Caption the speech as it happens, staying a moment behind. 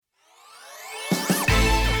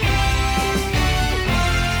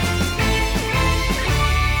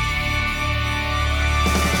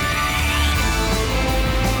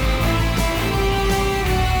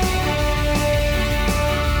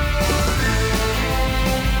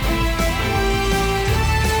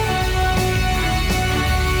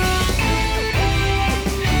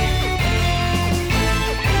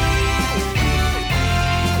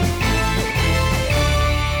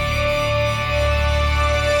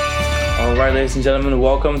Alright, ladies and gentlemen,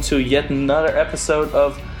 welcome to yet another episode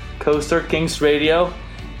of Coaster Kings Radio.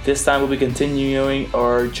 This time we'll be continuing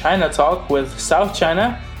our China talk with South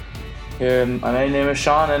China. My name is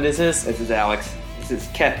Sean, and this is Alex. This is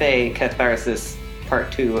Cafe Catharsis,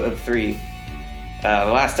 part 2 of 3. The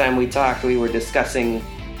last time we talked, we were discussing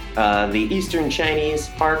the Eastern Chinese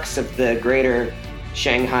parks of the greater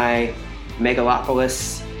Shanghai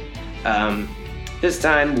megalopolis. This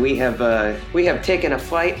time we have taken a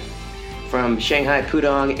flight from Shanghai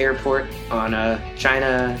Pudong Airport on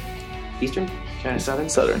China Southern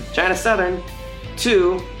to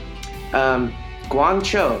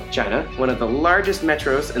Guangzhou, China, one of the largest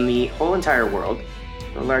metros in the whole entire world,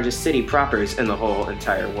 the largest city propers in the whole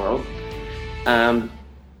entire world,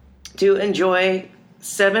 to enjoy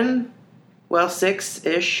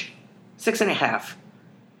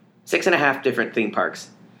 6.5 different theme parks.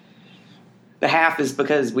 The half is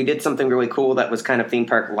because we did something really cool that was kind of theme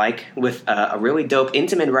park-like with a really dope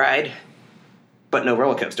Intamin ride, but no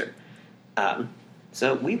roller coaster.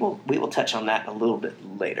 So we will touch on that a little bit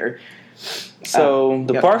later. So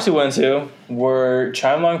the parks we went to were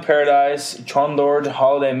Chimelong Paradise, Chondord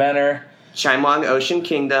Holiday Manor, Chimelong Ocean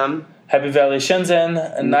Kingdom, Happy Valley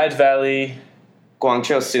Shenzhen, Night Valley,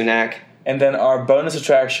 Guangzhou Sunac, and then our bonus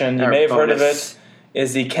attraction, you may have heard of it,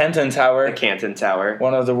 is the Canton Tower. The Canton Tower.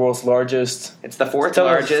 One of the world's largest. It's the fourth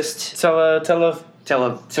largest teletower,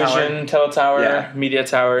 yeah. Media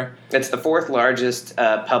tower. It's the fourth largest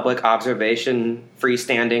public observation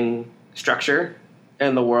freestanding structure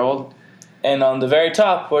in the world. And on the very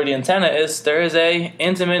top, where the antenna is, there is a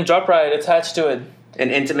Intamin drop ride attached to it. An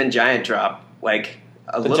Intamin giant drop, like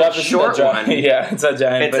a the little short one. Yeah, it's a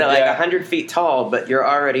giant. It's like 100 feet tall, but you're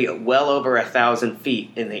already well over 1,000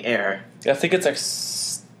 feet in the air. I think it's like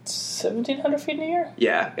 1,700 feet in the air.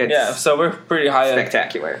 Yeah, so we're pretty high.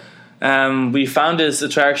 Spectacular. We found this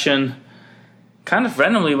attraction kind of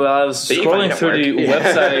randomly while I was scrolling through the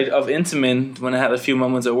website of Intamin when I had a few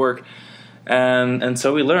moments at work. And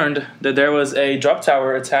so we learned that there was a drop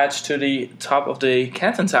tower attached to the top of the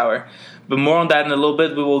Canton Tower. But more on that in a little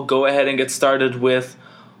bit. We will go ahead and get started with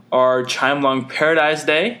our Chimelong Paradise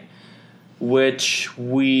Day, which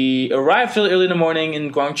we arrived really early in the morning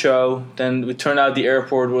in Guangzhou. Then it turned out the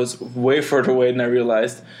airport was way further away than I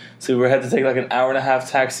realized. So we had to take like an hour and a half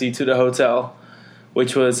taxi to the hotel,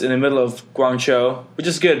 which was in the middle of Guangzhou, which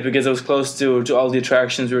is good because it was close to all the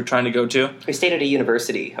attractions we were trying to go to. We stayed at a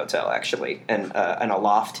university hotel, actually, and a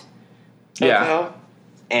loft hotel. Yeah.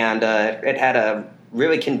 And it had a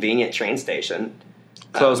really convenient train station.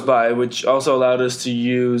 Close by, which also allowed us to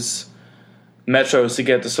use metros to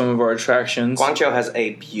get to some of our attractions. Guangzhou has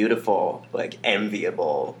a beautiful,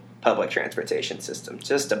 enviable public transportation system.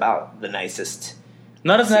 Just about the nicest.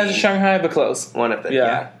 Not as nice as Shanghai, but close. One of them,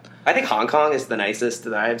 yeah. I think Hong Kong is the nicest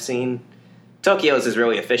that I've seen. Tokyo's is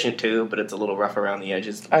really efficient too, but it's a little rough around the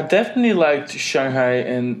edges. I definitely liked Shanghai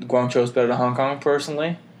and Guangzhou's better than Hong Kong,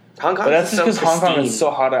 personally. Hong Kong, but that's just because Hong Kong is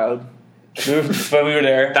so hot out. When we were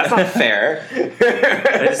there. That's not fair.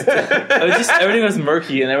 Everything was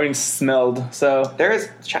murky and everything smelled. So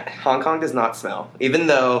Hong Kong does not smell, even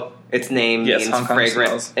though its name means fragrant.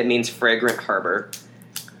 Smells. It means fragrant harbor.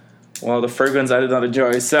 Well, the fragrance I did not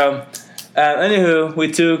enjoy. So, anywho, we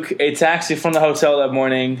took a taxi from the hotel that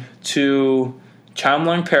morning to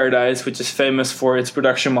Chimelong Paradise, which is famous for its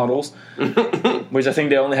production models. Which I think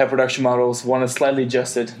they only have production models. One is slightly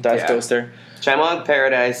adjusted dive coaster. Chimelong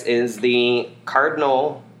Paradise is the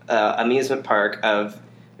cardinal amusement park of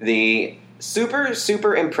the super,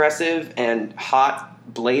 super impressive and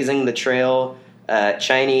hot, blazing the trail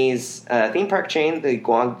Chinese theme park chain, the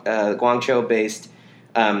Guangzhou-based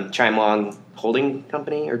Chimelong Holding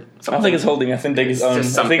Company or something. I don't think it's Holding. I think it's own.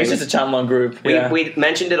 I think it's just a Chimelong group. We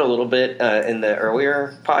mentioned it a little bit in the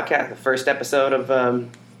earlier podcast, the first episode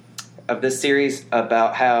of this series,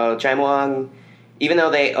 about how Chimelong, even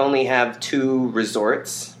though they only have 2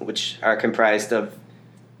 resorts, which are comprised of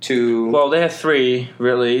 2... Well, they have 3,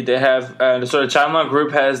 really. They have... the sort of Chimelong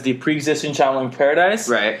group has the pre-existing Chimelong Paradise.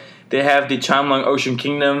 Right. They have the Chimelong Ocean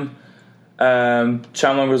Kingdom,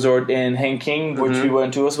 Chimelong Resort in Hanqing, which we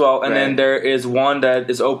went to as well. And then there is one that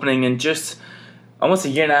is opening in just almost a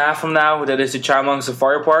year and a half from now. That is the Chimelong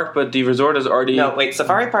Safari Park, but the resort is already... No, wait,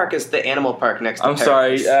 Safari Park is the animal park next to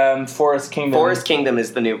Paradise. Sorry, Forest Kingdom. Forest Kingdom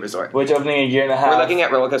is the new resort. Which opening a year and a half. We're looking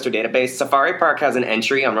at Roller Coaster Database. Safari Park has an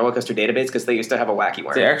entry on Roller Coaster Database because they used to have a wacky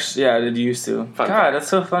worm. They used to. Fun God, fact. That's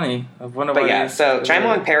so funny. I wonder but yeah, so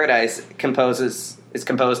Chimelong Paradise is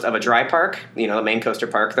composed of a dry park, the main coaster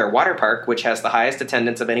park, their water park, which has the highest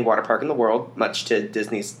attendance of any water park in the world, much to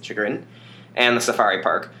Disney's chagrin, and the safari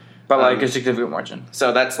park, But like a significant margin.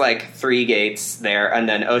 So that's like 3 gates there, and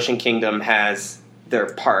then Ocean Kingdom has their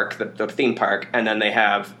park, the theme park, and then they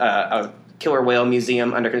have a killer whale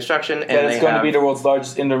museum under construction. And it's going to be the world's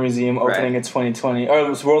largest indoor museum opening in 2020. Or it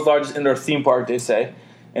was the world's largest indoor theme park, they say,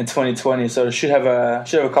 in 2020. So it should have a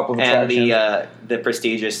couple of attractions. And the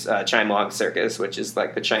prestigious Chimelong Circus, which is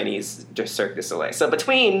like the Chinese Cirque du Soleil. So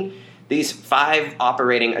between these 5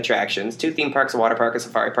 operating attractions, 2 theme parks, a water park, a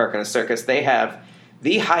safari park, and a circus, they have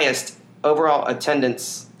the highest overall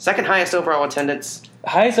attendance, second highest overall attendance.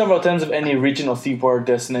 Highest overall attendance of any regional theme park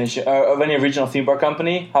destination, of any regional theme park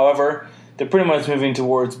company. However, they're pretty much moving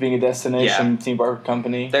towards being a destination theme park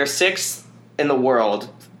company. They're 6th in the world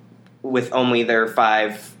with only their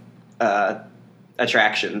 5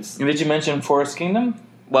 attractions. And did you mention Forest Kingdom?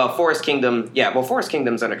 Well, Forest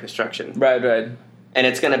Kingdom's under construction. Right. And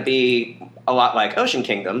it's going to be a lot like Ocean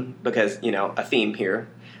Kingdom because, a theme here.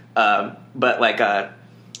 But like a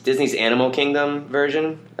Disney's Animal Kingdom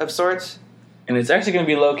version of sorts. And it's actually going to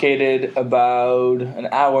be located about an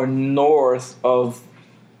hour north of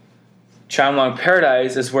Chimelong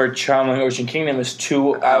Paradise, is where Chimelong Ocean Kingdom is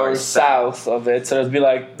 2 hours south of it. So it'll be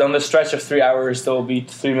like, on the stretch of 3 hours, there will be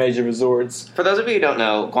 3 major resorts. For those of you who don't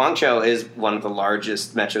know, Guangzhou is one of the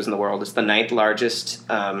largest metros in the world. It's the 9th largest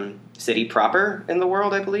city proper in the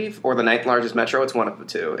world, I believe, or the 9th largest metro. It's one of the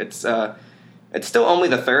two. It's still only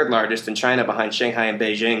the 3rd largest in China behind Shanghai and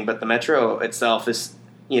Beijing, but the metro itself is,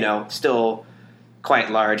 still quite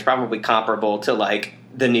large, probably comparable to like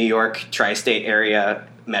the New York tri-state area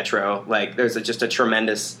metro. Like there's just a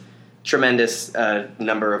tremendous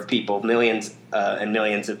number of people, millions and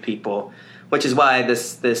millions of people, which is why which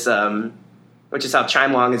is how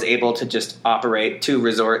Chimelong is able to just operate 2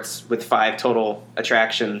 resorts with 5 total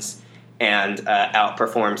attractions and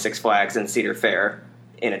outperform Six Flags and Cedar Fair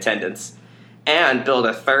in attendance, and build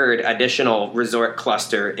a 3rd additional resort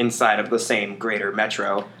cluster inside of the same greater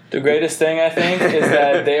metro. The greatest thing, I think, is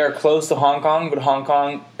that they are close to Hong Kong, but Hong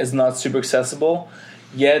Kong is not super accessible.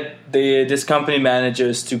 Yet this company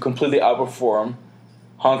manages to completely outperform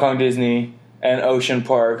Hong Kong Disney and Ocean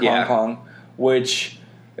Park Hong Kong, which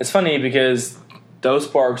is funny because those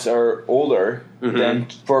parks are older than,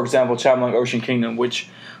 for example, Chimelong Ocean Kingdom, which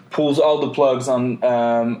pulls all the plugs on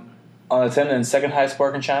attendance. Second highest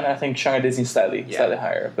park in China. I think Shanghai Disney slightly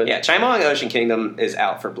higher. But Chimelong Ocean Kingdom is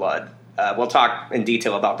out for blood. We'll talk in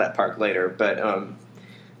detail about that park later, but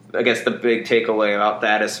I guess the big takeaway about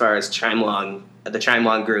that, as far as the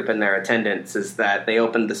Chimelong group and their attendance, is that they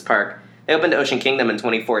opened this park. They opened Ocean Kingdom in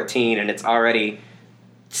 2014, and it's already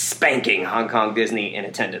spanking Hong Kong Disney in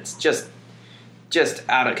attendance. Just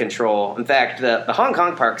out of control. In fact, the Hong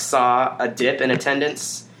Kong park saw a dip in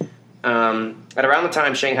attendance at around the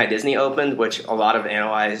time Shanghai Disney opened, which a lot of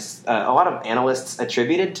analysts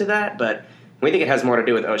attributed to that, but we think it has more to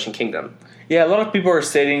do with Ocean Kingdom. Yeah, a lot of people are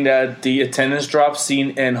stating that the attendance drops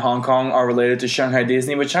seen in Hong Kong are related to Shanghai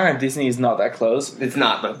Disney, but Shanghai Disney is not that close. It's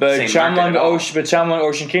not the same market at all. But Chimelong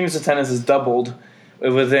Ocean Kingdom's attendance has doubled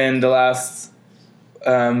within the last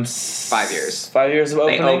 5 years. 5 years of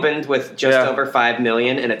opening. They opened with just over 5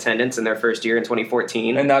 million in attendance in their first year in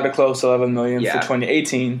 2014. And now they're close to 11 million for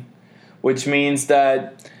 2018, which means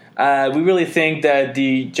that we really think that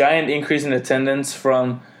the giant increase in attendance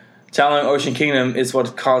from Chimelong Ocean Kingdom is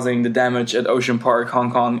what's causing the damage at Ocean Park, Hong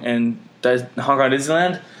Kong, and Hong Kong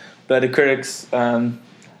Disneyland. But the critics have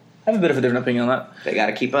a bit of a different opinion on that. They got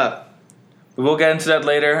to keep up. We'll get into that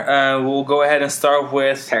later. We'll go ahead and start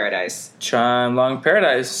with Paradise. Chimelong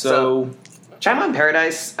Paradise. So Chimelong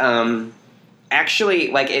Paradise, actually,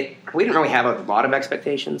 we didn't really have a lot of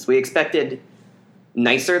expectations. We expected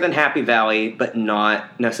nicer than Happy Valley, but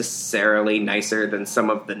not necessarily nicer than some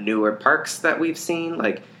of the newer parks that we've seen.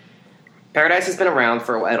 Like, Paradise has been around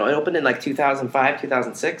for a while. It opened in 2005,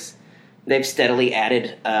 2006. They've steadily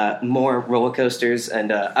added more roller coasters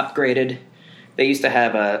and upgraded. They used to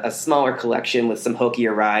have a smaller collection with some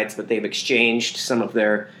hokier rides, but they've exchanged some of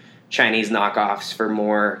their Chinese knockoffs for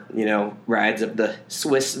more, rides of the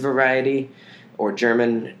Swiss variety or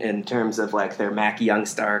German in terms of their Mack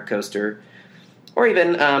Youngstar coaster, or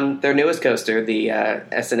even their newest coaster, the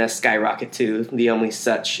SNS Skyrocket 2, the only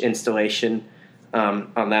such installation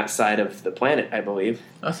on that side of the planet, I believe.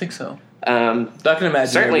 I think so. I can imagine.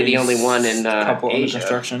 Certainly the only one in Asia.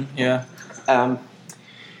 Construction, yeah.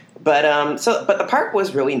 But the park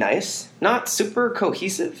was really nice. Not super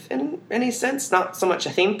cohesive in any sense. Not so much a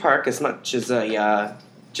theme park as much as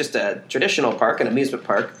just a traditional park, an amusement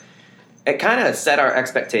park. It kind of set our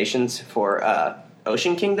expectations for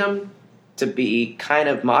Ocean Kingdom to be kind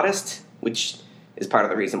of modest, which is part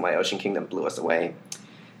of the reason why Ocean Kingdom blew us away.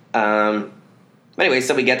 Anyway,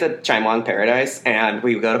 so we get to Chimelong Paradise, and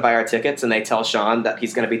we go to buy our tickets, and they tell Sean that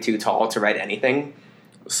he's going to be too tall to ride anything.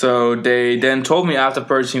 So they then told me after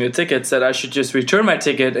purchasing the tickets that I should just return my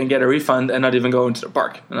ticket and get a refund and not even go into the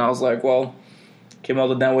park. And I was like, well, came all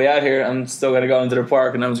the damn way out here. I'm still going to go into the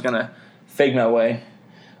park, and I'm just going to fake my way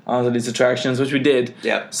onto these attractions, which we did.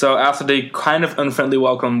 Yeah. So after the kind of unfriendly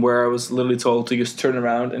welcome where I was literally told to just turn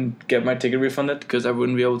around and get my ticket refunded because I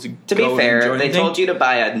wouldn't be able to go To be fair, they anything. told you to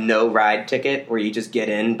buy a no-ride ticket where you just get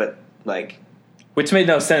in, but, like... Which made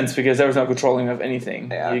no sense because there was no controlling of anything.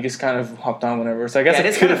 Yeah. You just kind of hopped on whenever. So I guess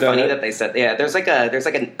it's kind of funny that they said... Yeah, there's like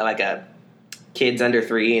a kids under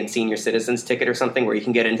 3 and senior citizens ticket or something where you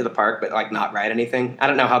can get into the park but, like, not ride anything. I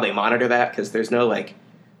don't know how they monitor that because there's no, like...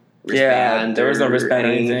 wristband there was no wristband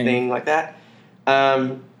or anything like that.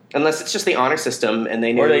 Unless it's just the honor system, and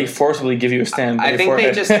they knew, or they forcibly give you a stamp. I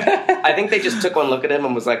think they just took one look at him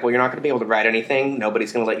and was like, "Well, you're not going to be able to ride anything.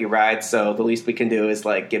 Nobody's going to let you ride. So the least we can do is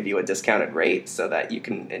like give you a discounted rate so that you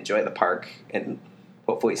can enjoy the park and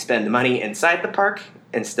hopefully spend money inside the park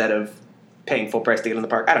instead of paying full price to get in the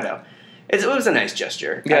park." I don't know. It was a nice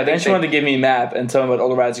gesture. Yeah, then she wanted to give me a map and tell me about all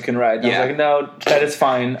the rides you can ride. And I was like, no, that is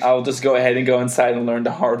fine. I'll just go ahead and go inside and learn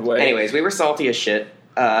the hard way. Anyways, we were salty as shit.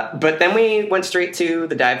 But then we went straight to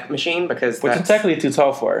the dive machine because which is technically too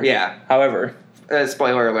tall for. Yeah. However.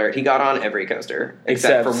 Spoiler alert, he got on every coaster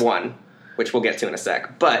except for one, which we'll get to in a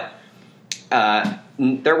sec. But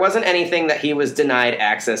there wasn't anything that he was denied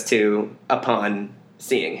access to upon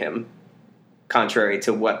seeing him. Contrary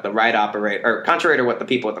to what the ride operator, or contrary to what the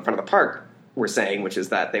people at the front of the park were saying, which is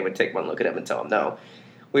that they would take one look at him and tell him no.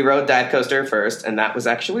 We rode Dive Coaster first, and that was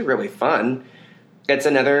actually really fun. It's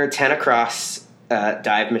another 10 across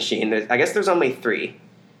dive machine. I guess there's only 3.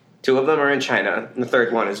 2 of them are in China, and the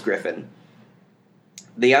third one is Griffin.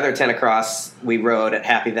 The other 10 across we rode at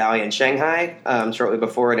Happy Valley in Shanghai shortly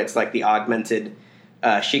before, and it's like the augmented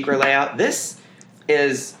SheiKra layout. This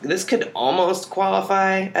could almost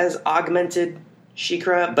qualify as augmented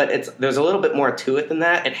SheiKra, but there's a little bit more to it than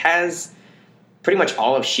that. It has pretty much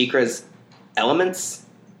all of SheiKra's elements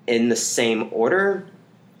in the same order,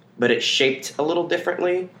 but it's shaped a little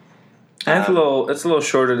differently. And it's a little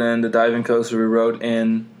shorter than the diving coaster we rode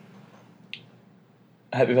in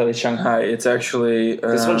Happy Valley Shanghai. It's actually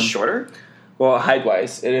this one's shorter. Well,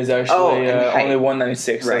 height-wise, it is actually only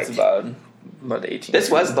 196. Right. That's about 18.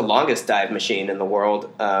 This was the longest dive machine in the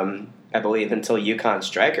world, I believe, until Yukon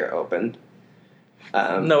Striker opened.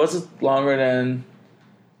 No, it's longer than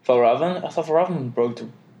Valravn. I thought Valravn broke the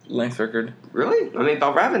length record. Really? I mean,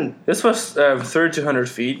 Valravn... This was 3,200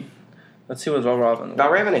 feet. Let's see what Valravn was.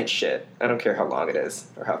 Valravn ain't shit. I don't care how long it is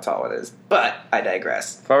or how tall it is. But I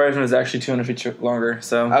digress. Valravn is actually 200 feet longer.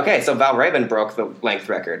 So okay, so Valravn broke the length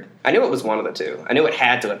record. I knew it was one of the two. I knew it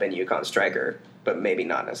had to have been Yukon Striker, but maybe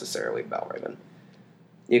not necessarily Valravn.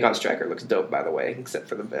 Yukon Striker looks dope, by the way, except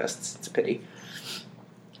for the vests. It's a pity.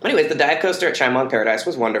 Anyways, the dive coaster at Chimelong Paradise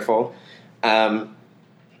was wonderful.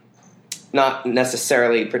 Not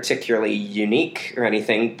necessarily particularly unique or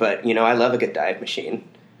anything, but, I love a good dive machine.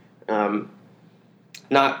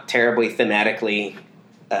 Not terribly thematically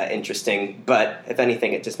interesting, but if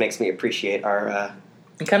anything, it just makes me appreciate our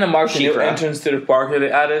it kind of marked the new entrance to the park that they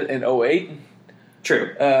added in 2008.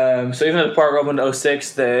 True. So even though the park opened in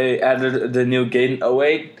 2006, they added the new gate in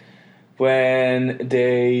 2008 when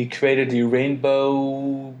they created the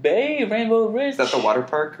Rainbow Ridge. Is that the water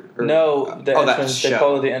park? No, the entrance. They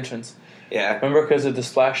call it the entrance. Yeah. Remember because of the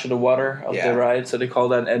splash of the water of the ride, so they call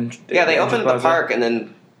that they opened the park and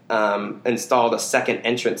then installed a second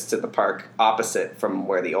entrance to the park opposite from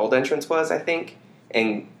where the old entrance was, I think.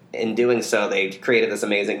 And in doing so, they created this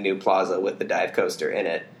amazing new plaza with the dive coaster in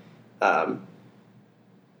it.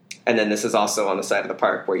 And then this is also on the side of the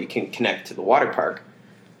park where you can connect to the water park.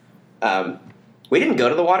 We didn't go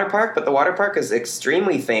to the water park, but the water park is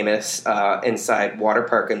extremely famous inside water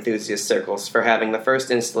park enthusiast circles for having the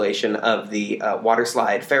first installation of the water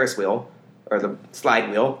slide Ferris wheel, or the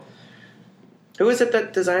slide wheel. Who is it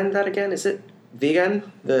that designed that again? Is it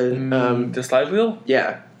Vegan? The slide wheel?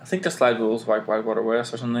 Yeah. I think the slide wheel is Whitewater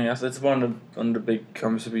West or something else. It's one of the big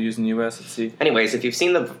companies that we use in the US. Let's see. Anyways, if you've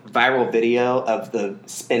seen the viral video of the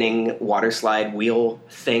spinning water slide wheel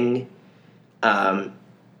thing,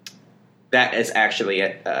 that is actually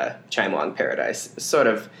at Chimelong Paradise. Sort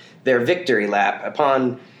of their victory lap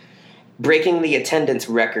upon breaking the attendance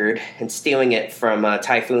record and stealing it from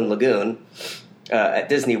Typhoon Lagoon at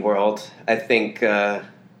Disney World. I think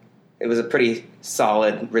it was a pretty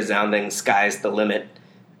solid, resounding sky's the limit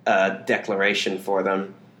declaration for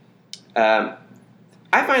them. I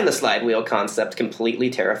find the slide wheel concept completely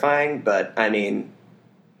terrifying, but I mean,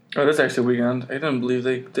 Oh, that's actually Weekend. I didn't believe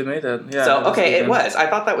they made that. Yeah. So okay, it was. I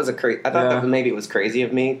thought that was that maybe it was crazy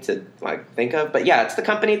of me to think of, but yeah, it's the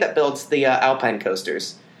company that builds the Alpine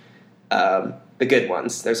coasters, the good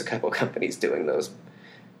ones. There's a couple companies doing those.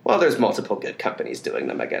 Well, there's multiple good companies doing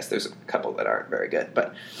them. I guess there's a couple that aren't very good,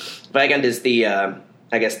 but Weekend is the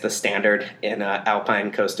I guess the standard in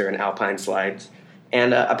Alpine coaster and Alpine slides,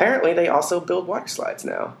 and apparently they also build water slides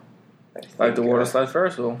now. Like the water slide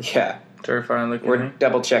festival. Yeah. Terrifying looking. We're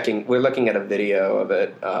double checking. We're looking at a video of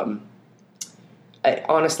it.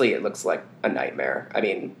 Honestly, it looks like a nightmare. I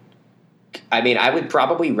mean, I would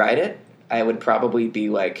probably ride it. I would probably be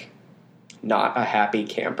not a happy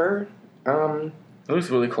camper. It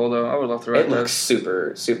looks really cool though. I would love to ride it. It looks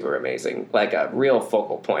super, super amazing. Like a real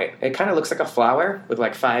focal point. It kind of looks like a flower with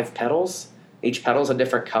 5 petals. Each petal's a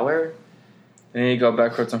different color. And you go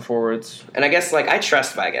backwards and forwards. And I guess, I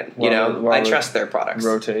trust Wagon. I trust their products.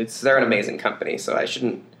 Rotates. They're an amazing company, so I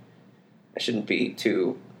shouldn't be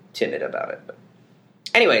too timid about it. But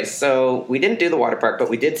anyways, so we didn't do the water park, but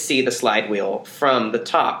we did see the slide wheel from the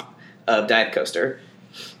top of Dive Coaster.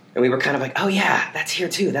 And we were kind of like, oh yeah, that's here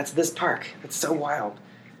too. That's this park. That's so wild.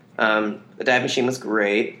 The dive machine was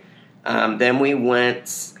great. Then we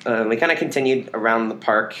went, we kind of continued around the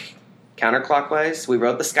park counterclockwise. We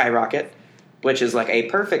rode the Skyrocket, which is a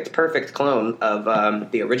perfect clone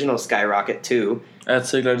of the original Skyrocket 2. At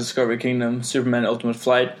Sigler Discovery Kingdom, Superman Ultimate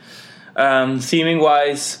Flight.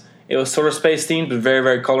 Theming-wise, it was sort of space-themed, but very,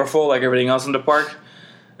 very colorful, like everything else in the park.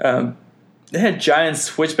 They had giant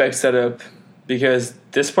switchback setup, because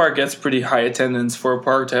this park gets pretty high attendance for a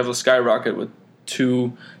park to have a Skyrocket with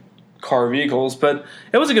 2 car vehicles. But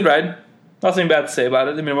it was a good ride. Nothing bad to say about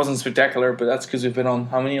it. I mean, it wasn't spectacular, but that's because we've been on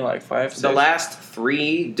how many? 5, 6? The last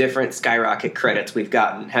 3 different Skyrocket credits we've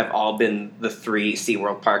gotten have all been the 3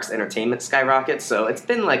 SeaWorld Parks Entertainment Skyrockets. So it's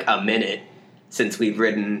been a minute since we've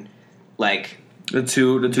ridden the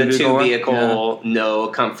two vehicle no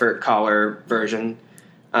comfort collar version.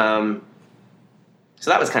 So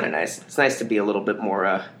that was kind of nice. It's nice to be a little bit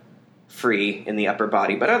more free in the upper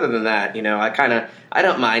body. But other than that, I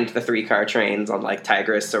don't mind the 3-car trains on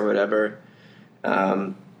Tigris or whatever.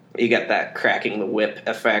 You get that cracking the whip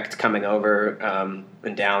effect coming over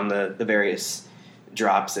and down the various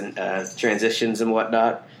drops and transitions and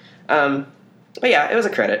whatnot. But yeah, it was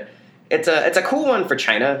a credit. It's a cool one for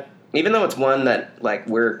China, even though it's one that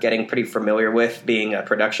we're getting pretty familiar with being a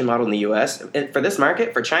production model in the U.S. For this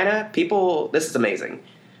market, for China, this is amazing.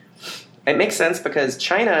 It makes sense because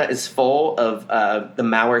China is full of the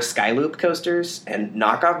Mauer Skyloop coasters and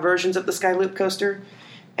knockoff versions of the Skyloop coaster.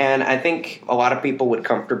 And I think a lot of people would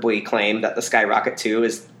comfortably claim that the Skyrocket 2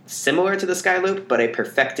 is similar to the Skyloop, but a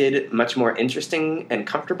perfected, much more interesting and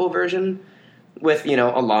comfortable version with,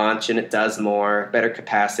 a launch, and it does more, better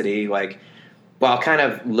capacity, while kind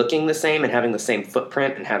of looking the same and having the same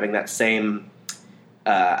footprint and having that same,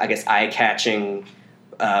 eye-catching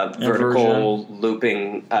vertical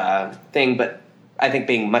looping thing, but I think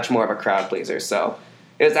being much more of a crowd pleaser. So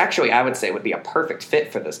it was actually, I would say, would be a perfect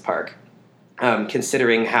fit for this park.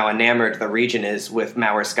 Considering how enamored the region is with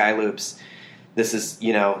Mauer Skyloops. This is,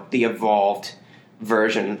 the evolved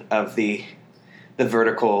version of the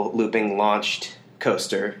vertical looping launched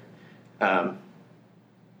coaster,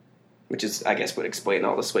 which is, I guess, would explain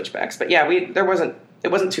all the switchbacks. But yeah, it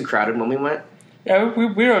wasn't too crowded when we went. Yeah, we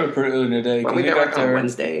were pretty early in the day. Well, we got there on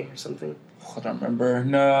Wednesday or something. I don't remember.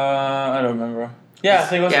 No, I don't remember. Yeah, I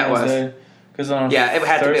think it was on Wednesday. It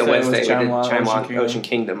had to be a Wednesday. We did Changwon Ocean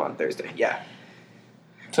Kingdom on Thursday. Yeah.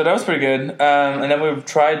 So that was pretty good. And then I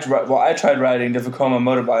tried riding the Vekoma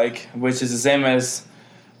motorbike, which is the same as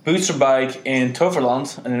Booster Bike in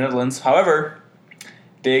Toverland in the Netherlands. However,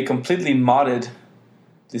 they completely modded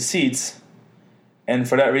the seats, and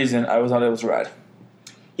for that reason, I was not able to ride.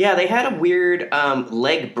 Yeah, they had a weird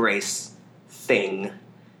leg brace thing.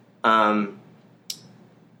 I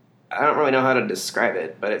don't really know how to describe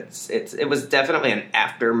it, but it was definitely an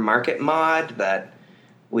aftermarket mod that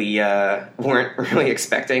we weren't really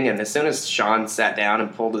expecting. And as soon as Sean sat down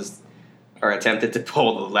and attempted to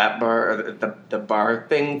pull the lap bar or the bar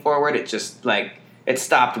thing forward, it just it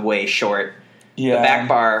stopped way short. Yeah. The back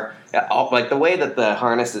bar, the way that the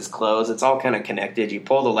harness is closed, it's all kind of connected. You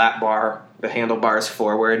pull the lap bar, the handlebars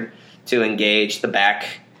forward to engage the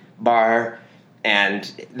back bar, and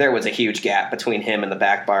there was a huge gap between him and the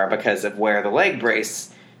back bar because of where the leg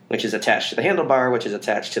brace, which is attached to the handlebar, which is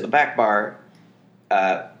attached to the back bar,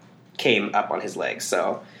 came up on his legs.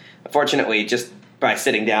 So, unfortunately, just by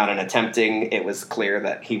sitting down and attempting, it was clear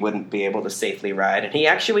that he wouldn't be able to safely ride. And he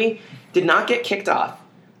actually did not get kicked off.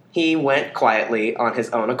 He went quietly on his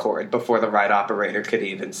own accord before the ride operator could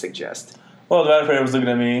even suggest. Well, the ride operator was looking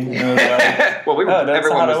at me. And it was like, well,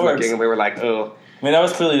 everyone was looking, and we were like, oh. I mean, I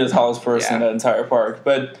was clearly the tallest person in that entire park.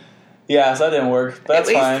 But, yeah, so that didn't work. But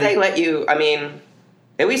that's fine. At least they let you, I mean,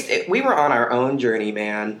 we were on our own journey,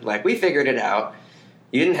 man. Like, we figured it out.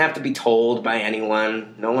 You didn't have to be told by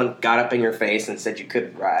anyone. No one got up in your face and said you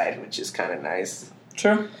couldn't ride, which is kind of nice.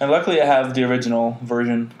 True. And luckily I have the original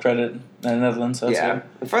version credit in the Netherlands, so that's good.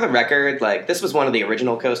 And for the record, like, this was one of the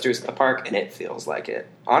original coasters at the park, and it feels like it.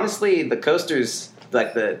 Honestly, the coasters,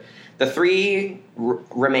 like the three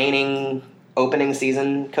remaining opening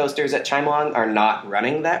season coasters at Chimelong are not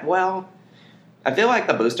running that well. I feel like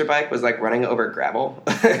the booster bike was like running over gravel.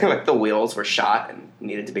 Like the wheels were shot and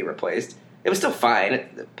needed to be replaced. It was still fine.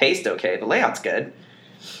 It paced okay. The layout's good.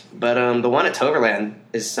 But the one at Toverland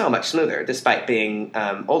is so much smoother, despite being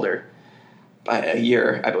older by a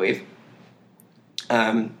year, I believe.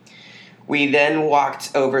 We then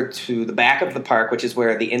walked over to the back of the park, which is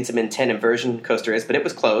where the Intamin 10 inversion coaster is, but it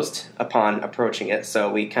was closed upon approaching it,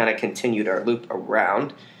 so we kind of continued our loop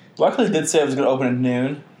around. Luckily, it did say it was going to open at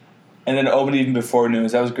noon, and then it opened even before noon,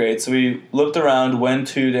 so that was great. So we looked around, went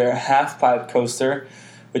to their half-pipe coaster,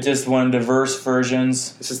 which is one of the diverse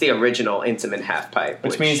versions. This is the original Intamin half-pipe.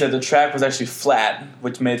 Which means that the track was actually flat,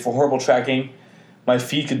 which made for horrible tracking. My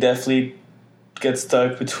feet could definitely get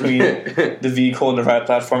stuck between the vehicle and the ride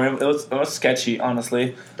platform. It was sketchy,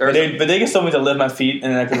 honestly. But they just told me to lift my feet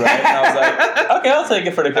and then I could ride. And I was like, okay, I'll take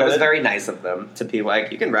it for the credit. That was very nice of them to be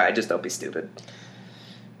like, you can ride, just don't be stupid.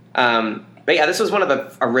 But yeah, this was one of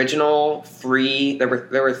the original 3. There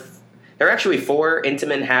were actually 4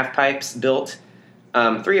 Intamin half-pipes built.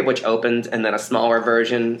 3 of which opened, and then a smaller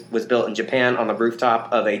version was built in Japan on the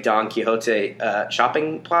rooftop of a Don Quixote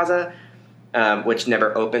shopping plaza, which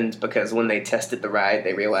never opened because when they tested the ride,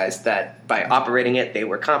 they realized that by operating it, they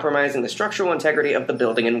were compromising the structural integrity of the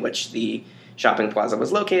building in which the shopping plaza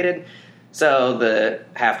was located. So the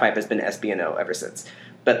half-pipe has been SB&O ever since.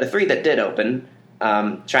 But the 3 that did open,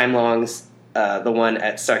 Chimelong's, the one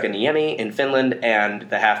at Sarkaniemi in Finland, and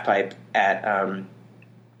the half-pipe at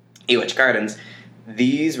Elitch Gardens,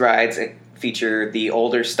 these rides feature the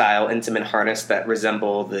older style Intamin harness that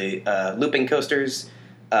resemble the looping coasters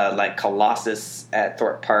like Colossus at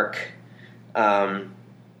Thorpe Park. And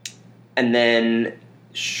then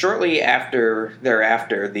shortly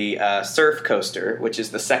thereafter, the Surf Coaster, which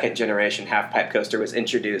is the second generation half-pipe coaster, was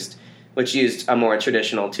introduced, which used a more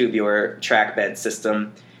traditional tubular track bed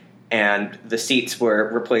system, and the seats were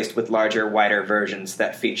replaced with larger, wider versions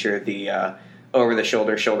that feature the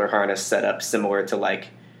over-the-shoulder shoulder harness setup similar to, like,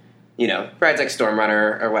 you know, rides like Storm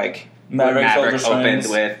Runner or like Maverick opened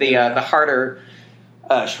with the harder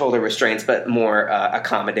shoulder restraints, but more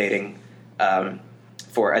accommodating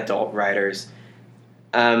for adult riders.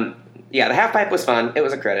 The half-pipe was fun. It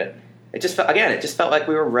was a credit. It just felt like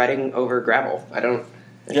we were riding over gravel. I can't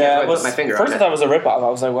really put my finger on it. First I thought it was a ripoff. I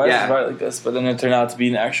was like, why is it ride like this? But then it turned out to be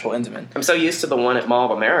an actual Intamin. I'm so used to the one at Mall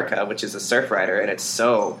of America, which is a surf rider, and it's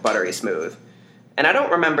so buttery smooth. And I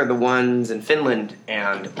don't remember the ones in Finland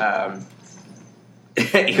and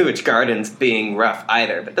Elitch Gardens being rough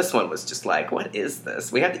either, but this one was just like, what is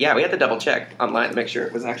this? We had to double check online to make sure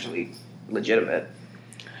it was actually legitimate.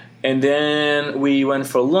 And then we went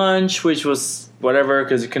for lunch, which was whatever,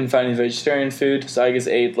 because you couldn't find any vegetarian food, so I just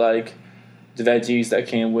ate like the veggies that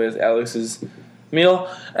came with Alex's meal.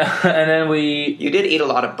 And then You did eat a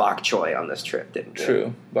lot of bok choy on this trip, didn't you?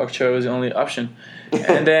 True. Bok choy was the only option.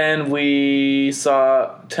 And then we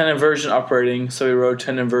saw 10 inversion operating, so we rode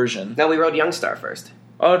 10 inversion. No, we rode Youngstar first.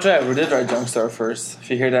 Oh, that's right. We did ride Youngstar first. If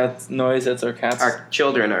you hear that noise, that's our cats. Our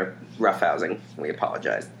children are roughhousing. We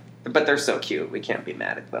apologize. But they're so cute. We can't be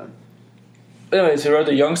mad at them. Anyways, we rode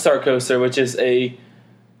the Youngstar coaster, which is a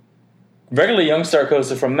regular Youngstar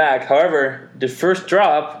coaster from Mack. However, the first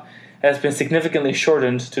drop has been significantly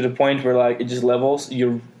shortened to the point where, like, it just levels.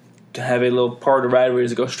 You have a little part of the ride where you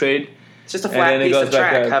just go straight. It's just a flat piece of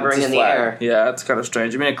track hovering in the air. Yeah, it's kind of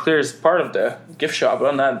strange. I mean, it clears part of the gift shop, but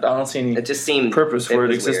on that, I don't see any purpose for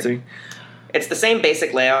it existing. Weird. It's the same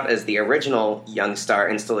basic layout as the original Youngstar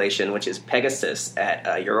installation, which is Pegasus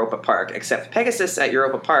at Europa Park, except Pegasus at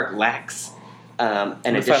Europa Park lacks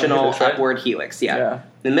an additional upward helix. Yeah.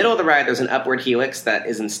 In the middle of the ride, there's an upward helix that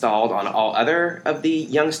is installed on all other of the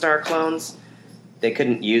Youngstar clones. They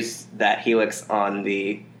couldn't use that helix on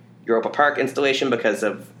the Europa Park installation because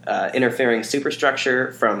of interfering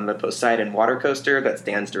superstructure from the Poseidon water coaster that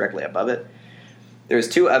stands directly above it. There's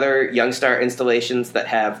 2 other Youngstar installations that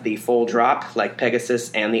have the full drop, like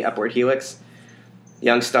Pegasus and the upward helix.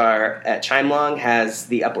 Youngstar at Chimelong has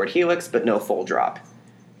the upward helix, but no full drop.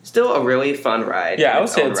 Still a really fun ride. Yeah, I would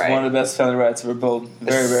say it's one of the best family rides ever built.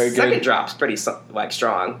 Very, very good. The second drop's pretty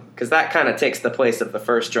strong because that kind of takes the place of the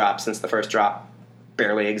first drop since the first drop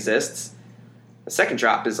barely exists. The second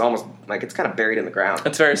drop is almost like it's kind of buried in the ground.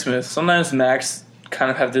 It's very smooth. Sometimes Macs kind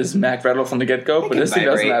of have this Mac rattle from the get-go, but this thing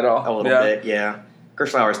doesn't at all. A little bit, yeah.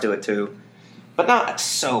 Gerstlauers do it too. But not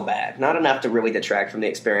so bad. Not enough to really detract from the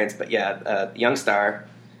experience. But yeah, Youngstar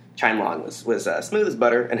Chimelong was smooth as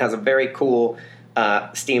butter and has a very cool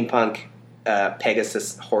steampunk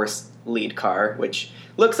Pegasus horse lead car, which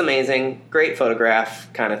looks amazing. Great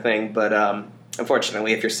photograph kind of thing. But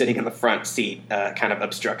unfortunately, if you're sitting in the front seat, kind of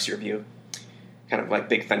obstructs your view. Kind of like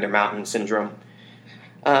Big Thunder Mountain syndrome.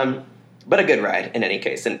 But a good ride in any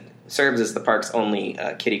case. And serves as the park's only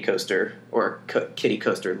kiddie coaster or kiddie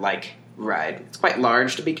coaster-like ride. It's quite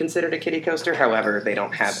large to be considered a kiddie coaster. However, they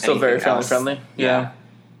don't have still anything very else. friendly. Yeah.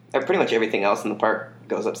 Pretty much everything else in the park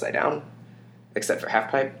goes upside down, except for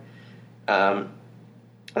Half Pipe.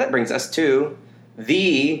 That brings us to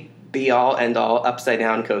the be-all, end-all,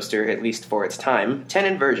 upside-down coaster, at least for its time, 10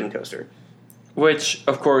 Inversion Coaster. Which,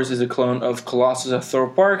 of course, is a clone of Colossus at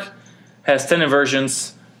Thorpe Park. Has 10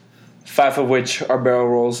 inversions, 5 of which are barrel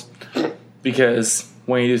rolls, because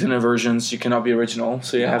when you do 10 inversions, you cannot be original,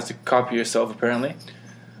 so you have to copy yourself, apparently.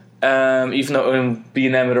 Even though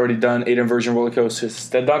B&M had already done 8 inversion roller coasters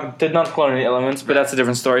that did not clone any elements, but that's a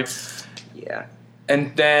different story. Yeah.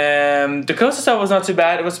 And the coaster itself was not too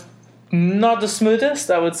bad. It was not the smoothest.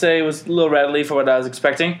 I would say it was a little rattly for what I was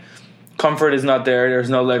expecting. Comfort is not there. There's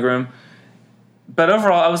no legroom. But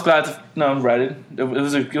overall, I was glad to ride it. It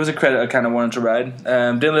was a credit I kind of wanted to ride.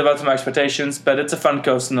 Didn't live up to my expectations, but it's a fun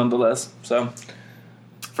coaster nonetheless. So,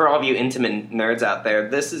 for all of you Intamin nerds out there,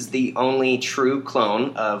 this is the only true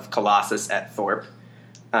clone of Colossus at Thorpe.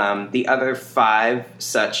 The other 5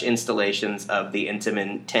 such installations of the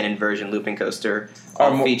Intamin 10 inversion looping coaster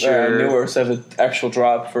all feature newer, so the actual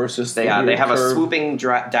drop versus they have curve. A swooping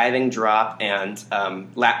diving drop and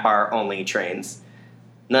lap bar only trains.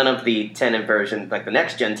 None of the 10 inversion, like the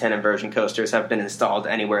next gen 10 inversion coasters, have been installed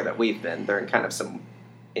anywhere that we've been. They're in kind of some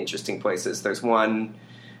interesting places. There's one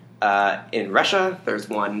in Russia. There's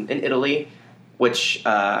one in Italy, which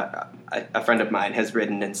a friend of mine has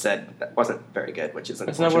ridden and said that wasn't very good, which is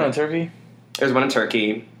unfortunate. Isn't there one in Turkey? There's one in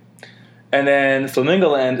Turkey. And then Flamingo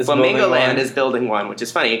Land is building one, which is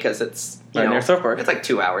funny because it's near Thorpe Park. It's like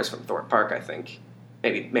 2 hours from Thorpe Park, I think.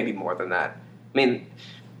 Maybe more than that. I mean,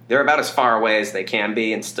 they're about as far away as they can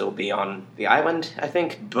be and still be on the island, I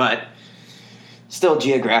think, but still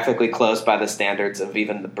geographically close by the standards of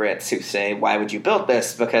even the Brits who say, why would you build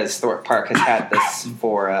this? Because Thorpe Park has had this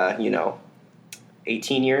for,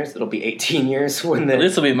 18 years. It'll be 18 years when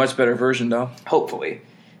this will be a much better version, though. Hopefully.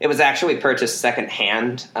 It was actually purchased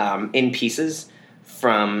secondhand in pieces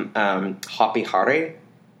from Hopi Hari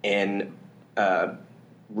in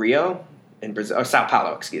Rio, in Brazil, or Sao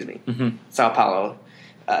Paulo, excuse me. Mm-hmm. Sao Paulo,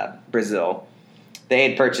 Brazil. They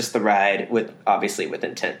had purchased the ride with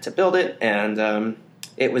intent to build it, and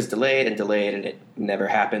it was delayed, and it never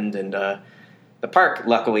happened. And the park,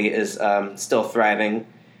 luckily, is still thriving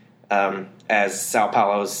as Sao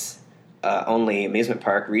Paulo's only amusement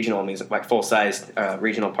park, regional amusement, like full-sized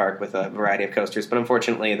regional park with a variety of coasters. But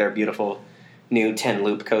unfortunately, their beautiful new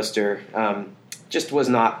 10-loop coaster just was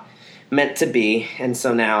not meant to be, and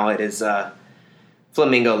so now it is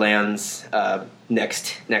Flamingo Land's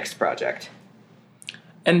next project.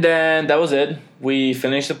 And then that was it. We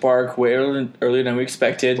finished the park way earlier than we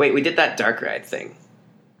expected. Wait, we did that dark ride thing.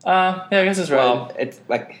 Yeah, I guess that's right. Well,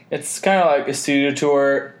 it's kind of like a studio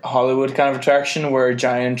tour Hollywood kind of attraction where a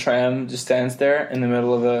giant tram just stands there in the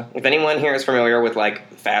middle of a. If anyone here is familiar with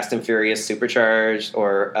like Fast and Furious Supercharged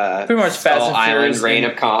or pretty much Fast and Island Furious Reign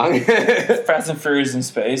of Kong, Fast and Furious in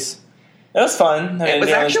space. It was fun. It was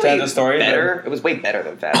actually the story, better. But... It was way better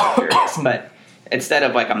than Fast and Furious, but instead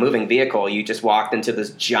of like a moving vehicle, you just walked into this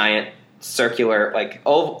giant circular, like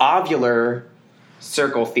ovular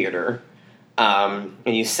circle theater. And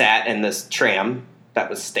you sat in this tram that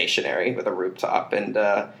was stationary with a rooftop and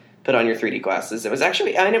put on your 3D glasses. It was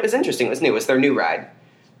actually, it was interesting. It was new. It was their new ride.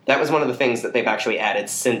 That was one of the things that they've actually added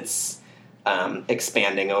since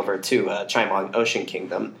expanding over to Chimelong Ocean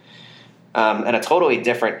Kingdom. And a totally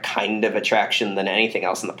different kind of attraction than anything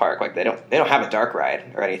else in the park. Like they don't have a dark ride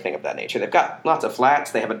or anything of that nature. They've got lots of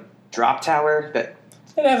flats. They have a drop tower that.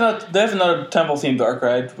 They have another temple-themed dark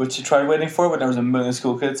ride, which you tried waiting for, but there was a million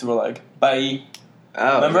school kids who were like, bye.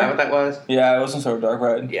 Oh, remember? Is that what that was? Yeah, it was some sort of dark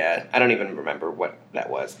ride. Yeah, I don't even remember what that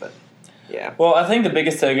was, but yeah. Well, I think the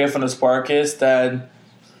biggest takeaway from this park is that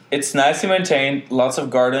it's nicely maintained, lots of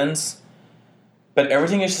gardens, but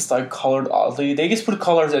everything is just like colored oddly. They just put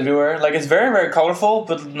colors everywhere. Like it's very, very colorful,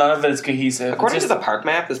 but none of it is cohesive. According to the park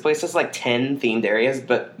map, this place has like 10 themed areas,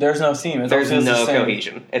 but there's no theme. There's no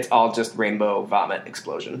cohesion. It's all just rainbow vomit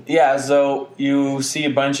explosion. Yeah, so you see a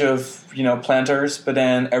bunch of planters, but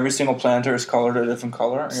then every single planter is colored a different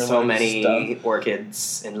color. And so many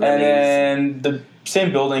orchids and lilies. And then the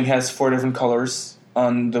same building has 4 different colors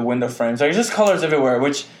on the window frames. There's just colors everywhere,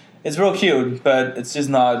 which is real cute, but it's just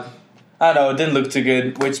not. I don't know, it didn't look too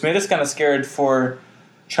good, which made us kind of scared for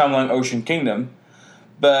Chamelong Ocean Kingdom.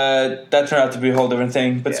 But that turned out to be a whole different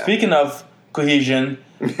thing. But speaking of cohesion,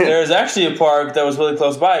 there's actually a park that was really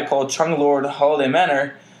close by called Changlord Holiday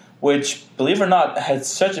Manor, which, believe it or not, had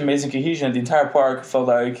such amazing cohesion. The entire park felt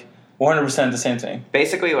like 100% the same thing.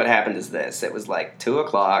 Basically what happened is this. It was like 2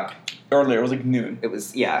 o'clock. Earlier, it was like noon. It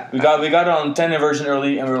was, yeah. We got on 10 inversion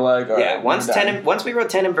early, and we were like, all right. Once we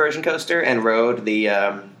rode 10 inversion coaster and rode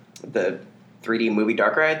the 3D movie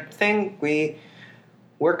dark ride thing, we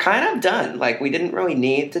were kind of done. Like, we didn't really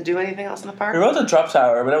need to do anything else in the park. We rode the drop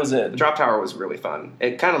tower, but that was it. The drop tower was really fun.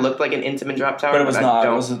 It kind of looked like an Intamin drop tower, but it was not.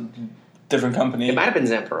 It was a different company. It might have been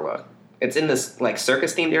Zamperla. It's in this like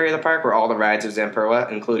circus themed area of the park where all the rides are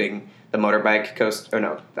Zamperla, including the motorbike coaster. Oh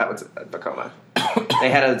no, that was Vekoma.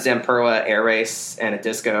 They had a Zamperla air race and a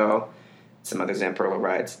disco, some other Zamperla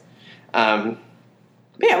rides.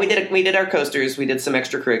 Yeah, we did our coasters. We did some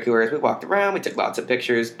extracurriculars. We walked around. We took lots of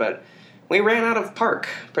pictures, but we ran out of park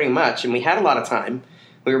pretty much, and we had a lot of time.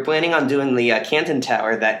 We were planning on doing the Canton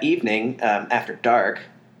Tower that evening after dark,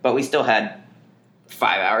 but we still had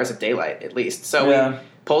 5 hours of daylight at least. So we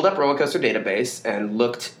pulled up Roller Coaster Database and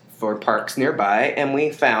looked for parks nearby, and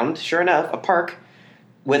we found, sure enough, a park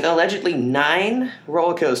with allegedly 9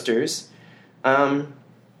 roller coasters,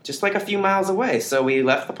 just like a few miles away. So we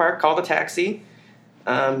left the park, called a taxi.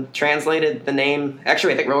 Translated the name.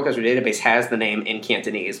 Actually, I think Roller Coaster Database has the name in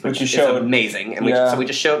Cantonese, which is amazing. And so we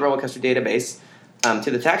just showed Roller Coaster Database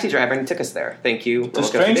to the taxi driver, and he took us there. Thank you. The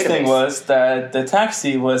strange thing was that the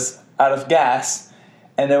taxi was out of gas,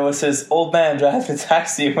 and there was this old man driving the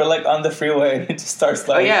taxi. We're like on the freeway, and it just starts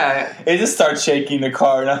like, it just starts shaking the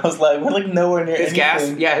car, and I was like, we're like nowhere near his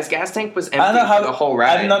anything. His gas tank was empty for the whole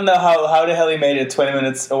ride. I do not know how the hell he made it 20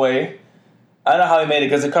 minutes away. I don't know how he made it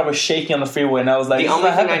because the car was shaking on the freeway, and I was like, the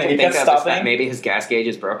only thing I can think of is that maybe his gas gauge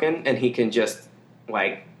is broken, and he can just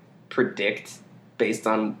like predict based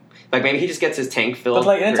on like maybe he just gets his tank filled. But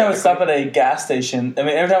like anytime we stop at a gas station, I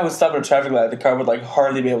mean, every time we stop at a traffic light, the car would like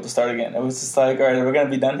hardly be able to start again. It was just like, all right, we're gonna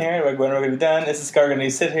be done here. Like, when are we gonna be done? Is this car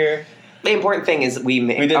gonna sit here? The important thing is we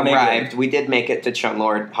arrived. We did make it to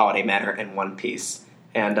Changlord Holiday Manor in one piece,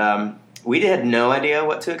 and we had no idea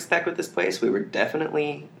what to expect with this place. We were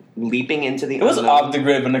definitely leaping into the. It was off the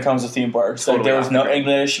grid when it comes to theme parks. Totally, like there was no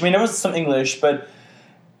English. I mean, there was some English, but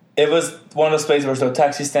it was one of those places where there was no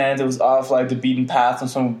taxi stands. It was off like the beaten path on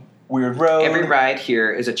some weird road. Every ride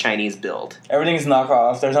here is a Chinese build. Everything is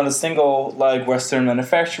knockoff. There's not a single like Western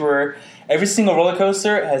manufacturer. Every single roller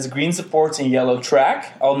coaster has green supports and yellow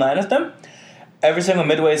track. All 9 of them. Every single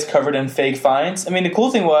midway is covered in fake vines. I mean, the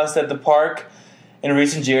cool thing was that the park in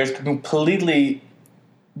recent years completely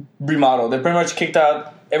remodeled. They pretty much kicked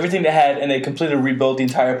out everything they had, and they completely rebuilt the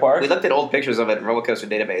entire park. We looked at old pictures of it in Roller Coaster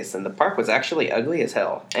Database, and the park was actually ugly as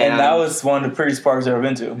hell. And that was one of the prettiest parks I've ever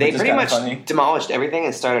been to. They pretty much demolished everything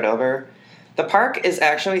and started over. The park is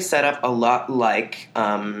actually set up a lot like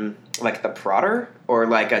the Prater or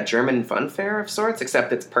like a German fun fair of sorts,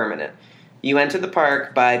 except it's permanent. You enter the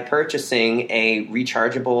park by purchasing a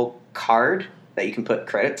rechargeable card that you can put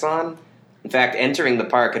credits on. In fact, entering the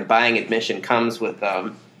park and buying admission comes with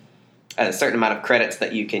a certain amount of credits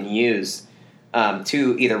that you can use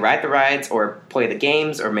to either ride the rides or play the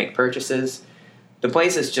games or make purchases. The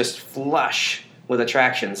place is just flush with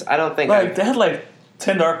attractions. I don't think they had like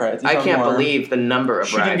 10 dark rides. I can't believe the number of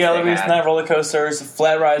shooting rides galleries, 9 roller coasters,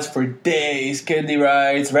 flat rides for days, kiddie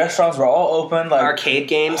rides, restaurants were all open. Like arcade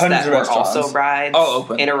games that were also rides, all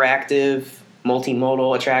open, interactive,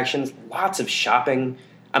 multimodal attractions, lots of shopping,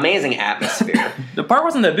 amazing atmosphere. The park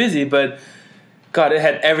wasn't that busy, but God, it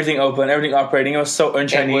had everything open, everything operating. It was so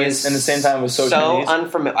un-Chinese, and at the same time, it was so Chinese.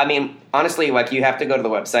 Unfamiliar. I mean, honestly, like you have to go to the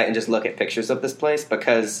website and just look at pictures of this place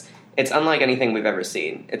because it's unlike anything we've ever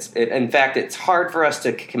seen. In fact, it's hard for us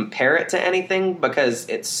to compare it to anything because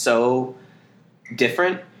it's so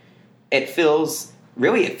different. It feels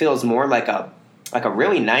more like a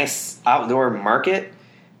really nice outdoor market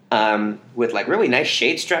with like really nice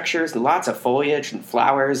shade structures and lots of foliage and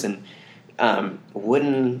flowers and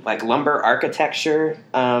wooden like lumber architecture,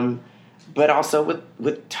 but also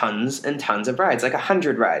with tons and tons of rides, like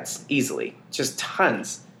 100 rides easily, just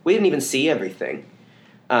tons. We didn't even see everything.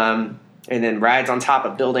 and then rides on top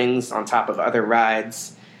of buildings, on top of other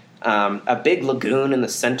rides. A big lagoon in the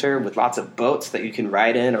center with lots of boats that you can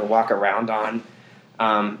ride in or walk around on.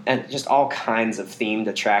 And just all kinds of themed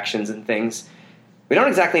attractions and things. We don't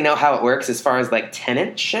exactly know how it works as far as like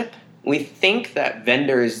tenantship. We think that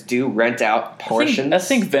vendors do rent out portions. I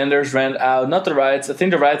think vendors rent out, not the rides. I think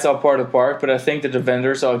the rides are part of the park, but I think that the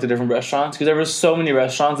vendors are like the different restaurants, because there were so many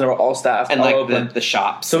restaurants that were all staffed, and all like open. The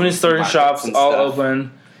shops. So many certain shops, all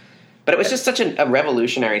open. But it was just such a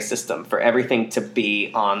revolutionary system for everything to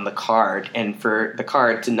be on the card, and for the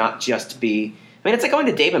card to not just be... I mean, it's like going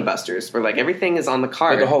to Dave & Buster's, where like everything is on the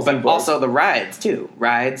card, the whole but also the rides too.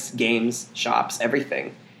 Rides, games, shops,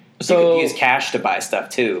 everything. So you could use cash to buy stuff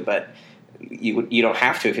too, but you don't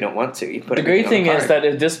have to if you don't want to. You put the great thing is that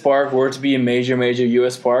if this park were to be a major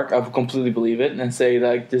U.S. park, I would completely believe it and say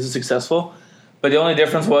like this is successful. But the only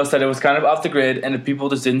difference was that it was kind of off the grid, and the people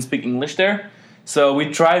just didn't speak English there. So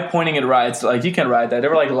we tried pointing at rides, like, you can ride that. They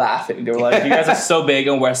were, like, laughing. They were like, you guys are so big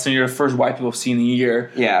and Western. You're the first white people I've seen in a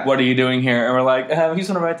year. Yeah. What are you doing here? And we're like, who's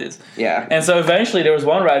going to ride this? Yeah. And so eventually there was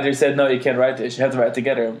one rider who said, no, you can't ride this. You have to ride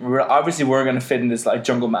together. We're going to fit in this, like,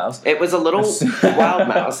 jungle mouse. It was a little wild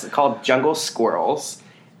mouse called Jungle Squirrels.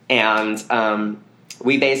 And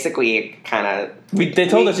we basically kind of... They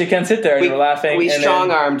told us you can't sit there, and we were laughing. We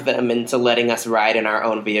strong-armed them into letting us ride in our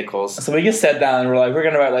own vehicles. So we just sat down and we're like, we're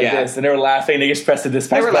going to ride like this. And they were laughing. They just pressed the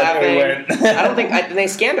dispatch button. They were laughing. I don't think... they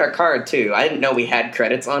scanned our card, too. I didn't know we had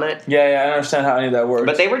credits on it. Yeah, I don't understand how any of that works.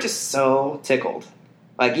 But they were just so tickled.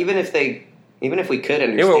 Like, even if we could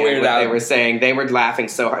understand what they were saying, they were laughing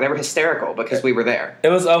so hard. They were hysterical because we were there. It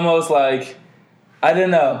was almost like... I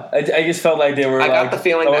don't know. I just felt like they were. I got the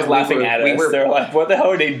feeling that laughing at us. They were like, "What the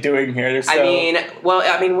hell are they doing here?" They're so...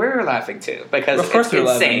 we were laughing too because it's insane.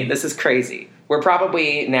 Laughing. This is crazy. We're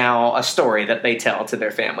probably now a story that they tell to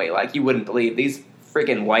their family. Like, you wouldn't believe these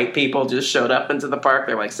freaking white people just showed up into the park.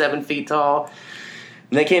 They're like 7 feet tall.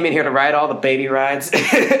 And they came in here to ride all the baby rides.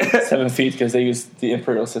 7 feet because they used the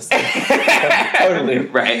imperial system. Totally.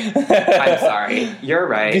 Right. I'm sorry. You're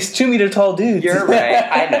right. These 2 meter tall dudes. You're right.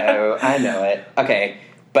 I know it. Okay.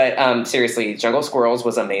 But seriously, Jungle Squirrels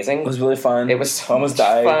was amazing. It was really fun. It was so almost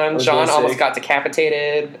died. Fun. John really almost got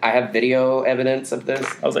decapitated. I have video evidence of this.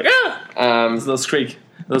 I was like, ah! This little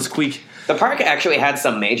squeak. The park actually had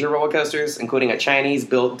some major roller coasters, including a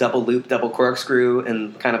Chinese-built double loop, double corkscrew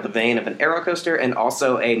in kind of the vein of an aero coaster, and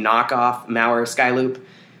also a knockoff Mauer Skyloop.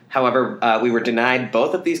 However, we were denied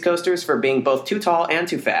both of these coasters for being both too tall and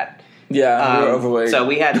too fat. Yeah, we were overweight. So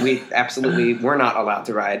we absolutely were not allowed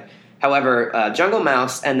to ride. However, Jungle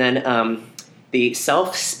Mouse and then the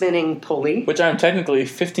self-spinning pulley. Which I'm technically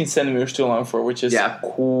 15 centimeters too long for, which is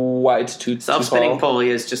quite too tall. Self-spinning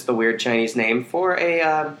pulley is just the weird Chinese name for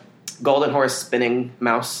a golden horse spinning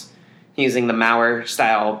mouse using the Mauer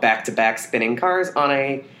style back-to-back spinning cars on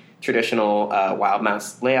a traditional wild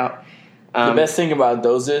mouse layout. The best thing about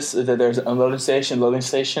those is that there's an unloading station, loading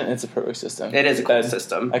station. It's a perfect system. It is a cool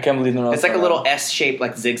system. I can't believe they're not. It's like a little S-shaped,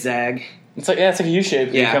 like zigzag. It's like a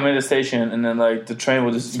U-shape. Yeah. You come into the station, and then like the train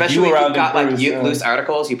will just especially if you've got like loose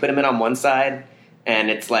articles. You put them in on one side, and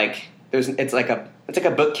it's like it's like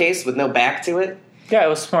a bookcase with no back to it. Yeah, it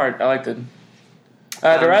was smart. I liked it.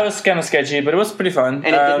 The ride was kind of sketchy, but it was pretty fun.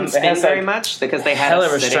 And it didn't spin very much because they had hell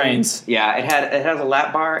of restraints. Yeah, it has a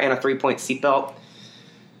lap bar and a 3-point seatbelt.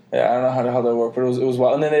 Yeah, I don't know how that worked, but it was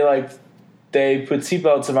wild. And then they put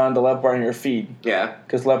seatbelts around the lap bar in your feet. Yeah,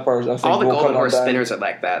 because lap bars. I think all the golden horse spinners are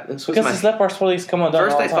like that. Because lap bars probably come on.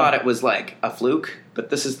 First, I thought it was like a fluke, but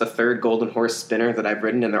this is the third golden horse spinner that I've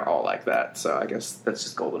ridden, and they're all like that. So I guess that's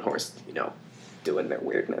just golden horse, doing their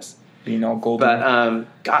weirdness. Being all golden.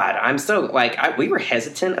 But God, I'm so we were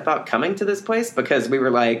hesitant about coming to this place because we were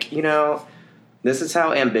like, this is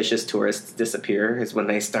how ambitious tourists disappear is when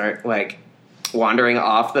they start wandering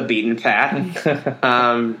off the beaten path.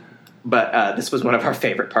 But this was one of our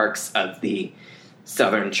favorite parks of the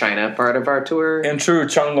southern China part of our tour. In true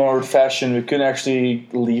Chonglord fashion, we couldn't actually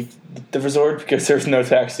leave the resort because there was no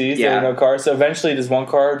taxis, there were no cars. So eventually this one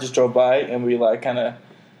car just drove by and we kind of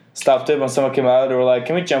stopped it when someone came out. They were like,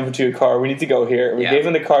 can we jump into a car? We need to go here. We gave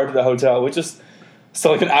him the car to the hotel, which is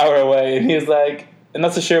still an hour away. And he was like, I'm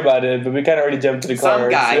not so sure about it, but we kind of already jumped to the car. Some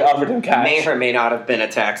guy so we offered him cash. May or may not have been a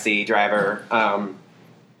taxi driver.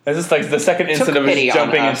 This is the second incident of us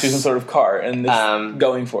jumping into some sort of car and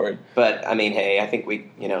going for it. But I mean, hey, I think we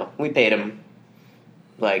paid him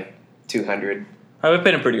 $200. We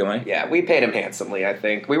paid him pretty good money. Yeah, we paid him handsomely. I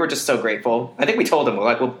think we were just so grateful. I think we told him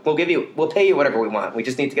we'll pay you whatever we want. We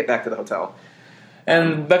just need to get back to the hotel.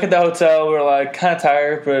 And back at the hotel, we were kind of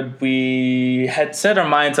tired, but we had set our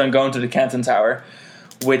minds on going to the Canton Tower,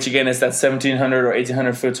 which again is that 1,700 or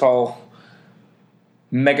 1,800 foot tall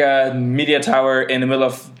mega media tower in the middle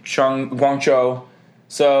of Guangzhou.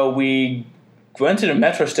 So we went to the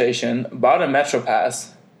metro station, bought a metro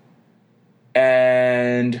pass,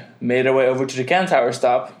 and made our way over to the CAN Tower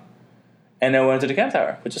stop. And then went to the CAN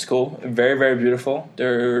Tower, which is cool. Very, very beautiful.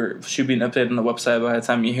 There should be an update on the website by the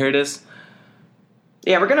time you hear this.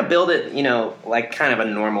 Yeah, we're going to build it, like kind of a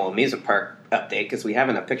normal amusement park update because we have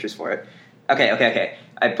enough pictures for it. Okay.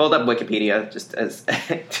 I pulled up Wikipedia just as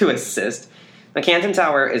to assist. The Canton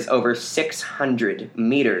Tower is over 600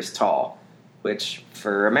 meters tall, which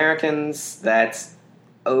for Americans, that's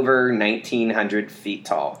over 1,900 feet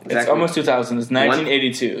tall. Exactly. It's almost 2,000. It's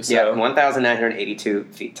 1982. Yeah, 1,982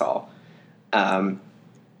 feet tall. And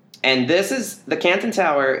the Canton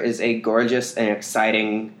Tower is a gorgeous and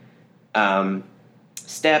exciting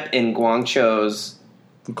step in Guangzhou's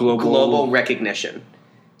global recognition.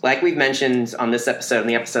 Like we've mentioned on this episode and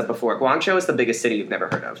the episode before, Guangzhou is the biggest city you've never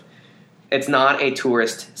heard of. It's not a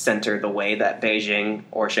tourist center the way that Beijing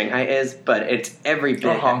or Shanghai is, but it's every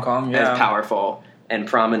bit Hong Kong, as powerful and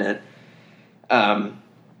prominent.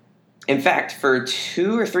 In fact, for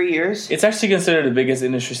 2 or 3 years... It's actually considered the biggest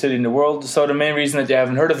industry city in the world, so the main reason that you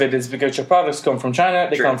haven't heard of it is because your products come from China,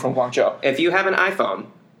 they come from Guangzhou. If you have an iPhone,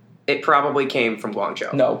 it probably came from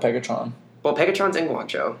Guangzhou. No, Pegatron. Well, Pegatron's in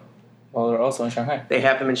Guangzhou. Well, they're also in Shanghai. They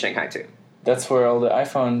have them in Shanghai, too. That's where all the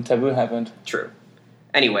iPhone taboo happened. True.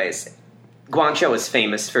 Anyways, Guangzhou is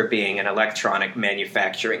famous for being an electronic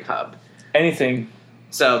manufacturing hub. Anything.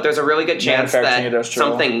 So there's a really good chance that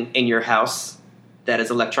something in your house that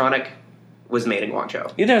is electronic was made in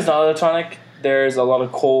Guangzhou. Either it's not electronic, there's a lot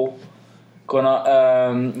of coal going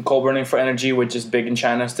on, coal burning for energy, which is big in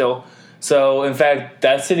China still. So, in fact,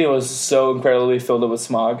 that city was so incredibly filled up with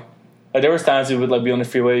smog. There was times we would be on the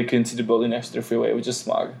freeway, you couldn't see the building next to the freeway, it was just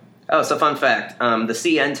smog. Oh, so fun fact, the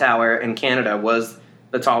CN Tower in Canada was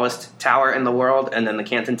the tallest tower in the world, and then the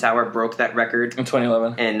Canton Tower broke that record in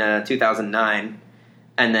 2011. In 2009.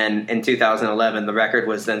 And then in 2011, the record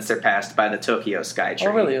was then surpassed by the Tokyo Skytree.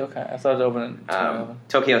 Oh, really? Okay. I thought it opened in 2011.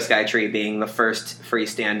 Tokyo Skytree being the first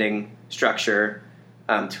freestanding structure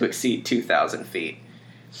to exceed 2,000 feet.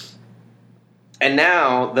 And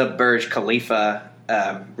now the Burj Khalifa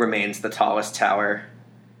remains the tallest tower,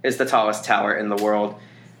 is the tallest tower in the world.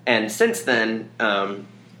 And since then,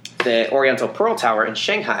 the Oriental Pearl Tower in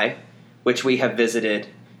Shanghai, which we have visited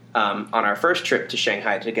on our first trip to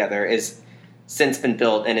Shanghai together, is since been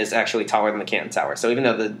built and is actually taller than the Canton Tower. So even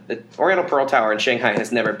though the Oriental Pearl Tower in Shanghai has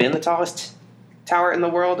never been the tallest tower in the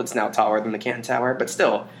world, it's now taller than the Canton Tower. But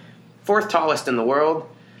still, 4th tallest in the world,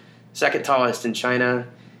 2nd tallest in China.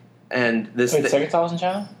 And this Wait, 2nd tallest in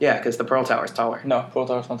China? Yeah, because the Pearl Tower is taller. No, Pearl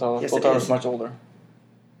Tower is not taller. Yes, Pearl Tower is much older.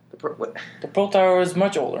 The Pearl Tower is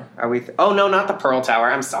much older. Are we? Oh no, not the Pearl Tower.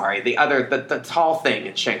 I'm sorry. The other, the tall thing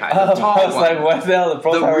in Shanghai. The tall I was one. like, what the hell? The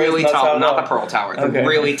Pearl Tower really is tall, not the Pearl Tower. The okay.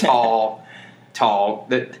 really tall.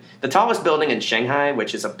 The tallest building in Shanghai,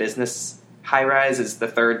 which is a business high-rise, is the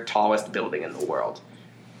 3rd tallest building in the world.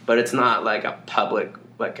 But it's not like a public,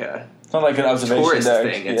 it's not like an observation tourist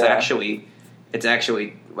deck. thing. It's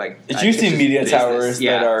actually like... It's usually media business. towers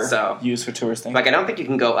that are used for touristing. I don't think you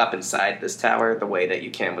can go up inside this tower the way that you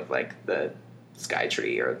can with, the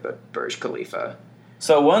Skytree or the Burj Khalifa.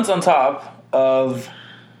 So once on top of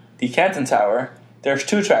the Canton Tower... There's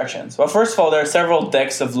 2 attractions. Well, first of all, there are several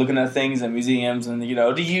decks of looking at things and museums and, the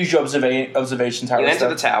usual observation tower stuff. You enter stuff.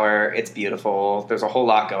 the tower. It's beautiful. There's a whole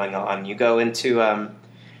lot going on. You go into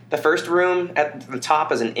the first room. At the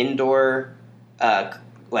top is an indoor,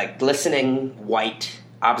 glistening white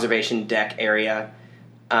observation deck area.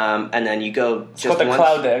 And then you go just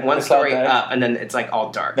cloud deck. One story up, and then it's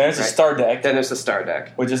all dark. Then there's a star deck. Then there's the star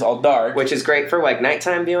deck, which is all dark, which is great for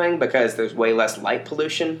nighttime viewing because there's way less light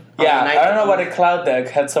pollution. Yeah, I don't know why the cloud deck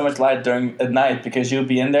had so much light at night because you'll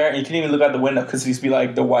be in there and you can even look out the window because it used to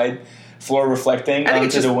be the white floor reflecting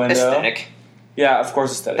onto the window. Aesthetic. Yeah, of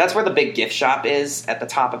course, aesthetic. That's where the big gift shop is at the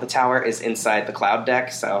top of the tower. Is inside the cloud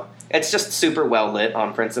deck, so it's just super well lit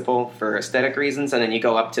on principle for aesthetic reasons. And then you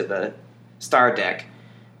go up to the star deck.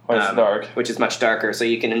 It's dark. Which is much darker, so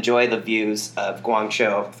you can enjoy the views of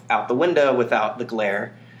Guangzhou out the window without the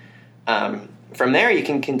glare. From there, you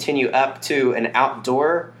can continue up to an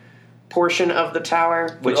outdoor portion of the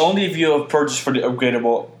tower. Which only if you have purchased for the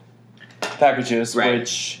upgradable packages,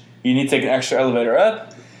 which you need to take an extra elevator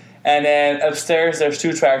up. And then upstairs, there's 2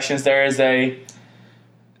 attractions. There is a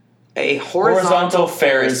horizontal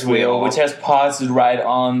Ferris wheel, which has pods to ride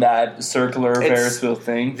on that circular Ferris wheel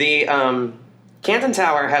thing. The Canton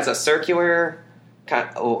Tower has a circular,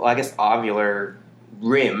 ovular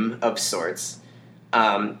rim of sorts,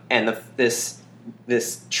 and this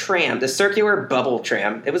this tram, the circular bubble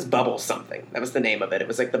tram. It was Bubble something. That was the name of it. It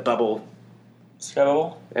was like the Bubble.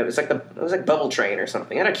 Scuttle? It was like Bubble Train or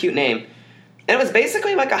something. It had a cute name. And it was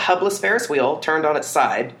basically like a hubless Ferris wheel turned on its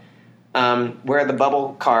side, where the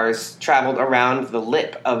bubble cars traveled around the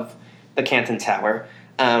lip of the Canton Tower.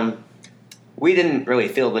 We didn't really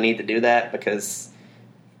feel the need to do that because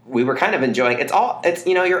we were kind of enjoying it's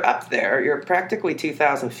you're up there, you're practically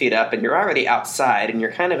 2,000 feet up, and you're already outside, and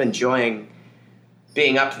you're kind of enjoying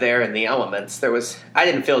being up there in the elements. I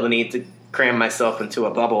didn't feel the need to cram myself into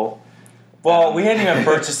a bubble. Well, we hadn't even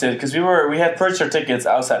purchased it because we had purchased our tickets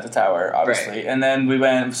outside the tower, obviously, right. And then we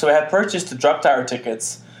went. So we had purchased the drop tower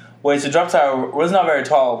tickets, which the drop tower was not very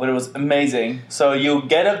tall, but it was amazing. So you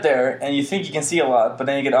get up there and you think you can see a lot, but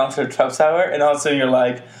then you get onto the drop tower, and all of a sudden you're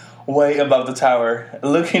like way above the tower,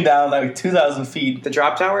 looking down like 2,000 feet. The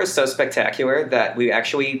drop tower is so spectacular that we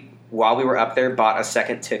actually, while we were up there, bought a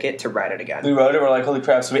second ticket to ride it again. We rode it, we're like, holy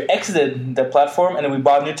crap. So we exited the platform, and then we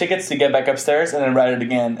bought new tickets to get back upstairs, and then ride it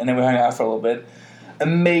again, and then we hung out for a little bit.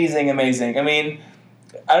 Amazing, amazing. I mean,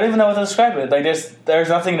 I don't even know how to describe it. Like, there's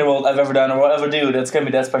nothing in the world I've ever done or will ever do that's going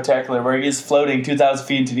to be that spectacular, where you're just floating 2,000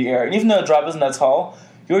 feet into the air. And even though the drop isn't that tall,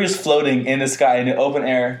 you're just floating in the sky, in the open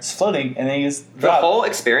air, just floating, and then you just drop. The whole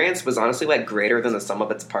experience was honestly like greater than the sum of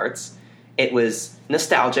its parts. It was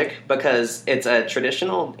nostalgic because it's a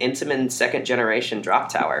traditional Intamin second generation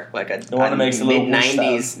drop tower, like a mid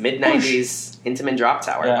 '90s Intamin drop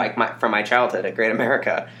tower, like from my childhood at Great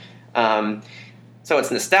America. So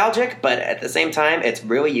it's nostalgic, but at the same time, it's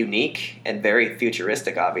really unique and very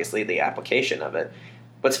futuristic. Obviously, the application of it.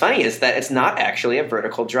 What's funny is that it's not actually a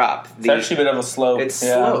vertical drop. It's actually a bit of a slope. It's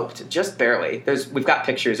sloped just barely. We've got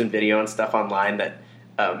pictures and video and stuff online that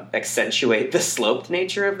accentuate the sloped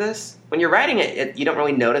nature of this. When you're riding it, you don't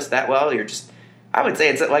really notice that well. I would say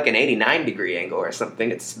it's at like an 89 degree angle or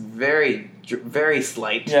something. It's very, very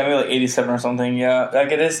slight. Yeah, maybe like 87 or something. Yeah,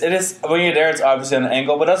 like it is. When you're there, it's obviously an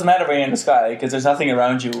angle, but it doesn't matter when you're in the sky because there's nothing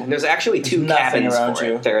around you. And there's actually two cabins for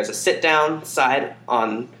it. There is a sit-down side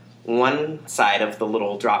on one side of the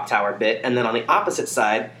little drop tower bit, and then on the opposite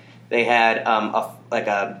side, they had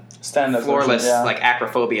a stand-up floorless like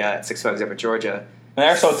acrophobia at Six Flags Over Georgia. And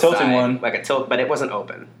there's also a tilting one. Like a tilt, but it wasn't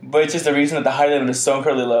open. But it's just the reason that the height limit is so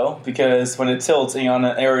incredibly low, because when it tilts and you're on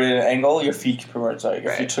an aerated angle, your feet pretty much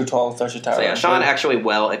if you're too tall to touch the tower. So yeah, Sean actually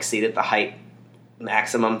well exceeded the height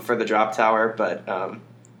maximum for the drop tower, but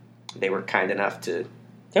they were kind enough to...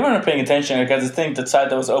 They weren't paying attention because I think the side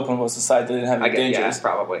that was open was the side that didn't have any dangers. Yeah,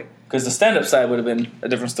 probably. Because the stand-up side would have been a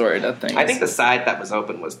different story, that thing. I think the side that was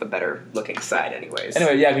open was the better looking side anyways.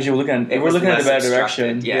 Anyway, yeah, because you were looking at the better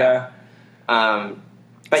direction. Yeah.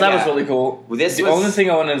 But that was really cool. The only thing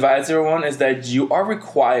I want to advise everyone is that you are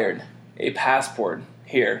required a passport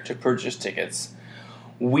here to purchase tickets.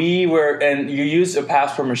 And you use a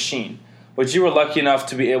passport machine, but you were lucky enough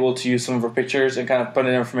to be able to use some of our pictures and kind of put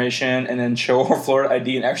in information and then show our Florida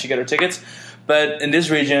ID and actually get our tickets. But in this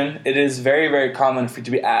region, it is very, very common for you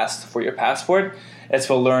to be asked for your passport, as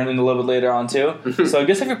we'll learn in a little bit later on too. So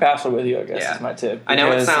just have your passport with you, I guess, is my tip. I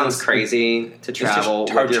know it sounds crazy to travel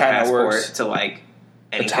with your passport to like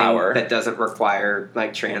anything that doesn't require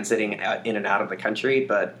like transiting in and out of the country,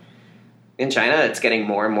 but in China, it's getting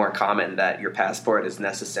more and more common that your passport is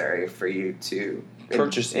necessary for you to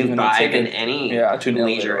purchase imbibe in any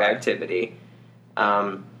leisure activity.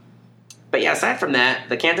 But yeah, aside from that,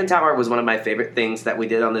 the Canton Tower was one of my favorite things that we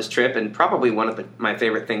did on this trip, and probably one of my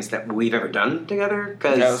favorite things that we've ever done together.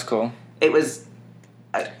 That was cool. It was...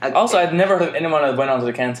 Also, I'd never heard of anyone that went onto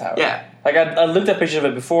the Canton Tower. Yeah. Like, I looked at pictures of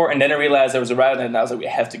it before, and then I realized there was a route, and I was like, we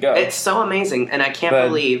have to go. It's so amazing, and I can't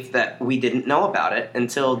believe that we didn't know about it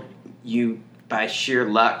until you, by sheer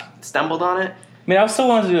luck, stumbled on it. I mean, I still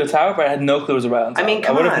wanted to do the tower, but I had no clue it was a route. I mean,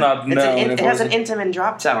 come on. It has an Intamin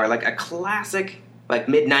drop tower, like a classic... like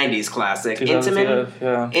mid-90s classic.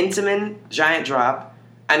 Intamin giant drop.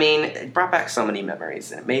 I mean, it brought back so many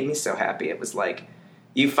memories, and it made me so happy. It was like,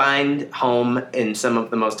 you find home in some of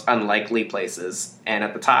the most unlikely places, and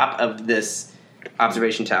at the top of this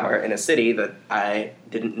observation tower in a city that I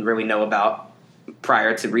didn't really know about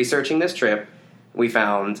prior to researching this trip, we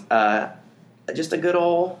found just a good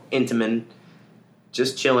old Intamin,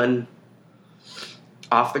 just chilling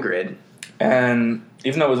off the grid. And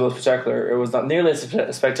even though it was spectacular, it was not nearly as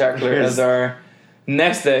spectacular as our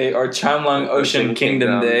next day, our Chamlong Ocean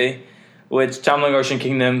Kingdom Day, which Chamlong Ocean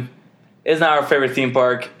Kingdom is now our favorite theme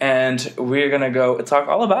park, and we're going to go talk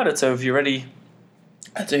all about it. So if you're ready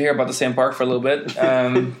to hear about the same park for a little bit,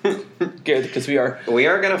 Good, because we are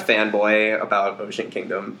going to fanboy about Ocean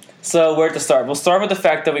Kingdom. So where to start? We'll start with the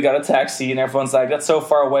fact that we got a taxi, and everyone's like, "That's so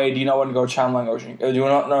far away. Do you not want to go to Chamlang Ocean? Do you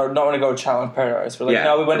not want to go to Chamlang Paradise?" We're like,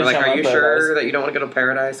 "No, we went to Chamlang Paradise." Are you sure that you don't want to go to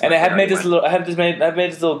Paradise? And I had made this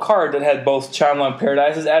little card that had both Chamlang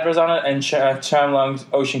Paradise's address on it and Chamlang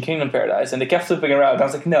Ocean Kingdom Paradise, and they kept flipping around. I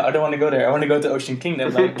was like, "No, I don't want to go there. I want to go to Ocean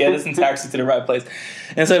Kingdom. Like, get us in taxi to the right place."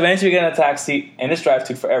 And so eventually we get in a taxi, and this drive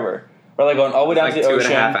took forever. We're like going all the way down to the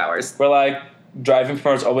ocean. 2.5 hours. We're like driving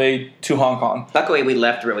from all the way to Hong Kong. Luckily, we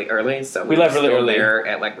left really early, so we left really early there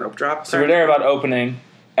at like rope drop. So we're there about opening.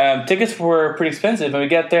 Tickets were pretty expensive, and we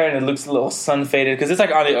get there, and it looks a little sun faded because it's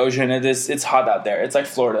like on the ocean, and it's hot out there. It's like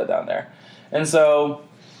Florida down there, and so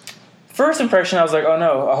first impression, I was like, "Oh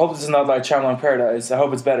no, I hope this is not like Chamlang Paradise. I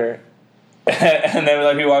hope it's better." And then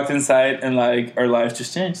like we walked inside, and like our lives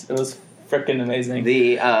just changed. It was freaking amazing.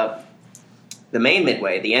 The main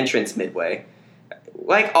midway, the entrance midway,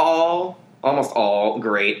 like almost all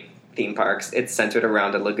great theme parks, it's centered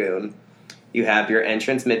around a lagoon. You have your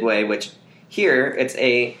entrance midway, which here it's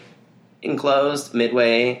a enclosed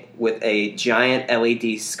midway with a giant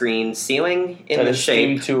LED screen ceiling in the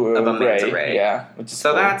shape of a manta ray. Yeah,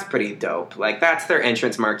 so cool. That's pretty dope. Like that's their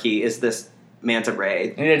entrance marquee is this manta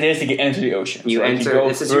ray. And it is to get into the ocean. You enter. You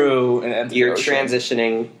go through and enter. You're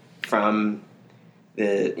transitioning from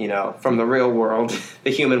from the real world, the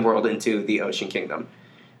human world, into the Ocean Kingdom.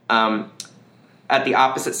 At the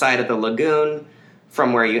opposite side of the lagoon,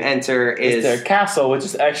 from where you enter, is their castle, which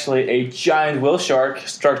is actually a giant whale shark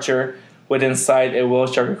structure with inside a whale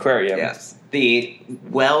shark aquarium. Yes, the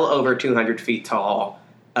well over 200 feet tall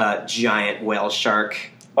giant whale shark.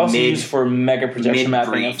 Also used for mega projection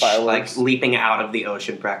mapping and fireworks. Like leaping out of the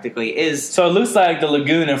ocean practically is... So it looks like the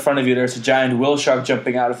lagoon in front of you, there's a giant whale shark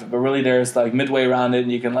jumping out of it, but really there's like midway around it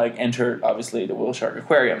and you can like enter, obviously, the whale shark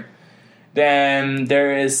aquarium. Then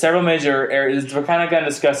there is several major areas. We're kind of going to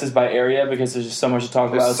discuss this by area because there's just so much to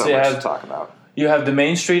talk about. So much to talk about. You have the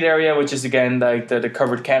Main Street area, which is again like the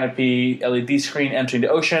covered canopy LED screen entering the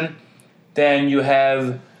ocean. Then you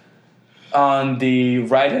have... On the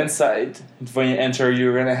right-hand side, when you enter,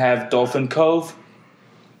 you're going to have Dolphin Cove,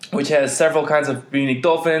 which has several kinds of unique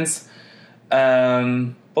dolphins.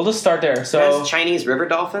 We'll just start there. So it has Chinese river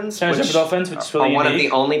dolphins. Which is really unique. One of the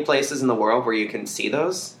only places in the world where you can see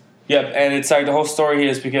those. Yep, and it's like the whole story here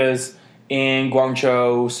is because in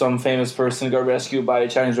Guangzhou, some famous person got rescued by a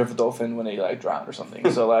Chinese river dolphin when they like drowned or something.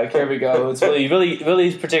 So like here we go. It's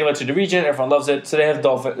really particular to the region. Everyone loves it. So they have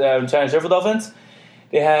Chinese river dolphins.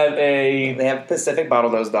 They have Pacific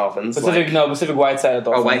bottlenose dolphins. Pacific white-sided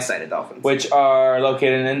dolphins. Oh, white-sided dolphins. Which are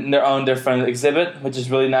located in their own different exhibit, which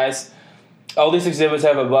is really nice. All these exhibits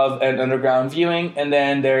have above and underground viewing, and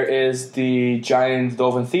then there is the giant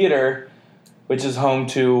dolphin theater, which is home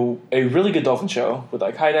to a really good dolphin show with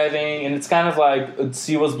like high diving, and it's kind of like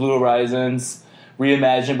SeaWorld's Blue Horizons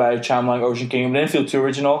reimagined by Chamlang Ocean Kingdom. It didn't feel too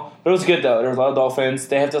original, but it was good though. There was a lot of dolphins.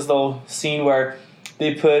 They have this little scene where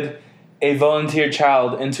they put a volunteer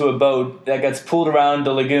child into a boat that gets pulled around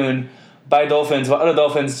the lagoon by dolphins while other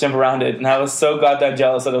dolphins jump around it. And I was so goddamn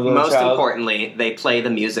jealous of the little child. Most importantly, they play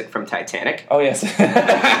the music from Titanic. Oh, yes.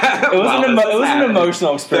 It was an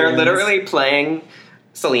emotional experience. They're literally playing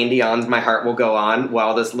Celine Dion's My Heart Will Go On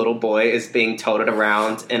while this little boy is being toted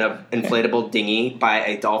around in an inflatable dinghy by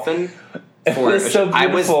a dolphin. It was so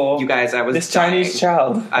beautiful. I was this dying. Chinese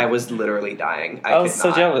child. I was literally dying. I was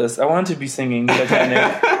so jealous. I wanted to be singing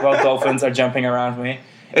Titanic while dolphins are jumping around me.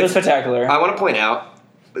 It was spectacular. I want to point out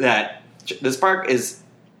that this park is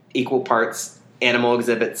equal parts animal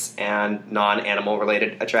exhibits and non-animal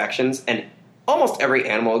related attractions, and almost every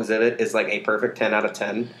animal exhibit is like a perfect 10 out of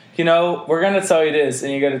 10. You know, we're going to tell you this,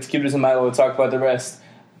 and you got to keep this in mind while we talk about the rest.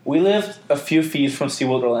 We lived a few feet from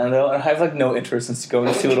SeaWorld Orlando, and I have like no interest in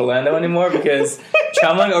going to SeaWorld Orlando anymore because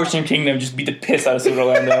Chamlang Ocean Kingdom just beat the piss out of SeaWorld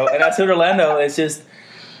Orlando, and at SeaWorld Orlando, it's just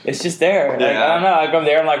there. Like, I don't know. I come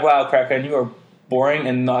there, I'm like, wow, Kraken, you are boring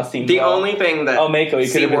and not themed. The only thing that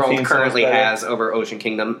SeaWorld currently has over Ocean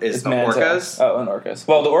Kingdom is the orcas. Oh, and orcas.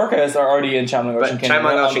 Well, the orcas are already in Chamlang Ocean Kingdom.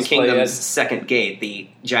 Chamlang Ocean Kingdom's second gate, the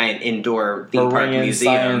giant indoor theme park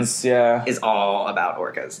museum, is all about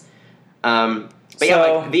orcas. But yeah,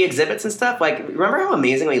 like the exhibits and stuff, like, remember how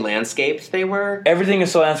amazingly landscaped they were? Everything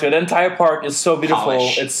is so landscaped. The entire park is so beautiful.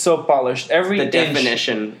 It's so polished. The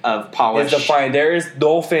definition of polish is defined. There is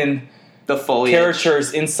dolphin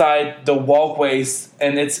characters inside the walkways,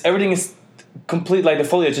 and everything is complete. Like, the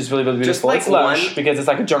foliage is really, really beautiful. Just like it's lush because it's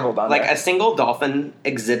like a jungle down there. Like a single dolphin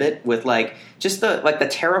exhibit with like just the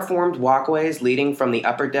terraformed walkways leading from the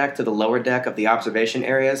upper deck to the lower deck of the observation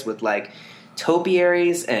areas with like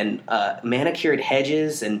topiaries and manicured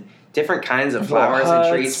hedges and different kinds of flowers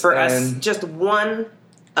and trees. For us, just one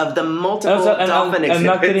of the multiple dolphin exhibits. I'm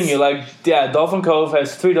not kidding you. Like, yeah, Dolphin Cove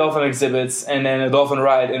has 3 dolphin exhibits and then a dolphin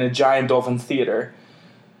ride and a giant dolphin theater.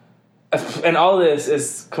 And all this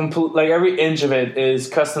is complete. Like, every inch of it is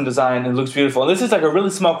custom designed and looks beautiful. And this is like a really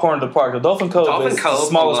small corner of the park. The Dolphin Cove is the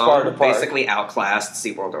smallest part of the park. Basically outclassed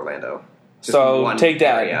SeaWorld Orlando. Just so take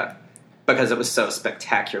that. Area, because it was so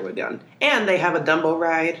spectacularly done. And they have a Dumbo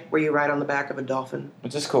ride where you ride on the back of a dolphin,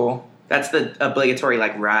 which is cool. That's the obligatory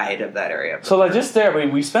ride of that area. So just there,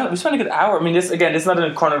 we spent a good hour. I mean, this is not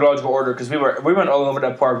in chronological order because we went all over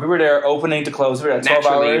that park. We were there opening to close. We were there 12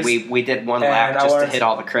 hours. We did one lap just to hit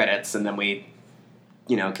all the credits, and then we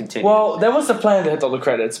continued. Well, that was the plan to hit all the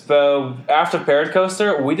credits, but after Parrot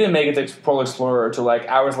Coaster, we didn't make it to Polar Explorer till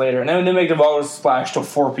hours later, and then we didn't make the Water Splash till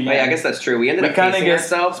 4 p.m. Oh, yeah, I guess that's true. We ended up pacing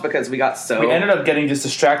ourselves because we ended up getting just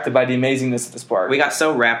distracted by the amazingness of this park. We got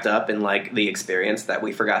so wrapped up in the experience that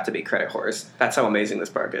we forgot to be credit whores. That's how amazing this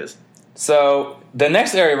park is. So the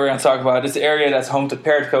next area we're going to talk about is the area that's home to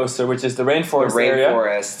Parrot Coaster, which is the rainforest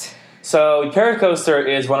area. So Parrot Coaster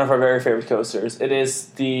is one of our very favorite coasters. It is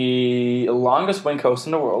the longest wing coaster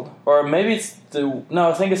in the world. Or maybe I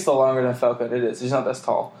think it's still longer than Falcon. It is. It's not as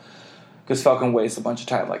tall. Because Falcon weighs a bunch of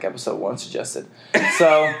time, like episode 1 suggested.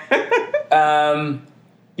 So,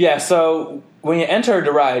 so when you enter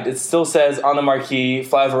the ride, it still says on the marquee,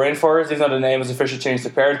 Fly Over Rainforest. Even though the name is officially changed to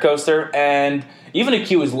Parrot Coaster. And even the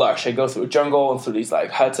queue is lush. It goes through a jungle and through these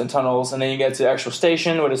huts and tunnels. And then you get to the actual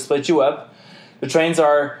station where they split you up. The trains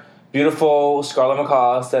are beautiful Scarlet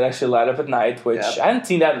Macaws that actually light up at night, which I hadn't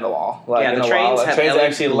seen that in a while. The trains have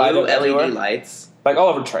actually light up everywhere. LED lights. All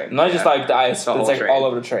over the train. Not just the ice, but it's all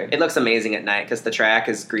over the train. It looks amazing at night because the track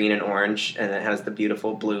is green and orange and it has the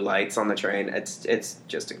beautiful blue lights on the train. It's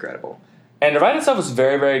just incredible. And the ride itself is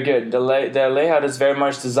very, very good. The layout is very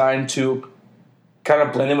much designed to kind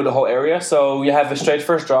of blend in with the whole area. So you have a straight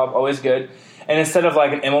first drop, always good. And instead of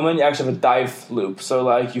an Immelman, you actually have a dive loop.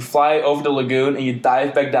 So you fly over the lagoon and you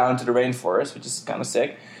dive back down to the rainforest, which is kind of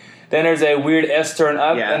sick. Then there's a weird S-turn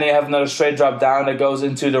up, and then you have another straight drop down that goes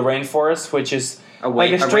into the rainforest, which is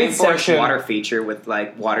a straight section. Water feature with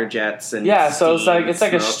water jets and so it's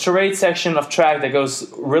a straight section of track that goes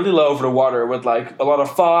really low over the water with a lot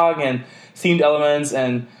of fog and themed elements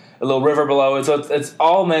and a little river below it. So it's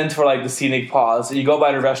all meant for the scenic pause. You go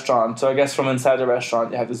by the restaurant, so I guess from inside the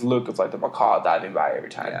restaurant you have this look of the macaw diving by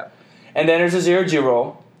every time. Yeah. And then there's a zero-G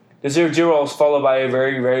roll. The zero-G roll is followed by a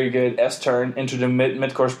very, very good S-turn into the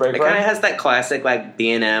mid-course break. It kind of has that classic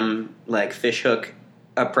B&M fishhook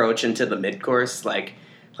approach into the mid-course, like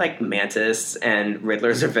Mantis and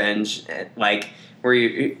Riddler's Revenge, where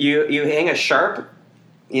you hang a sharp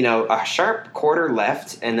quarter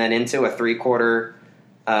left and then into a 3/4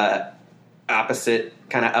 opposite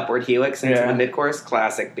kind of upward helix into the mid-course.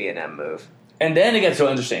 Classic B&M move. And then it gets real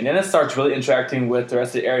interesting. Then it starts really interacting with the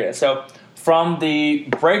rest of the area. So from the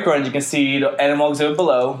break run, you can see the animal exhibit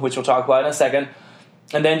below, which we'll talk about in a second.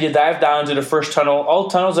 And then you dive down to the first tunnel. All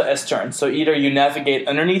tunnels are S-turns. So either you navigate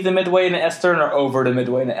underneath the midway in the S-turn or over the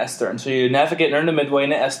midway in the S-turn. So you navigate under the midway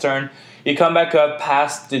in the S-turn. You come back up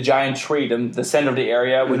past the giant tree, the center of the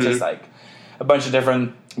area, which is a bunch of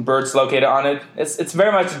different birds located on it. It's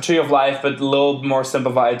very much a tree of life, but a little more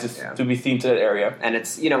simplified to be themed to that area. And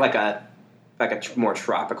it's a more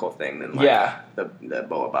tropical thing than the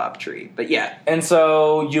baobab tree. But and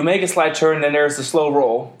so you make a slight turn, and there's the slow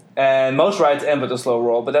roll. And most rides end with a slow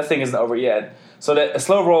roll, but that thing isn't over yet. So a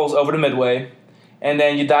slow roll is over the midway, and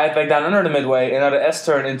then you dive back down under the midway, another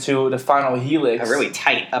S-turn into the final helix. A really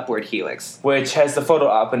tight upward helix. Which has the photo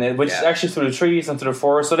op in it, which is actually through the trees and through the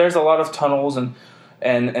forest. So there's a lot of tunnels and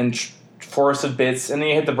forested bits, and then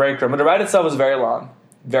you hit the break room. But the ride itself is very long.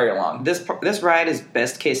 Very long. This ride is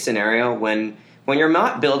best case scenario when you're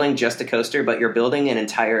not building just a coaster, but you're building an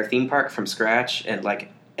entire theme park from scratch and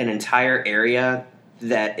an entire area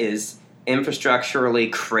that is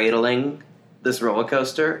infrastructurally cradling this roller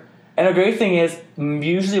coaster. And the great thing is,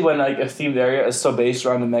 usually when a themed area is so based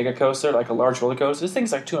around a mega coaster, a large roller coaster, this thing's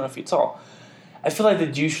 200 feet tall. I feel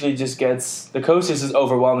that usually just gets the coasters is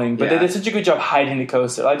overwhelming, but they did such a good job hiding the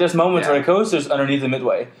coaster. There's moments where the coaster's underneath the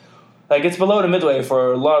midway. It's below the midway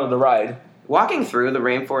for a lot of the ride. Walking through the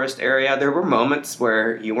rainforest area, there were moments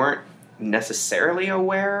where you weren't necessarily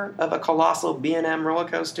aware of a colossal B&M roller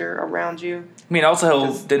coaster around you. I mean,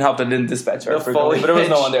 also didn't help that it didn't dispatch very frequently, but there was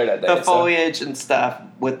no one there that day. The foliage and stuff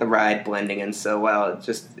with the ride blending in so well,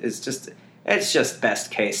 it's just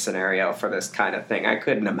best case scenario for this kind of thing. I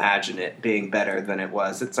couldn't imagine it being better than it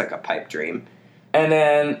was. It's like a pipe dream. And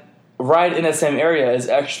then right in that same area is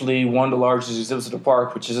actually one of the largest exhibits of the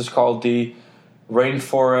park, which is just called the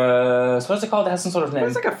rainforest. What's it called? It has some sort of name.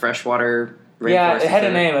 It's like a freshwater rainforest. Yeah, it had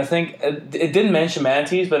a name. I think it didn't mention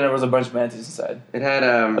manatees, but there was a bunch of manatees inside. It had.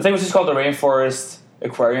 I think it was just called the Rainforest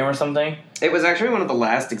Aquarium or something. It was actually one of the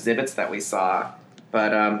last exhibits that we saw,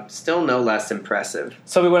 but still no less impressive.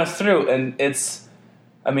 So we went through, and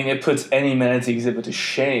it puts any manatee exhibit to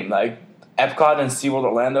shame. Like, Epcot and SeaWorld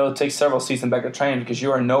Orlando take several seats in back of train because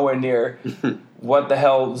you are nowhere near what the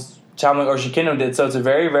hell Chamonix Ocean Kingdom did. So it's a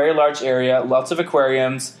very, very large area, lots of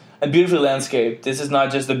aquariums, and beautifully landscaped. This is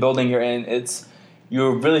not just the building you're in.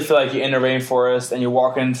 You really feel like you're in a rainforest, and you're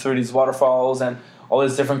walking through these waterfalls and all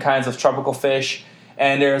these different kinds of tropical fish.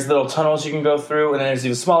 And there's little tunnels you can go through, and then there's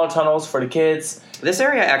even smaller tunnels for the kids. This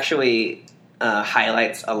area actually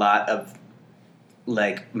highlights a lot of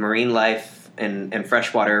like marine life and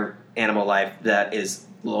freshwater animal life that is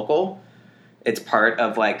local. It's part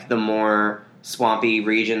of like the more swampy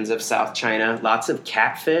regions of South China. Lots of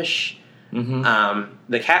catfish. Mm-hmm.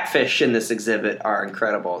 The catfish in this exhibit are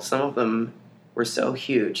incredible. Some of them were so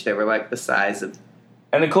huge; they were like the size of.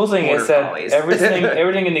 And the cool thing is that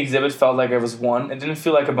everything in the exhibit felt like it was one. It didn't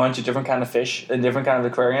feel like a bunch of different kind of fish in different kind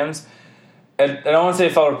of aquariums. I don't want to say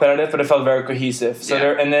it felt repetitive, but it felt very cohesive. So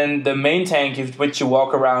and then the main tank, which you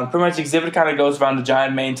walk around, pretty much the exhibit kind of goes around the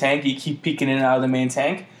giant main tank. You keep peeking in and out of the main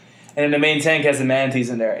tank. And then the main tank has the manatees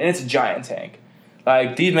in there. And it's a giant tank.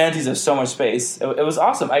 Like, these manatees have so much space. It was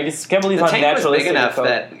awesome. I just can't believe how naturalistic it felt. The tank was big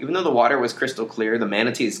enough that even though the water was crystal clear, the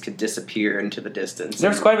manatees could disappear into the distance.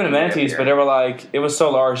 There was quite a bit of manatees, but they were like, it was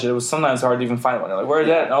so large that it was sometimes hard to even find one. You're like, where is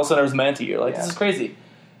that? And all of a sudden there was a manatee. You're like, this is crazy.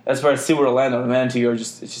 As far as SeaWorld Orlando, the manatee are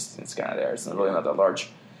it's kind of there. It's really not that large. So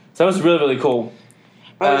that was really, really cool.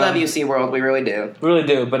 Well, we love you, SeaWorld. We really do. We really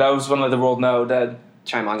do. But I just want to let the world know that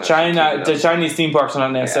the Chinese theme parks are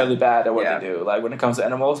not necessarily bad at what they do, like when it comes to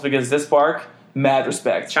animals, because this park, mad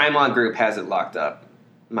respect. Chimelong Group has it locked up.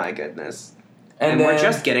 My goodness. And we're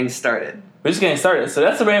just getting started. We're just getting started. So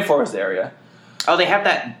that's the rainforest area. Oh, they have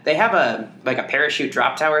that. They have a parachute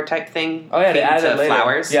drop tower type thing. Oh yeah, they added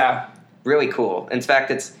flowers. Yeah, really cool. In fact,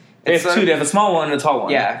 they have two. They have a small one and a tall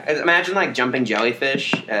one. Yeah, imagine like jumping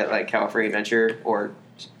jellyfish at like California Adventure or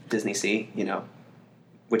Disney Sea.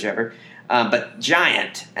 Whichever. But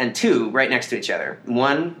giant, and two right next to each other.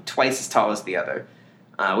 One twice as tall as the other.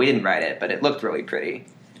 We didn't ride it, but it looked really pretty.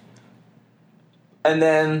 And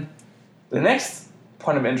then the next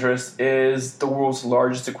point of interest is the world's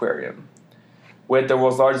largest aquarium, with the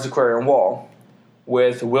world's largest aquarium wall,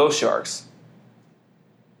 with whale sharks.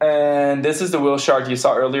 And this is the whale shark you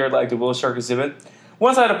saw earlier, like the whale shark exhibit.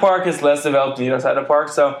 One side of the park is less developed than the other side of the park.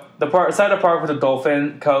 So the side of the park with the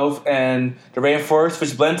Dolphin Cove and the rainforest,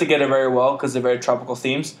 which blend together very well because they're very tropical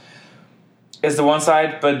themes, is the one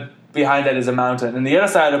side, but behind that is a mountain. And the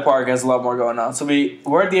other side of the park has a lot more going on. So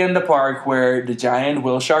we're at the end of the park where the giant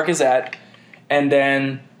whale shark is at, and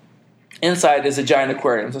then inside is a giant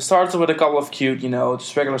aquarium. So it starts with a couple of cute,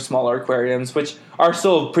 just regular smaller aquariums, which are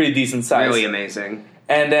still pretty decent size. Really amazing.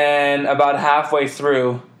 And then about halfway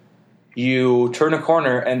through, you turn a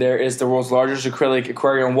corner, and there is the world's largest acrylic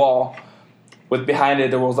aquarium wall, with behind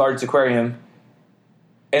it the world's largest aquarium.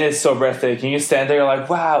 And it's so breathtaking. You stand there, you're like,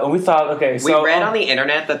 wow. And we thought, okay, so... We read on the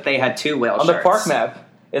internet that they had two whale sharks. On the park map,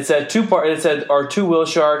 it said our two whale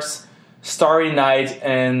sharks, Starry Night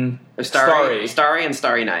and Starry. Starry and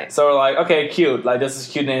Starry Night. So we're like, okay, cute. Like, this is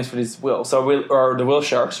cute names for these whales. Or the whale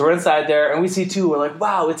sharks. So we're inside there, and we see two. We're like,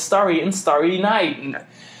 wow, it's Starry and Starry Night. And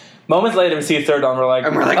moments later, we see a third one. We're like,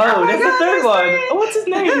 oh, there's a third one. Oh, what's his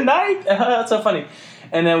name? Night? That's so funny.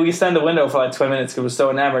 And then we stand in the window for like 20 minutes because we're so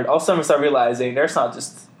enamored. All of a sudden, we start realizing there's not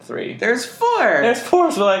just 3. There's 4. There's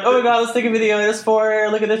 4. So we're like, oh my god, let's take a video. There's 4.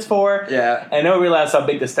 Look at this 4. Yeah. And then we realized how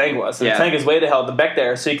big this tank was. So the tank is way the hell back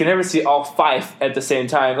there. So you can never see all 5 at the same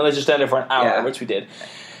time. Unless you stand there for an hour, which we did.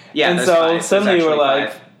 Yeah. And so suddenly we're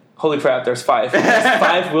like, 5. Holy crap, there's 5. There's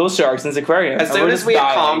 5 whale sharks in this aquarium. As soon as we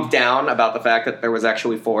calmed down about the fact that there was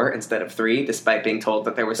actually 4 instead of 3, despite being told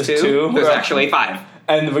that there was 2, there's actually 5.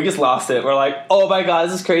 And we just lost it. We're like, oh my god,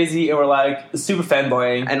 this is crazy. And we're like, super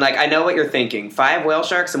fanboying. And like, I know what you're thinking. 5 whale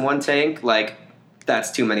sharks in one tank, like,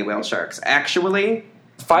 that's too many whale sharks. Actually...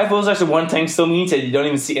 5 whale sharks in one tank still means that you don't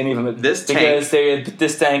even see any of them. This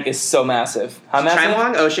tank is so massive. How massive?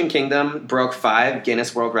 Chimelong Ocean Kingdom broke 5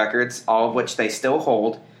 Guinness World Records, all of which they still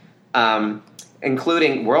hold.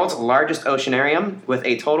 Including world's largest oceanarium with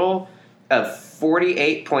a total of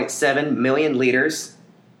 48.7 million liters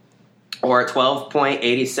or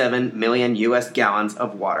 12.87 million U.S. gallons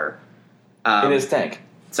of water. In this tank.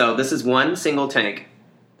 So this is one single tank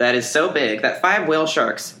that is so big that 5 whale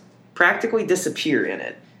sharks practically disappear in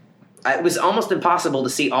it. it was almost impossible to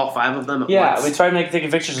see all 5 of them at once. Yeah, we tried taking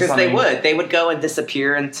pictures of something. Because they would go and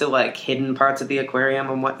disappear into like hidden parts of the aquarium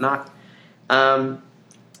and whatnot.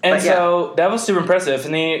 So that was super impressive.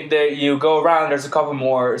 And then you go around, there's a couple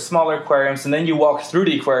more smaller aquariums, and then you walk through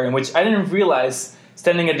the aquarium, which I didn't realize,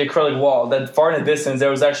 standing at the acrylic wall, that far in the distance there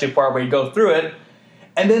was actually a part where you go through it.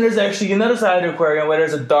 And then there's actually another side of the aquarium where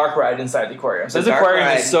there's a dark ride inside the aquarium. So this aquarium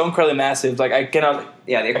is so incredibly massive. Like, I cannot...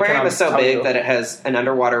 Yeah, the aquarium is so big that it has an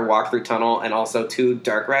underwater walk-through tunnel and also 2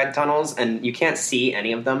 dark ride tunnels, and you can't see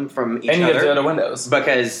any of them from each other. Any of the other windows.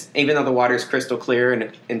 Because even though the water's crystal clear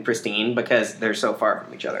and pristine, because they're so far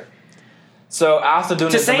from each other. So after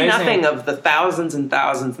doing this amazing... To say nothing of the thousands and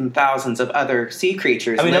thousands and thousands of other sea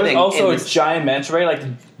creatures living there was also a giant manta ray, like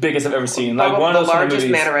the biggest I've ever seen. Like one of the largest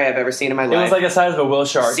manta ray I've ever seen in my life. It was like the size of a whale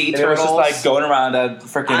shark. Sea turtles. It was just like going around that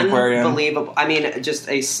freaking aquarium. Unbelievable. I mean, just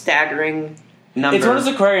a staggering number. It's one of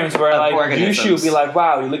those aquariums where like you should be like,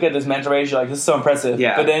 wow, you look at this manta ray, you're like, this is so impressive.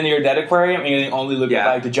 Yeah. But then you're at that aquarium and you only look at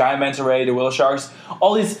like the giant manta ray, the whale sharks,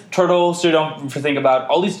 all these turtles you don't think about,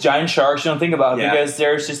 all these giant sharks you don't think about because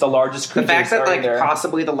there's just the largest creatures. The fact that like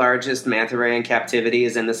possibly the largest manta ray in captivity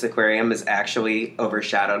is in this aquarium is actually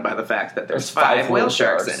overshadowed by the fact that there's 5 whale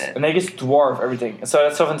sharks in it. And they just dwarf everything. So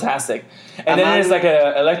that's so fantastic. And then there's like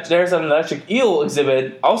there's an electric eel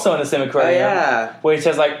exhibit also in the same aquarium. Which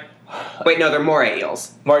has like... Wait, no, they're moray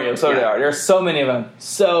eels. Moray eels, so they are. There's so many of them.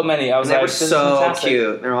 So many. I was and they were so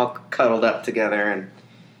cute. They're all cuddled up together and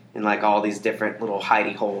in like all these different little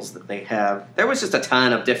hidey holes that they have. There was just a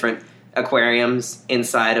ton of different aquariums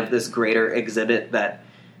inside of this greater exhibit that,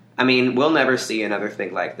 I mean, we'll never see another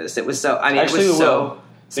thing like this. It was so, I mean, actually, it was so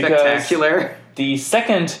spectacular. The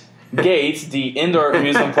second gate, the indoor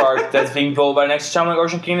amusement park that's being built by next to Chamonix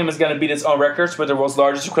Ocean Kingdom, is going to beat its own records with the world's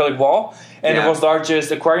largest acrylic wall and the world's largest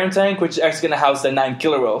aquarium tank, which is actually going to house the 9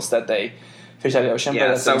 killer whales that they fish out of the ocean.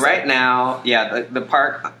 Yeah, so right now, the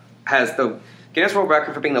park has the Guinness World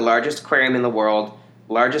Record for being the largest aquarium in the world,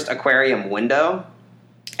 largest aquarium window,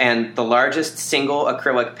 and the largest single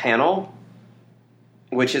acrylic panel,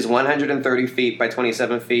 which is 130 feet by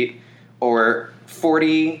 27 feet, or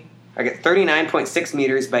 39.6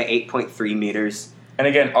 meters by 8.3 meters. And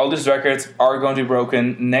again, all these records are going to be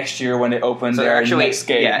broken next year when they open their next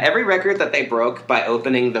gate. Yeah, every record that they broke by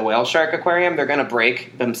opening the whale shark aquarium, they're going to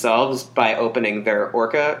break themselves by opening their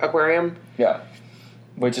orca aquarium. Yeah.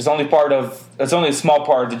 Which is only it's only a small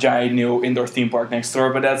part of the giant new indoor theme park next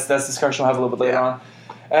door, but that's discussion we'll have a little bit later on.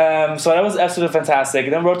 So that was absolutely fantastic.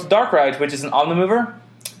 And then we wrote the dark ride, which is an omnimover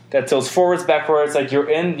that tilts forwards, backwards. Like you're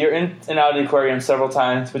in and out of the aquarium several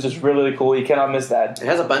times, which is really, really cool. You cannot miss that. It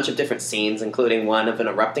has a bunch of different scenes, including one of an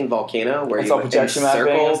erupting volcano where you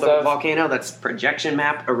encircle the volcano. That's projection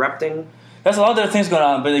map erupting. There's a lot of other things going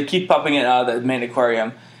on, but they keep popping it out of the main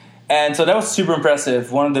aquarium. And so that was super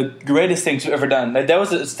impressive. One of the greatest things we've ever done. Like that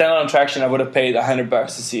was a standalone attraction. I would have paid $100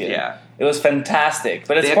 to see it. Yeah. It was fantastic.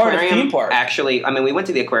 But it's part of the theme park. Actually, I mean, we went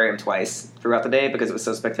to the aquarium twice throughout the day because it was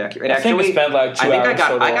so spectacular. I think we spent like 2 hours.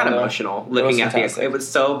 I got emotional looking at it. It was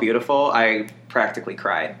so beautiful. I practically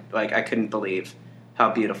cried. Like, I couldn't believe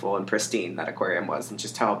how beautiful and pristine that aquarium was and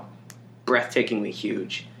just how breathtakingly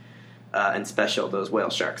huge and special those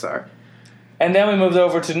whale sharks are. And then we moved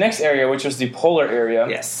over to the next area, which was the polar area.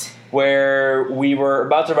 Yes. Where we were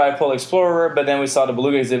about to ride Polar Explorer, but then we saw the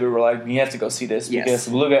beluga exhibit. We're like, we have to go see this because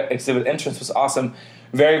the beluga exhibit entrance was awesome.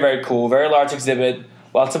 Very, very cool. Very large exhibit.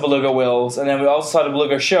 Lots of beluga whales. And then we also saw the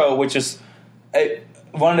beluga show, which is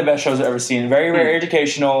one of the best shows I've ever seen. Very, very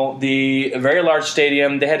educational. A very large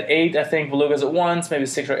stadium. They had 8, I think, belugas at once, maybe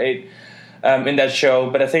 6 or 8 in that show.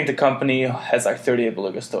 But I think the company has like 38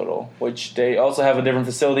 belugas total, which they also have a different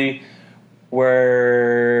facility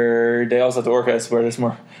where they also have the orcas, where there's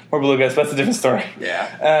more belugas, but that's a different story.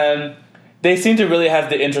 Yeah. They seem to really have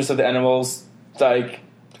the interest of the animals like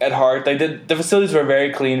at heart. Like the facilities were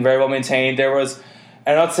very clean, very well maintained. I'm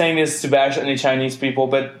not saying this to bash any Chinese people,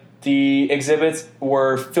 but the exhibits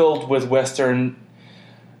were filled with Western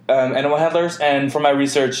animal handlers. And from my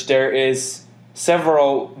research, there is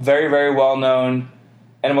several very, very well-known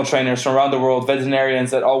animal trainers from around the world,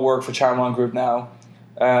 veterinarians that all work for Charmelon Group now.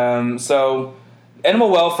 So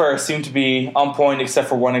animal welfare seemed to be on point except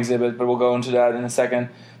for one exhibit, but we'll go into that in a second.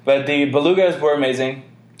 But the belugas were amazing.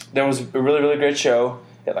 There was a really, really great show.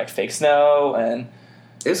 They had like fake snow and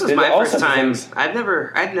this was my first time. I'd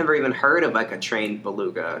never even heard of like a trained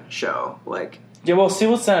beluga show. Like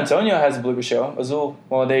SeaWorld San Antonio has a beluga show. Azul.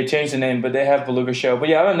 Well, they changed the name, but they have beluga show.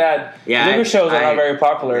 But other than that, beluga shows are not very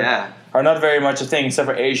popular. Yeah. Are not very much a thing except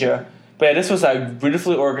for Asia. But yeah, this was like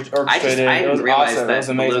beautifully orchestrated. I didn't realize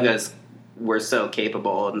awesome. that belugas were so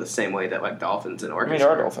capable in the same way that like dolphins and orcas. I mean, there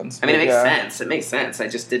are dolphins. I mean, it makes sense. It makes sense. I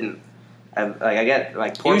just didn't. I get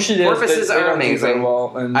porpoises are amazing.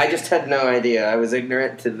 Well, I just had no idea. I was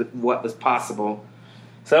ignorant to what was possible.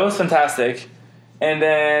 So that was fantastic. And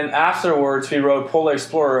then afterwards, we rode Polar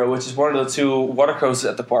Explorer, which is one of the 2 water coasters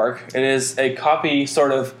at the park. It is a copy,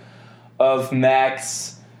 sort of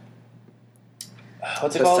Max.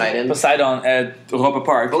 What's it called? Poseidon at Europa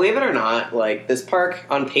Park. Believe it or not, like this park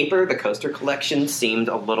on paper, the coaster collection seemed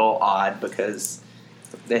a little odd because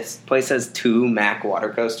this place has 2 Mack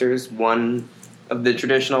water coasters, one of the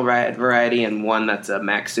traditional variety and one that's a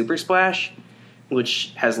Mack Super Splash,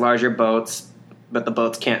 which has larger boats, but the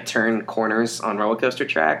boats can't turn corners on roller coaster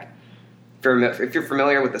track. If you're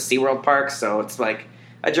familiar with the SeaWorld park, so it's like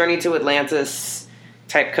a Journey to Atlantis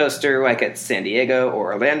type coaster like at San Diego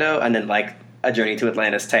or Orlando, and then like a Journey to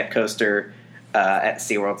Atlantis type coaster at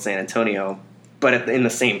SeaWorld San Antonio, but in the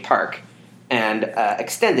same park, and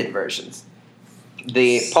extended versions.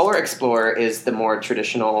 The Polar Explorer is the more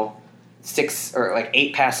traditional 6 or like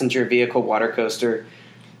 8 passenger vehicle water coaster,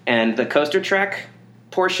 and the coaster track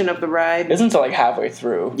portion of the ride isn't until like halfway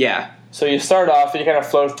through. Yeah. So you start off and you kind of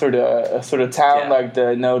float through the town, like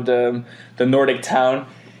the Nordic town,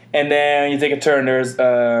 and then you take a turn. There's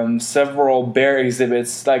several bear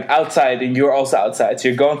exhibits like outside, and you're also outside. So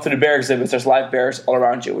you're going through the bear exhibits. There's live bears all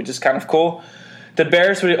around you, which is kind of cool. The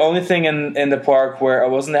bears were the only thing in the park where I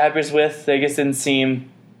wasn't the happiest with. They just didn't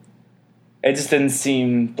seem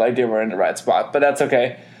like they were in the right spot, but that's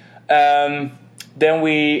okay. Then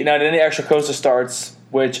the actual coaster starts,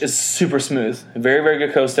 which is super smooth. Very, very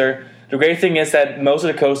good coaster. The great thing is that most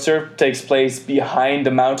of the coaster takes place behind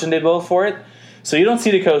the mountain they built for it. So you don't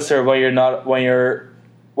see the coaster when you're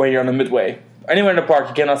on the midway. Anywhere in the park,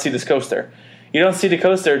 you cannot see this coaster. You don't see the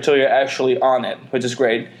coaster until you're actually on it, which is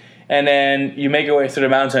great. And then you make your way through the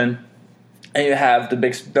mountain, and you have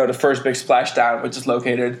the first big splashdown, which is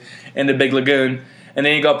located in the big lagoon. And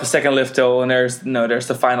then you go up the second lift hill, and there's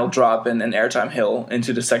the final drop in an airtime hill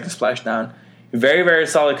into the second splashdown. Very, very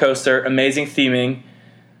solid coaster, amazing theming.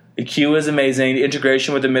 The queue is amazing. The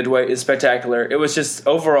integration with the midway is spectacular. It was just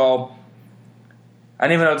overall, I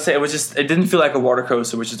don't even know what to say. It didn't feel like a water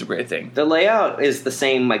coaster, which is a great thing. The layout is the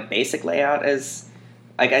same, like basic layout as,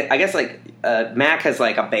 like I guess like Mack has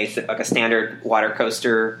like a standard water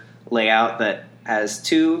coaster layout that has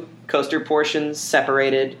 2 coaster portions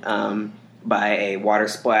separated by a water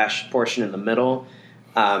splash portion in the middle.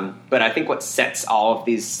 But I think what sets all of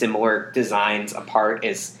these similar designs apart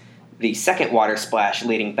is the second water splash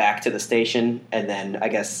leading back to the station, and then I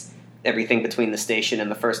guess everything between the station and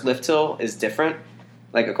the first lift hill is different.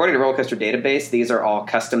 Like according to Roller Coaster Database, these are all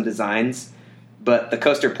custom designs, but the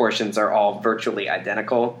coaster portions are all virtually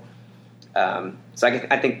identical. So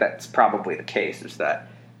I think that's probably the case, is that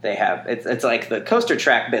they have it's like the coaster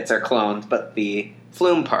track bits are cloned, but the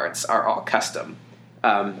flume parts are all custom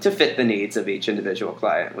to fit the needs of each individual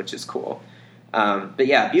client, which is cool. But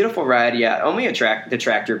yeah, beautiful ride. Yeah, only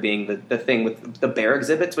detractor being the thing with the bear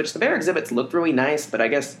exhibits, which the bear exhibits looked really nice, but I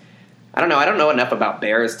guess I don't know enough about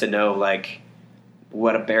bears to know like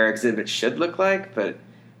what a bear exhibit should look like, but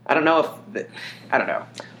I don't know.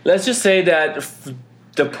 Let's just say that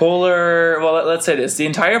the Polar. Well, let's say this: the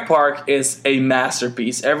entire park is a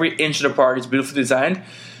masterpiece. Every inch of the park is beautifully designed.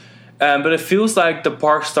 But it feels like the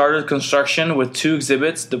park started construction with 2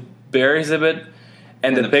 exhibits: the bear exhibit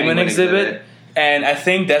and the penguin exhibit. And I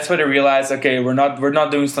think that's where they realized, okay, we're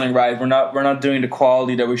not doing something right. We're not doing the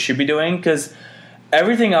quality that we should be doing, because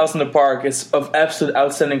everything else in the park is of absolute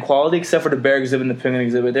outstanding quality except for the bear exhibit and the penguin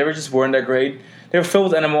exhibit. They weren't that great. They were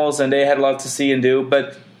filled with animals and they had a lot to see and do,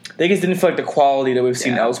 but they just didn't feel like the quality that we've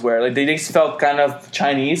seen elsewhere. Like they just felt kind of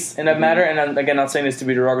Chinese in that matter. And I'm, again, not saying this to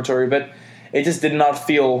be derogatory, but it just did not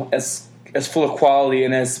feel as full of quality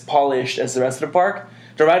and as polished as the rest of the park.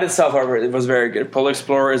 The ride itself, however, it was very good. Polar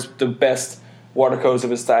Explorer is the best water coaster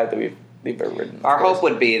of its type that we've ever ridden. Our hope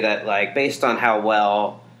would be that, like, based on how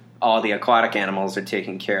well all the aquatic animals are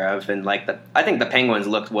taken care of, and like I think the penguins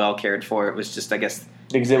looked well cared for. It was just, I guess,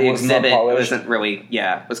 the exhibit wasn't really,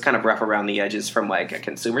 it was kind of rough around the edges from like a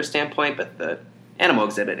consumer standpoint, but the animal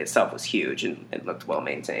exhibit itself was huge and it looked well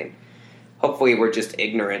maintained. Hopefully, we're just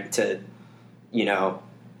ignorant to,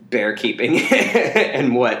 bear keeping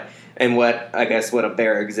and what I guess what a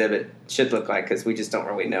bear exhibit should look like, because we just don't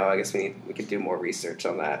really know. I guess we could do more research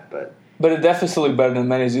on that, but it definitely still looked better than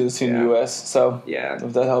many zoos in the U.S. So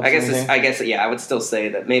if that helps, I guess I would still say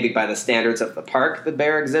that maybe by the standards of the park, the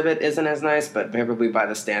bear exhibit isn't as nice, but probably by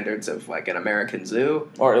the standards of like an American zoo,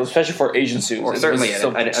 or especially for Asian zoos, or certainly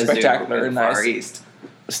a spectacular zoo in the Far East,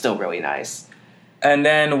 still really nice. And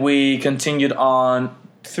then we continued on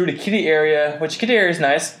through the kiddie area, which kiddie area is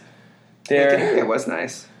nice. The kiddie area was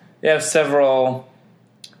nice. They have several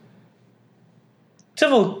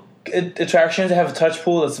several attractions. They have a touch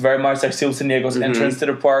pool that's very much like Seal San Diego's entrance to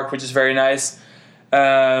the park, which is very nice.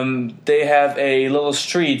 They have a little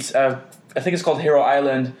street, I think it's called Hero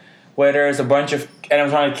Island, where there's a bunch of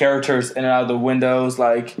animatronic characters in and out of the windows,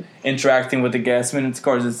 like interacting with the guests. I mean, of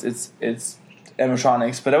course, it's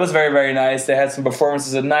animatronics, but that was very, very nice. They had some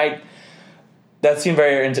performances at night that seemed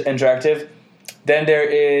very interactive. Then there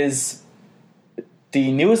is the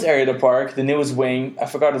newest area of the park, the newest wing. I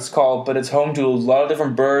forgot what it's called, but it's home to a lot of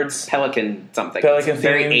different birds. Pelican something. Pelican it's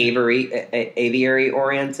very aviary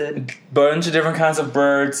oriented. Bunch of different kinds of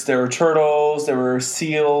birds. There were turtles. There were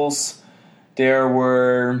seals. There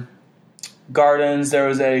were gardens. There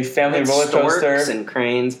was a family roller coaster. Storks and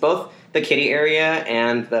cranes. Both the kiddie area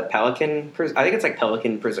and the Pelican. I think it's like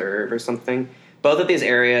Pelican Preserve or something. Both of these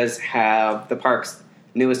areas have the park's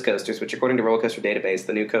newest coasters, which according to Roller Coaster Database,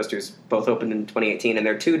 the new coasters both opened in 2018, and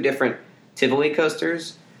they're two different Tivoli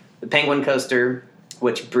coasters. The Penguin Coaster,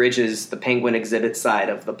 which bridges the Penguin exhibit side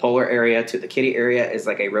of the polar area to the kiddie area, is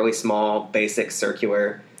like a really small, basic,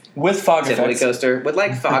 circular with fog Tivoli effects. Coaster with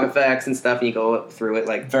like fog effects and stuff, and you go through it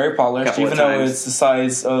like very polished, even though it's the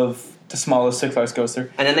size of the smallest Six Flags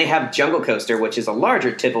coaster. And then they have Jungle Coaster, which is a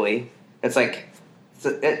larger Tivoli. It's like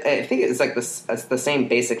I think it's like it's the same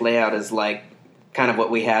basic layout as like kind of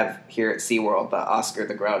what we have here at SeaWorld, the Oscar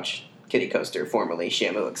the Grouch kiddie coaster, formerly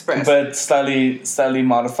Shamu Express. But slightly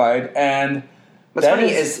modified. And what's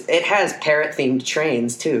funny is it has parrot-themed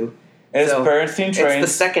trains, too. It's parrot-themed trains.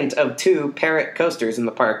 It's the second of two parrot coasters in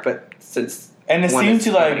the park, but since... And it seems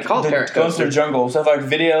to, like, go into the jungle. So, like,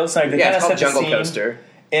 videos, like, they kind of set the scene Coaster.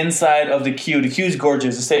 Inside of the queue. The queue is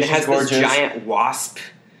gorgeous. The station is gorgeous. It has this giant wasp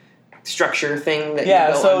structure thing that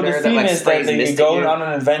the theme is that you go on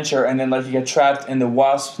an adventure and then like you get trapped in the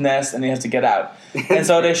wasp nest and you have to get out. And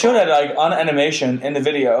so they show that like on animation in the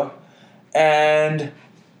video, and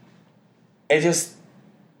it just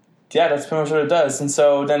that's pretty much what it does. And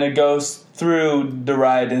so then it goes through the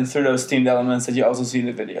ride and through those themed elements that you also see in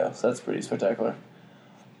the video. So that's pretty spectacular.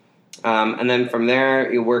 And then from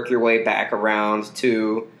there you work your way back around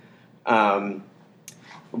to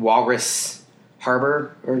Walrus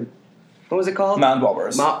Harbor, or what was it called? Mount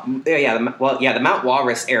Walrus. The Mount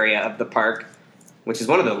Walrus area of the park, which is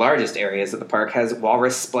one of the largest areas of the park, has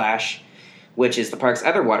Walrus Splash, which is the park's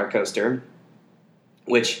other water coaster,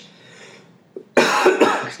 which,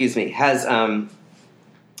 has an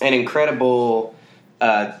incredible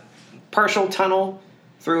partial tunnel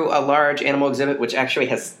through a large animal exhibit, which actually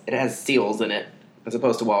has seals in it, as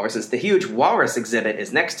opposed to walruses. The huge walrus exhibit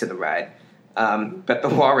is next to the ride. But the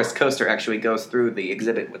Walrus Coaster actually goes through the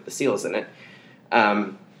exhibit with the seals in it.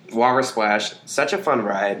 Walrus Splash, such a fun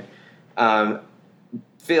ride. Kind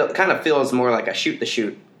of feels more like a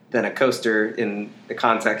shoot-the-chute than a coaster in the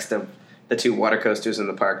context of the two water coasters in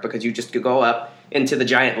the park, because you just go up into the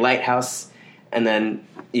giant lighthouse, and then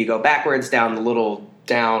you go backwards down the little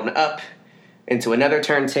up into another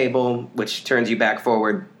turntable, which turns you back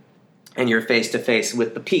forward, and you're face-to-face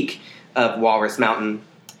with the peak of Walrus Mountain.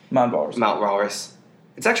 Mount Walrus.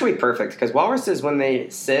 It's actually perfect because walruses, when they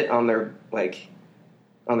sit on their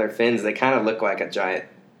fins, they kind of look like a giant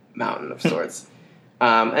mountain of sorts.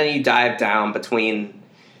 And you dive down between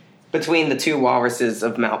the two walruses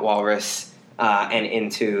of Mount Walrus and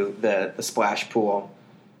into the splash pool.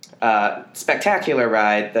 Spectacular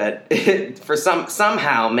ride that for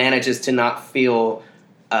somehow manages to not feel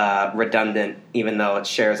redundant, even though it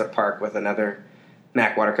shares a park with another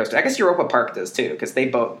Mack water coaster. I guess Europa Park does too, because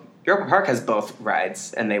Europa Park has both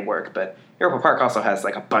rides and they work, but Europa Park also has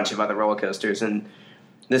like a bunch of other roller coasters, and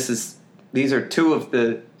these are two of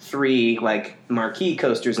the three like marquee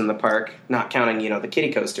coasters in the park, not counting the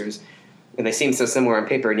kiddie coasters, and they seem so similar on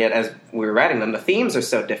paper, and yet as we were riding them, the themes are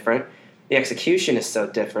so different, the execution is so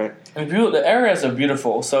different. And the areas are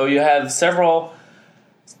beautiful. So you have several,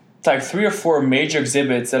 like 3 or 4 major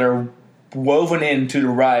exhibits that are woven into the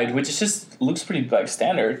ride, which is just looks pretty like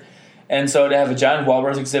standard. And so they have a giant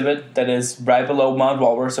walrus exhibit that is right below Mount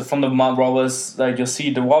Walrus. So from the Mount Walrus, like you'll see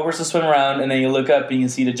the walruses swim around, and then you look up and you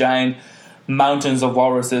see the giant mountains of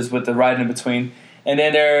walruses with the ride in between. And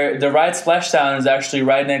then the ride Splashdown is actually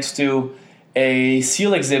right next to a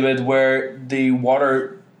seal exhibit where the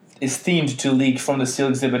water is themed to leak from the seal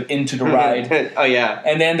exhibit into the ride. Oh yeah.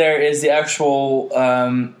 And then there is the actual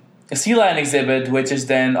sea lion exhibit, which is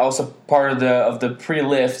then also part of the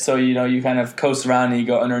pre-lift. So you kind of coast around and you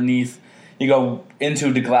go underneath, you go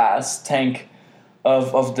into the glass tank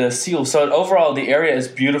of the seal. So overall, the area is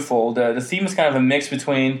beautiful. The theme is kind of a mix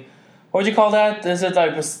between, what would you call that? Is it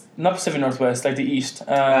like not Pacific Northwest, like the East?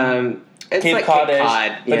 It's Cape like Cod-ish, Cape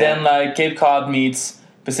Cod, but then like Cape Cod meets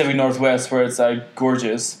Pacific Northwest, where it's like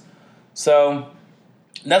gorgeous. So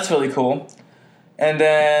That's really cool. And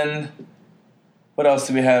then, what else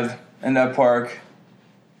do we have in that park?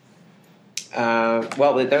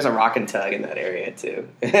 Well, there's a rock and tug in that area too,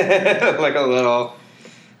 like a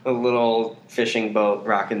little fishing boat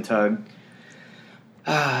rock and tug.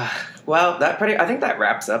 Well, I think that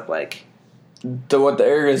wraps up like what the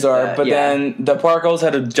areas are, but then the park also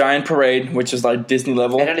had a giant parade, which is like Disney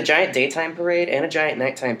level. It had a giant daytime parade and a giant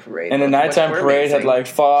nighttime parade. And the nighttime parade had like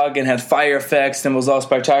fog and had fire effects and was all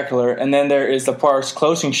spectacular. And then there is the park's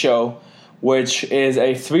closing show, which is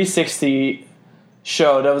a 360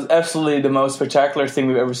 show that was absolutely the most spectacular thing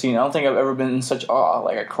we've ever seen. I don't think I've ever been in such awe.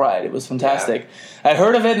 Like, I cried. It was fantastic. Yeah. I'd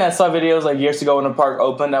heard of it, and I saw videos like years ago when the park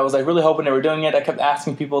opened. I was like really hoping they were doing it. I kept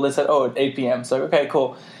asking people. They said, at 8 p.m. So, okay,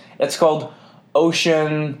 cool. It's called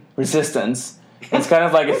Ocean Resistance. It's kind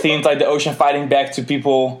of like a theme like the ocean fighting back to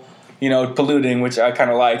people, polluting, which I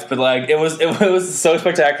kind of liked. But like it was so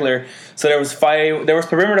spectacular. So there was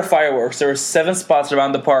perimeter fireworks. There were 7 spots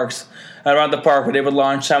around the park where they would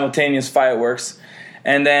launch simultaneous fireworks.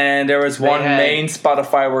 And then there was one main spot of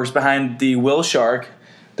fireworks behind the whale shark.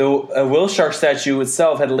 The whale shark statue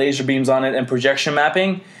itself had laser beams on it and projection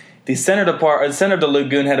mapping. The center of the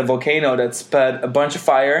lagoon had a volcano that spat a bunch of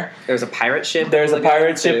fire. There's a pirate ship. There's a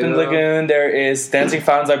pirate ship in the lagoon. There is dancing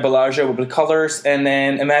fountains like Bellagio with colors. And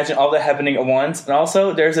then imagine all that happening at once. And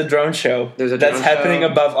also, there's a drone show that's happening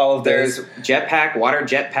above all of this. There's water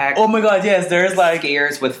jetpack. Oh my god, yes. There's like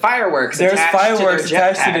skiers with fireworks. There's fireworks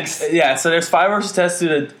attached to the so there's fireworks attached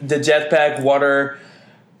to the jetpack water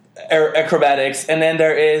acrobatics, and then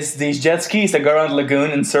there is these jet skis that go around the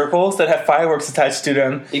lagoon in circles that have fireworks attached to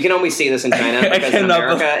them. You can only see this in China because in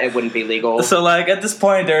America it wouldn't be legal. So like at this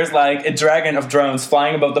point there's like a dragon of drones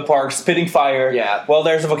flying above the park spitting fire. Yeah. While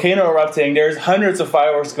there's a volcano erupting, there's hundreds of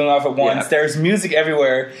fireworks going off at once. Yeah. There's music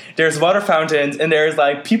everywhere. There's water fountains, and there's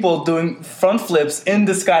like people doing front flips in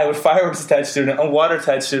the sky with fireworks attached to them and water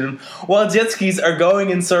attached to them, while jet skis are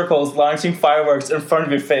going in circles launching fireworks in front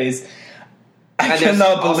of your face. I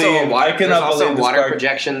cannot believe water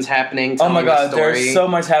projections happening. Oh my god, there's so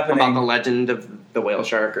much happening about the legend of the whale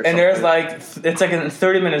shark. And there's like it's like a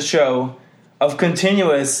 30-minute show of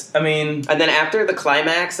continuous. And then after the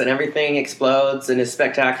climax and everything explodes and is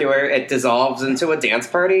spectacular, it dissolves into a dance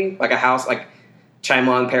party, like a house, like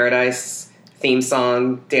Chimelong Paradise theme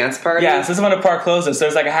song dance party. Yeah, so this is when the park closes. So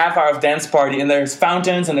there's like a half hour of dance party, and there's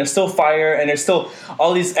fountains, and there's still fire, and there's still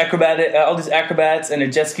all these acrobats, and the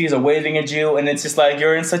jet skis are waving at you, and it's just like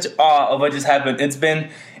you're in such awe of what just happened.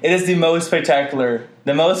 It is the most spectacular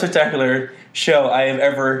show I have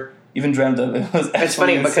ever even dreamt of. It's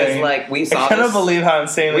funny insane. Because like we saw. I cannot believe how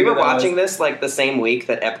insane we were watching this like the same week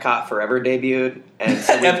that Epcot Forever debuted, and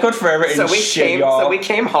so Epcot Forever. So we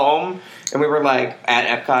came home. And we were like,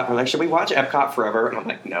 at Epcot, we're like, should we watch Epcot Forever? And I'm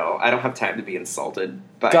like, no, I don't have time to be insulted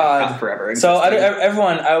by Epcot Forever. So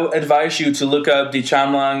everyone, I would advise you to look up the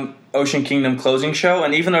Chimelong Ocean Kingdom closing show.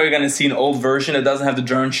 And even though you're going to see an old version that doesn't have the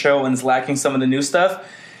drone show and is lacking some of the new stuff,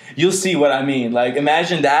 you'll see what I mean. Like,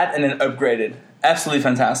 imagine that and then upgraded. Absolutely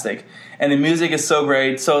fantastic. And the music is so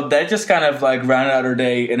great. So that just kind of like rounded out our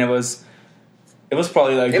day, and it was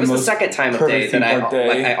probably like the second time of day that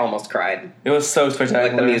I almost cried. It was so spectacular.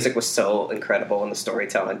 Like the music was so incredible and the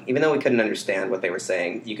storytelling. Even though we couldn't understand what they were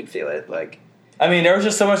saying, you could feel it. Like there was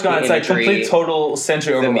just so much going on. It's like complete total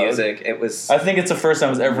sensory overload. The music, it was. I think it's the first time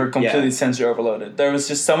it was ever completely sensory overloaded. There was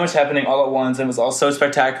just so much happening all at once, and it was all so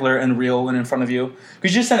spectacular and real and in front of you.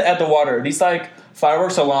 Because you just at the water. These like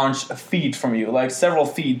fireworks are launched feet from you, like several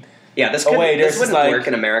feet. Yeah, this wouldn't work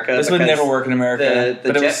in America. This would never work in America.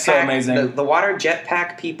 But it was so amazing. The water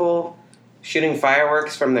jetpack people shooting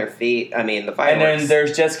fireworks from their feet. The fireworks. And then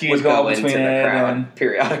there's jet skis going between the crowd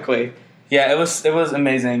periodically. Yeah, it was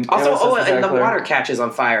amazing. Also, and the water catches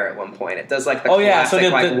on fire at one point. It does like the classic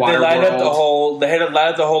so water they light up the whole. They light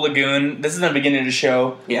up the whole lagoon. This is the beginning of the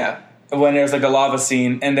show. Yeah. When there's like a lava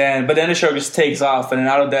scene, but then the show just takes off, and then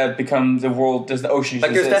out of that becomes the world. There's the ocean.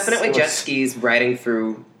 Like there's definitely jet skis riding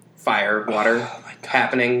through fire water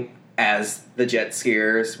happening as the jet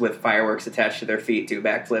skiers with fireworks attached to their feet do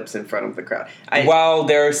backflips in front of the crowd. While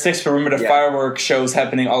there are 6 perimeter fireworks shows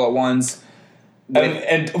happening all at once,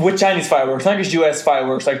 and with Chinese fireworks, not just U.S.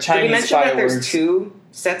 fireworks, like Chinese fireworks. Did we mention that there's 2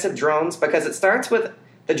 sets of drones? Because it starts with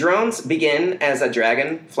the drones begin as a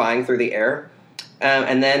dragon flying through the air.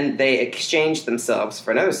 And then they exchange themselves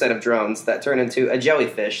for another set of drones that turn into a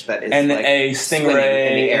jellyfish that is and a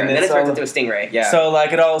stingray in the air. And then it turns into a stingray. Yeah.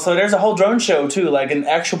 So there's a whole drone show too, like an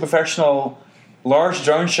actual professional large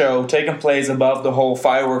drone show taking place above the whole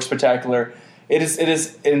fireworks spectacular. It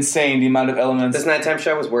is insane the amount of elements. This nighttime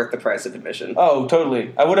show was worth the price of admission. Oh,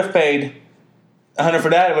 totally. I would have paid $100 for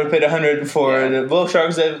that. I would have paid $100 for the bull shark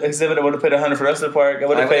exhibit. I would have paid $100 for the rest of the park. I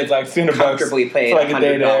would have paid like $300 comfortably paid for like a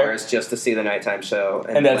day there just to see the nighttime show,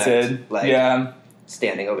 and that's it. Like,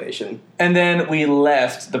 standing ovation. And then we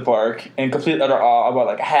left the park in complete utter awe. I bought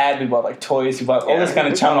like a hat, we bought like toys, we bought all this kind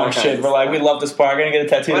of Chimelong shit. We're like, we love this park. I'm gonna get a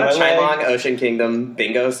tattoo on my leg. Chimelong Ocean Kingdom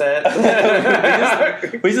bingo set.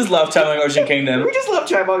 we just love Chimelong Ocean Kingdom. We just love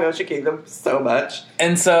Chimelong Ocean Kingdom so much.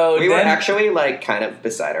 And so we were actually like kind of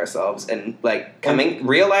beside ourselves, and like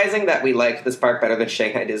realizing that we liked this park better than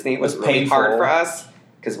Shanghai Disney was really painful. Hard for us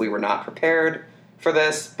because we were not prepared for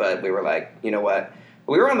this. But we were like, you know what?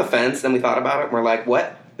 We were on the fence, then we thought about it, and we're like,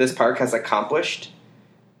 what this park has accomplished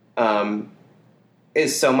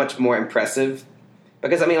is so much more impressive.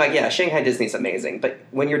 Because, I mean, like, yeah, Shanghai Disney's amazing, but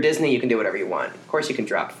when you're Disney, you can do whatever you want. Of course, you can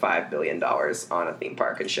drop $5 billion on a theme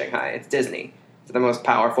park in Shanghai. It's Disney. It's the most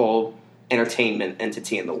powerful entertainment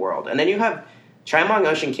entity in the world. And then you have Chimelong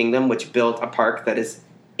Ocean Kingdom, which built a park that is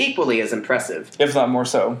equally as impressive. If not more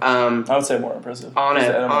so. I would say more impressive. On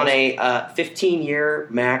a 15-year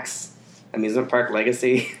max amusement park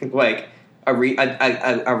legacy, like a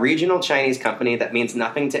regional Chinese company that means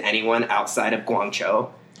nothing to anyone outside of Guangzhou.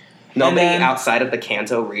 Nobody outside of the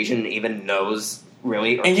Kanto region even knows,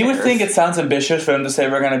 really. And you would think it sounds ambitious for them to say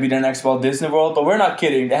we're going to be the next Walt Disney World, but we're not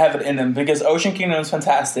kidding. They have it in them because Ocean Kingdom is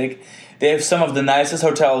fantastic. They have some of the nicest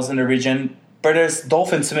hotels in the region, but there's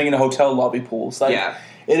dolphins swimming in the hotel lobby pools. Like,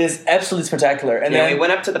 it is absolutely spectacular. And then we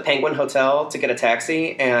went up to the Penguin Hotel to get a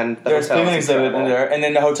taxi, and there's a penguin exhibit in there. And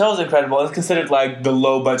then the hotel is incredible. It's considered like the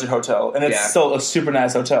low budget hotel, and it's still a super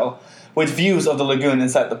nice hotel with views of the lagoon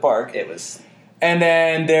inside the park. It was. And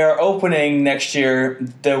then they're opening next year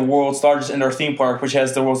the world's largest indoor theme park, which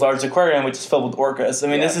has the world's largest aquarium, which is filled with orcas. I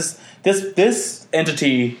mean, this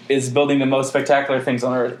entity is building the most spectacular things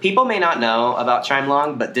on Earth. People may not know about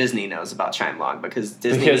Chimelong, but Disney knows about Chimelong because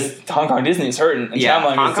Hong Kong Disney is hurting, and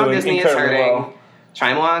Chimelong Hong Kong is doing Disney incredibly well.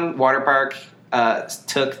 Chimelong Water Park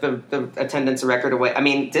took the attendance record away. I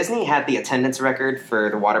mean, Disney had the attendance record for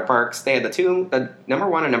the water parks. They had the number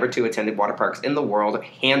 1 and number 2 attended water parks in the world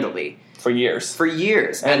handily. For years.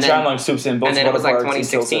 And Chimelong swoops in both. And then it was like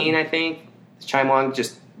 2016, I think. Chimelong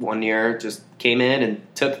just 1 year just came in and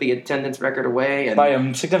took the attendance record away. And, by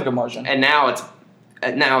a significant margin. And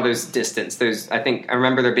now there's distance. I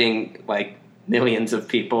remember there being like millions of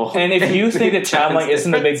people. And if you think that Chimelong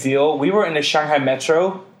isn't a big deal, we were in the Shanghai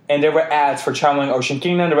Metro, and there were ads for Chimelong Ocean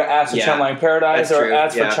Kingdom, there were ads for Chimelong Paradise, there were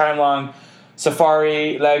ads for Chimelong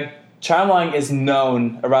Safari. Like, Chimelong is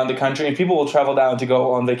known around the country, and people will travel down to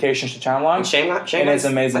go on vacations to Chimelong. And Shanghai is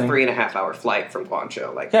amazing. A 3.5-hour flight from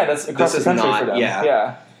Guangzhou. Like, that's across the country for them.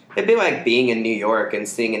 Yeah. It'd be like being in New York and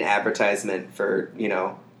seeing an advertisement for,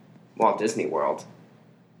 Walt Disney World.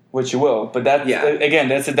 Which you will, but that's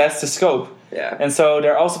the scope. Yeah. And so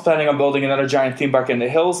they're also planning on building another giant theme park in the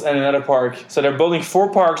hills and another park. So they're building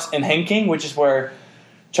 4 parks in Henking, which is where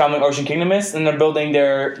Chimelong Ocean Kingdom is, and they're building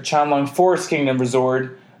their Chimelong Forest Kingdom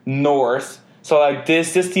Resort north. So like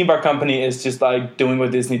this theme park company is just like doing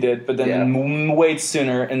what Disney did, but then way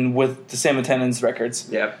sooner and with the same attendance records.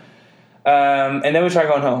 Yep. And then we try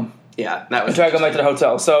going home. Yeah, that was. We try going back to the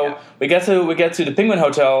hotel. So we get to the Penguin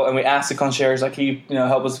Hotel, and we ask the concierge, like, he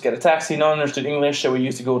help us get a taxi. No one understood English, so we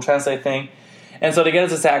used the Google Translate thing. And so they get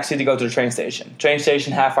us a taxi to go to the train station. Train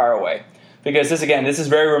station, half hour away. Because this is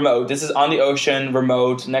very remote. This is on the ocean,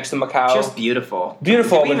 remote, next to Macau. Just beautiful.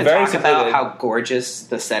 Beautiful, but very secluded. About how gorgeous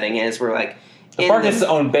the setting is. We're like, the park has its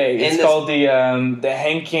own bay. It's called the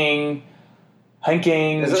Henking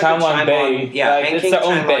Chimelong Bay. Yeah, it's their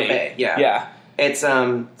own bay. Yeah. It's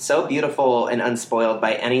so beautiful and unspoiled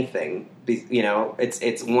by anything. It's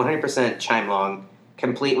 100% Chimelong.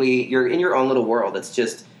 Completely, you're in your own little world. It's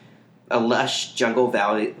just a lush jungle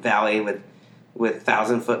valley with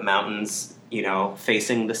 1,000-foot mountains,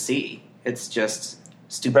 facing the sea. It's just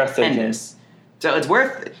stupendous. So it's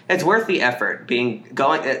worth the effort.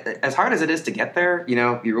 Going as hard as it is to get there,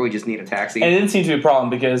 you really just need a taxi. And it didn't seem to be a problem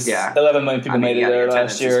because 11 million people made it there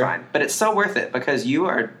last year. Is fine. But it's so worth it because you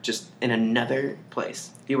are just in another place.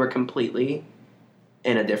 You are completely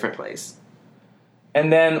in a different place.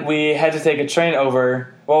 And then we had to take a train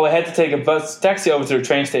over. Well, we had to take a taxi over to the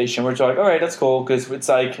train station, which we're like, all right, that's cool, because it's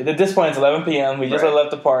like, at this point, it's 11 p.m. We just left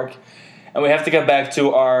the park, and we have to get back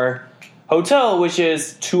to our hotel, which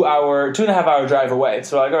is 2.5-hour drive away.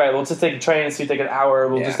 So we're like, all right, we'll just take a train, so you take an hour,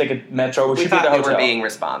 we'll just take a metro. We should thought be at the hotel. We were being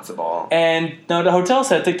responsible. And no, the hotel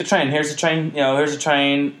said, take the train. Here's the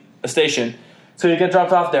train, a station. So you get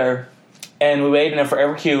dropped off there. And we wait in a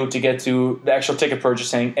forever queue to get to the actual ticket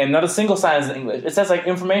purchasing, and not a single sign is in English. It says like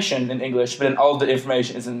information in English, but then all the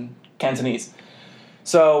information is in Cantonese.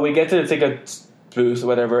 So we get to the ticket booth or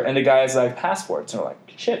whatever, and the guy's like, passports. And we're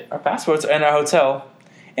like, shit, our passports are in our hotel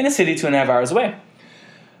in a city 2.5 hours away,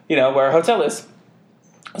 where our hotel is.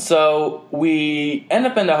 So we end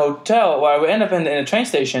up in the hotel, we end up in a train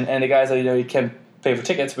station, and the guy's like, you can't pay for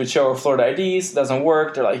tickets. We show our Florida IDs, doesn't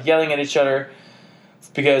work. They're like yelling at each other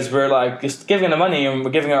because we're like just giving them the money and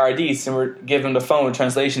we're giving our IDs, and we're giving the phone a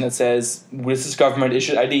translation that says, this is government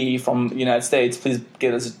issued ID from the United States. Please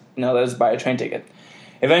let us buy a train ticket.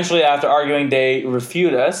 Eventually, after arguing, they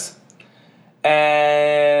refused us,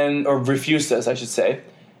 I should say.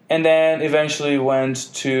 And then eventually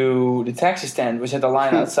went to the taxi stand, which had a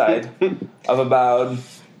line outside of about,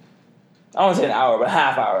 I won't say an hour, but a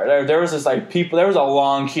half hour. There was just like people, there was a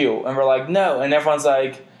long queue. And we're like, no. And everyone's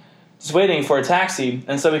like, just waiting for a taxi.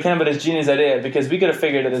 And so we came up with this genius idea because we could have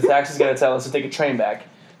figured that the taxi's going to tell us to take a train back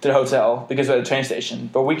to the hotel because we're at the train station.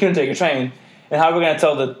 But we couldn't take a train. And how are we going to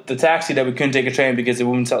tell the taxi that we couldn't take a train because it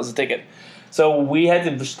wouldn't sell us a ticket? So we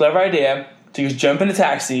had the clever idea to just jump in the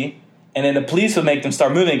taxi, and then the police would make them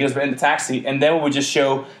start moving because we're in the taxi, and then we would just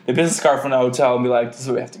show the business card from the hotel and be like, this is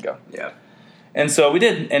where we have to go. Yeah. And so we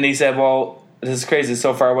did, and they said, well, this is crazy, it's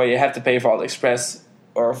so far away, you have to pay for all the express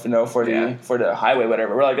or for the highway,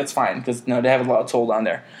 whatever. We're like, that's fine, because they have a lot of toll down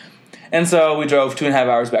there. And so we drove 2.5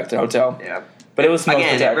 hours back to the hotel. Yeah. But it was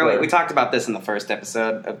spectacular. We talked about this in the first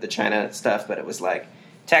episode of the China stuff, but it was like,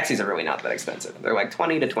 taxis are really not that expensive. They're like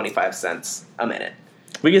 20 to 25 cents a minute.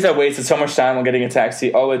 We just have wasted so much time on getting a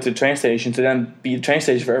taxi all the way to the train station to then be the train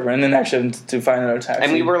station forever, and then actually to find another taxi.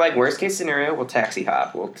 And we were like, worst case scenario, we'll taxi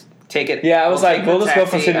hop. We'll take it. Yeah, I was like, we'll just go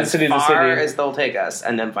from city to city to city. As far as they'll take us,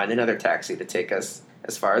 and then find another taxi to take us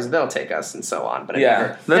as far as they'll take us, and so on. But it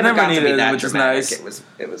never got to be that which dramatic. Is nice.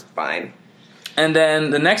 It was fine. And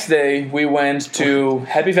then the next day, we went to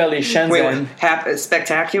Happy Valley, Shenzhen.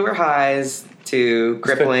 Spectacular highs to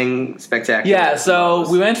crippling, spectacular. Yeah, so lows.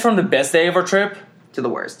 we went from the best day of our trip to the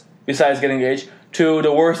worst. Besides getting engaged, to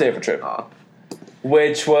the worst day of our trip,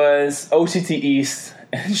 which was OCT East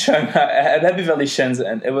and Shanghai at Happy Valley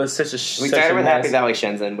Shenzhen. It was such a We started with Happy Valley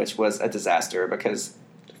Shenzhen, which was a disaster because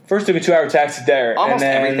first took a 2-hour taxi there. Almost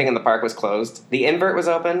everything in the park was closed. The invert was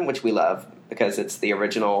open, which we love because it's the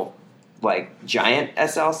original giant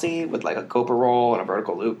SLC with a Copa roll and a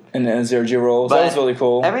vertical loop, and then zero-G rolls. That was really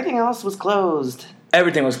cool. Everything else was closed.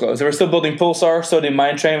 Everything was closed. They were still building Pulsar, so the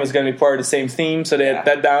mine train was going to be part of the same theme. So they had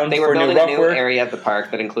that down. They were building a new area of the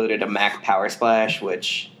park that included a Mack Power Splash,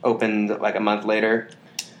 which opened a month later,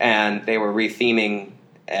 and they were re-theming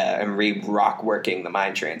and re-rock working the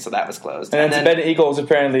mine train, so that was closed. And then Tibetan Eagles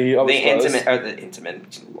apparently the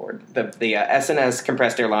SNS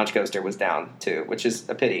compressed air launch coaster was down too, which is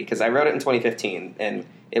a pity because I rode it in 2015 and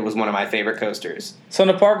it was one of my favorite coasters. So in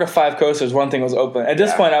the park of 5 coasters, one thing was open. At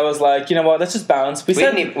this point, I was like, you know what? Let's just bounce. We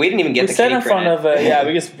didn't even get the cake in front of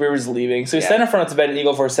we were just leaving. So we sat in front of Tibetan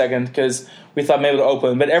Eagle for a second because we thought maybe it'll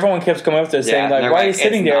open, but everyone kept coming up to us saying why are you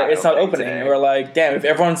sitting there? It's not opening. And we're like, damn! If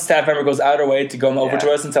everyone's staff member goes out of their way to come over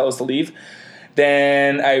to us and tell us to leave,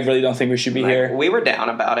 then I really don't think we should be here. We were down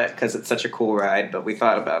about it because it's such a cool ride, but we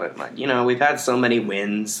thought about it we've had so many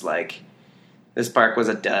wins. This park was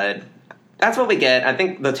a dud. That's what we get. I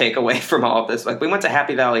think the takeaway from all of this, we went to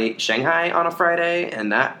Happy Valley Shanghai on a Friday,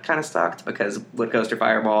 and that kind of sucked because Wood Coaster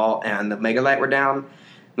Fireball and the Mega Light were down.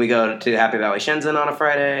 We go to Happy Valley Shenzhen on a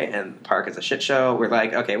Friday, and the park is a shit show. We're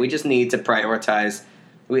like, okay, we just need to prioritize.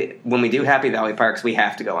 When we do Happy Valley parks, we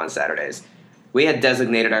have to go on Saturdays. We had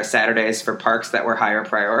designated our Saturdays for parks that were higher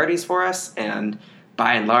priorities for us, and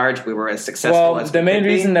by and large, we were as successful as we could be. The main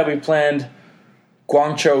reason that we planned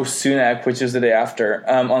Guangzhou Sunac, which is the day after,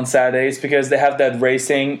 on Saturdays, because they have that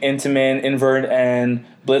racing, Intamin, Invert, and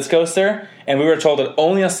Blitz coaster, and we were told that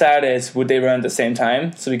only on Saturdays would they run at the same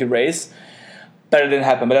time, so we could race. But it didn't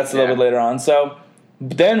happen, but that's a little bit later on. So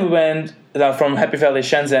then we went from Happy Valley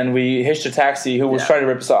Shenzhen, we hitched a taxi who was trying to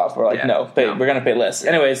rip us off. We're like, no, we're going to pay less.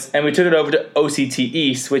 Anyways, and we took it over to OCT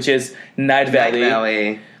East, which is Night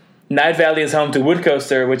Valley. Night Valley is home to Wood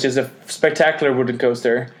Coaster, which is a spectacular wooden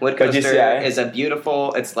coaster. Wood Coaster is a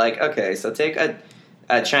beautiful, it's so take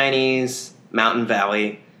a Chinese mountain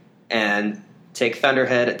valley and take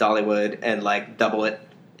Thunderhead at Dollywood and double it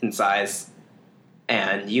in size,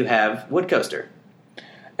 and you have Wood Coaster.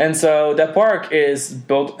 And so that park is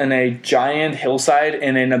built in a giant hillside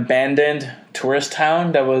in an abandoned tourist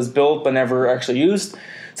town that was built but never actually used.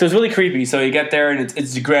 So it's really creepy. So you get there and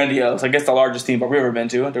it's grandiose. I guess the largest theme park we've ever been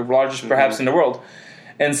to. The largest perhaps in the world.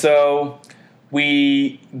 And so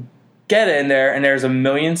we get in there and there's 1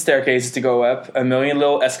 million staircases to go up, 1 million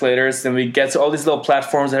little escalators. Then we get to all these little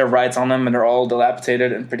platforms that have rides on them and they're all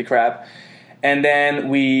dilapidated and pretty crap. And then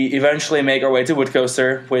we eventually make our way to Wood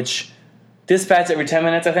Coaster, which dispatch every 10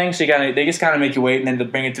 minutes, I think. So they just kind of make you wait, and then they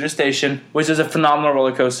bring it to the station, which is a phenomenal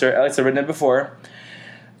roller coaster. Alex had ridden it before.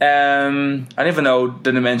 I don't even know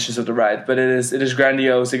the dimensions of the ride, but it is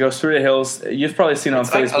grandiose. It goes through the hills. You've probably seen it on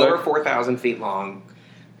Facebook. It's like over 4,000 feet long.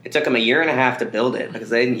 It took them 1.5 years to build it because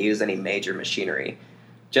they didn't use any major machinery.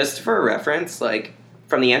 Just for a reference, like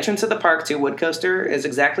from the entrance of the park to Wood Coaster is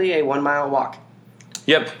exactly a 1 mile walk.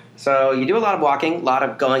 Yep. So you do a lot of walking, a lot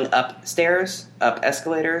of going up stairs, up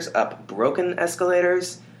escalators, up broken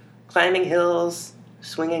escalators, climbing hills,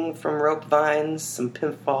 swinging from rope vines, some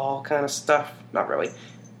pinfall kind of stuff. Not really.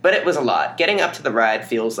 But it was a lot. Getting up to the ride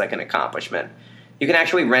feels like an accomplishment. You can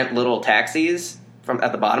actually rent little taxis from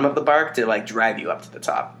at the bottom of the park to like drive you up to the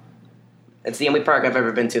top. It's the only park I've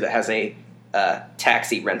ever been to that has a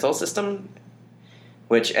taxi rental system.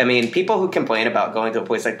 Which, I mean, people who complain about going to a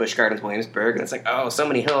place like Busch Gardens, Williamsburg, and it's like, oh, so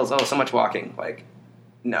many hills, oh, so much walking. Like,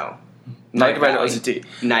 no. Night Valley.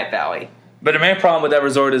 Night Valley. But the main problem with that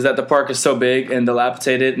resort is that the park is so big and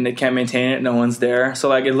dilapidated, and they can't maintain it. No one's there. So,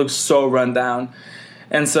 like, it looks so run down.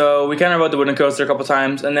 And so we kind of rode the wooden coaster a couple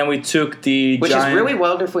times, and then we took the Which is really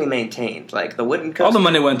wonderfully maintained. Like, the wooden coaster... All the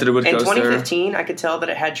money went to the wooden coaster. In 2015, I could tell that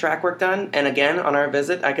it had track work done. And again, on our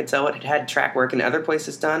visit, I could tell it had track work in other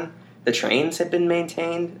places done. The trains had been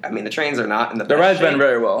maintained. I mean, the trains are not in the best ride's shape, been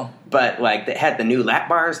very well. But, like, they had the new lap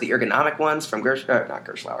bars, the ergonomic ones from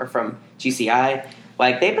from GCI.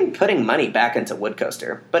 Like, they've been putting money back into Wood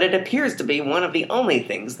Coaster. But it appears to be one of the only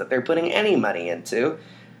things that they're putting any money into.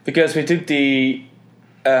 Because we took the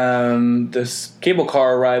this cable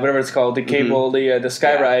car ride, whatever it's called, the cable, the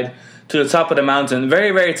sky ride, to the top of the mountain. Very,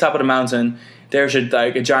 very top of the mountain. There's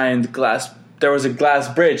a giant glass... There was a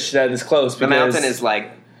glass bridge that is closed. The mountain is,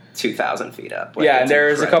 like... 2,000 feet up. Like, and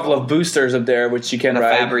there's a couple of boosters up there which you can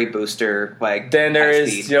ride. The Fabry booster, like then there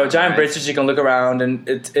is giant bridges you can look around, and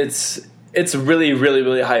it's really, really,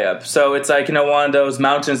 really high up. So it's like one of those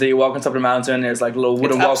mountains that you walk on top of the mountain. There's like little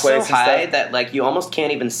wooden walkways. It's so high that like you almost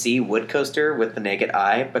can't even see Wood Coaster with the naked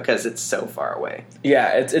eye because it's so far away. Yeah,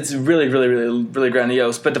 it's really, really, really, really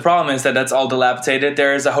grandiose. But the problem is that that's all dilapidated.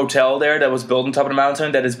 There is a hotel there that was built on top of the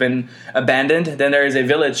mountain that has been abandoned. Then there is a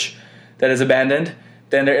village that is abandoned.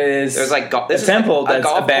 Then there's like a temple that's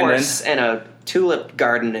abandoned, and a tulip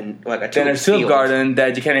garden and like a tulip. Then there's a tulip garden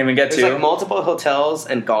that you can't even get to. There's like multiple hotels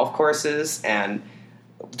and golf courses and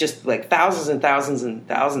just like thousands and thousands and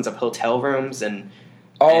thousands of hotel rooms and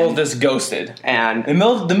all of this ghosted. And the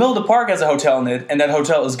middle of the park has a hotel in it, and that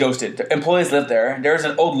hotel is ghosted. The employees live there. There's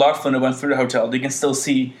an old log flume that went through the hotel that you can still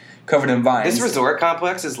see covered in vines. This resort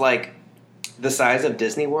complex is like the size of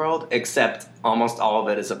Disney World, except almost all of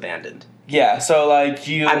it is abandoned. Yeah, so like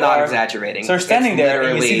I'm not exaggerating. So you're standing there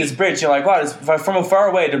and you see this bridge. You're like, wow, from far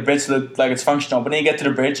away the bridge looks like it's functional. But then you get to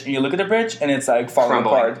the bridge and you look at the bridge and it's like falling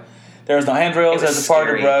apart. There's no handrails. There's a part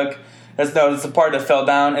of the rug. There's the part that fell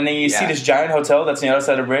down. And then you see this giant hotel that's on the other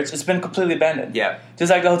side of the bridge. It's been completely abandoned. Yeah. Just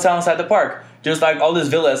like the hotel inside the park. Just like all these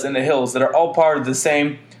villas in the hills that are all part of the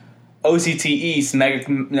same OCT East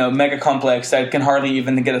mega complex that can hardly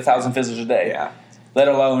even get 1,000 visitors a day. Yeah. Let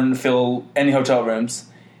alone fill any hotel rooms.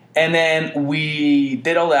 And then we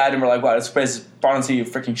did all that, and we're like, wow, this place is honestly a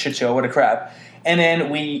freaking shit show. What a crap. And then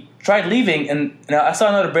we tried leaving, and I saw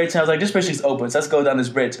another bridge, and I was like, this bridge is open, so let's go down this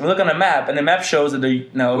bridge. And we look on the map, and the map shows that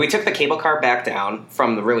we took the cable car back down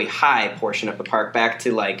from the really high portion of the park back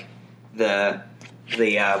to, like, the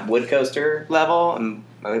Wood Coaster level. And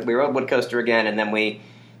we rode Wood Coaster again, and then we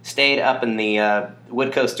stayed up in the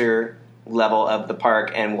Wood Coaster level of the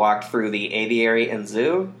park and walked through the aviary and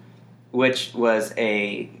zoo, which was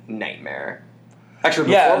a nightmare. Actually,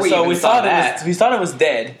 before we thought it was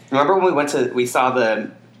dead. Remember when we saw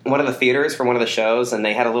one of the theaters for one of the shows, and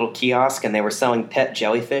they had a little kiosk, and they were selling pet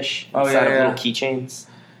jellyfish inside of little keychains?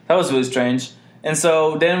 That was really strange. And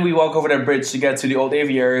so then we walk over that bridge to get to the old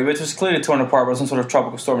aviary, which was clearly torn apart by some sort of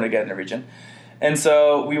tropical storm to get in the region. And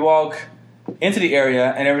so we walk into the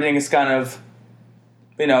area, and everything is kind of...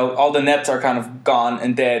 all the nets are kind of gone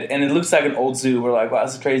and dead, and it looks like an old zoo. We're like, wow,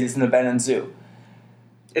 this is crazy. It's an abandoned zoo.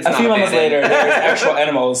 A few moments later, there's actual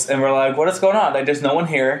animals, and we're like, what is going on? Like, there's no one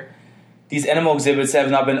here. These animal exhibits have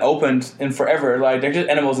not been opened in forever. Like, they're just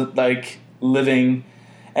animals, like, living.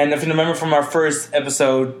 And if you remember from our first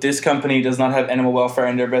episode, this company does not have animal welfare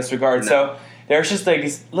in their best regard. No. So there's just, like,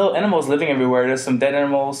 these little animals living everywhere. There's some dead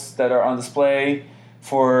animals that are on display.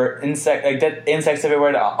 For dead insects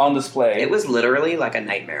everywhere on display. It was literally like a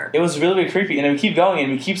nightmare. It was really, really creepy. And then we keep going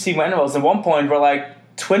and we keep seeing animals. At one point, we're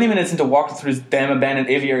like 20 minutes into walking through this damn abandoned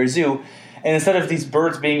aviary zoo. And instead of these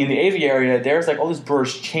birds being in the aviary, there's like all these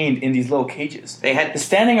birds chained in these little cages. They had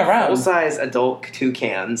standing around. Full-size adult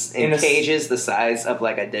toucans in cages the size of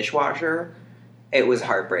like a dishwasher. It was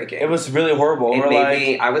heartbreaking. It was really horrible.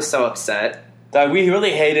 I was so upset. Like, we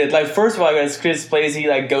really hated, like, first of all, it's Chris plays, he,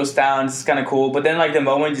 like, goes down, this is kind of cool, but then, like, the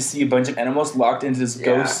moment you see a bunch of animals locked into this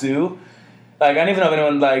ghost zoo, like, I don't even know if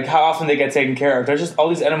anyone, like, how often they get taken care of. There's just all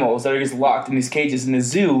these animals that are just locked in these cages in the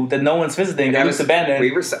zoo that no one's visiting, they're just abandoned.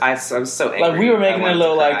 I was so angry. Like, we were making a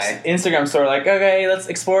little, like, Instagram story, like, okay, let's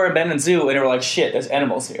explore abandoned zoo, and they were like, shit, there's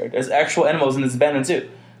animals here. There's actual animals in this abandoned zoo.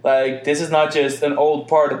 Like, this is not just an old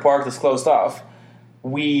part of the park that's closed off.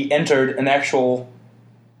 We entered an actual...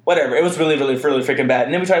 Whatever. It was really, really, really freaking bad.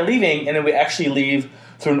 And then we tried leaving, and then we actually leave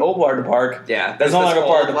through an old part of the park. Yeah. That's no longer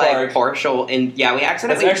part of the park. Partial, and we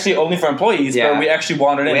accidentally... It's actually only for employees, but we actually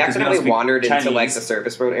wandered in. We accidentally wandered into, like, the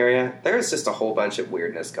service road area. There's just a whole bunch of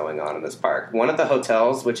weirdness going on in this park. One of the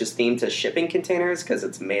hotels, which is themed to shipping containers, because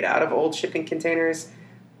it's made out of old shipping containers,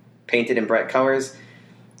 painted in bright colors.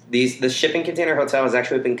 The shipping container hotel has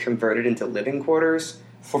actually been converted into living quarters.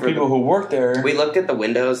 For people who work there. We looked at the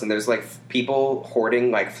windows, and there's, like, people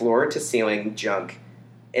hoarding, like, floor-to-ceiling junk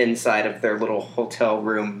inside of their little hotel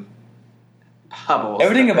room hovels.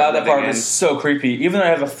 Everything about that park is so creepy. Even though I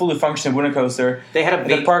have a fully functioning winter coaster, the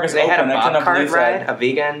park is open. They had a bob cart ride, a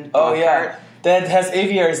vegan bob cart. That has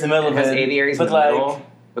aviaries in the middle of it. It has aviaries in the middle.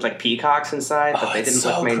 With, like, peacocks inside, but they didn't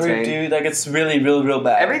look maintained. Creepy, dude. Like, it's really, real, real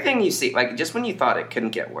bad. Everything you see, like, just when you thought it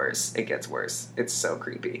couldn't get worse, it gets worse. It's so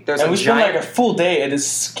creepy. We spent, like, a full day at this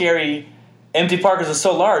scary empty park because it's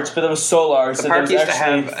so large, but it was so large. The park used to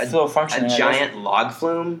have a giant log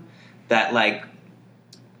flume that, like,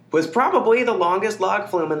 was probably the longest log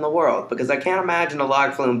flume in the world, because I can't imagine a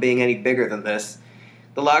log flume being any bigger than this.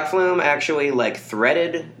 The log flume actually, like,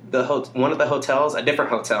 threaded one of the hotels, a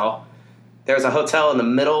different hotel. There's a hotel in the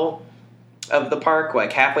middle of the park,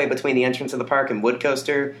 like halfway between the entrance of the park and Wood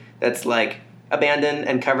Coaster, that's, like, abandoned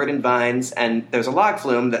and covered in vines, and there's a log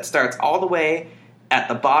flume that starts all the way at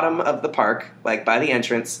the bottom of the park, like, by the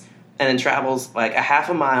entrance, and then travels, like, a half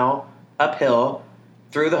a mile uphill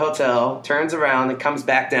through the hotel, turns around, and comes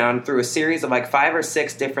back down through a series of, like, 5 or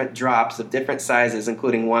 6 different drops of different sizes,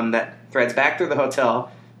 including one that threads back through the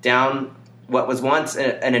hotel, down what was once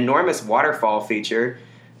an enormous waterfall feature,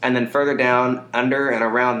 and then further down, under and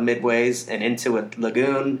around midways, and into a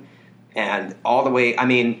lagoon, and all the way, I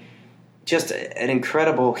mean, just an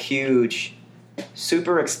incredible, huge,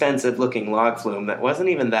 super expensive-looking log flume that wasn't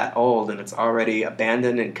even that old, and it's already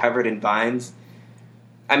abandoned and covered in vines.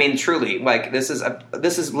 I mean, truly, like, this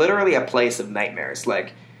is literally a place of nightmares.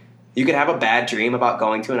 Like, you could have a bad dream about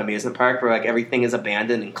going to an amusement park where, like, everything is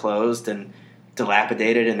abandoned and closed and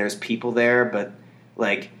dilapidated, and there's people there, but,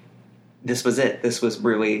 like... This was it. This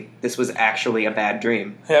was actually a bad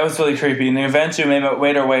dream. Yeah, it was really creepy. And eventually we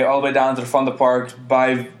made our way all the way down to the front of the park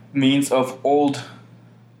by means of old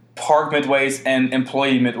park midways and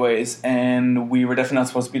employee midways. And we were definitely not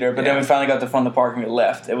supposed to be there. But then we finally got to the front of the park and we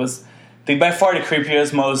left. It was by far the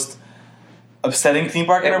creepiest, most upsetting theme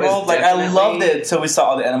park in the world. Like, I loved it till we saw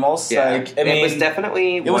all the animals. Yeah. Like, I mean, it was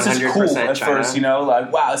definitely 100% it was just cool at first, you know,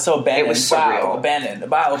 like, wow, it's so abandoned. It was surreal. Wow,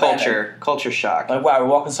 abandoned. Wow, culture shock. Like, wow, we're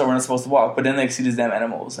walking somewhere we're not supposed to walk, but then they see these damn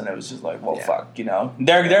animals, and it was just like, well, fuck, you know.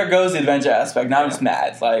 There goes the adventure aspect. Now I'm just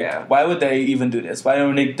mad. Like, why would they even do this? Why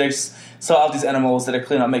don't they sell out these animals that are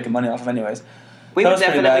clearly not making money off of anyways? We would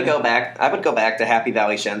definitely go back. I would go back to Happy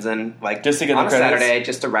Valley Shenzhen, like, just to get on a Saturday,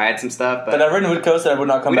 just to ride some stuff. But I've ridden Wood Coaster, I would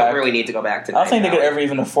not come back. We don't really need to go back to I don't think they could ever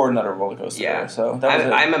even afford another roller coaster. Yeah. There, so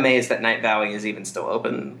I'm amazed that Night Valley is even still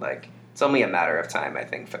open. Like, it's only a matter of time, I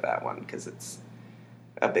think, for that one, because it's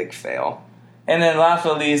a big fail. And then last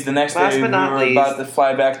but not least, the next day we were about to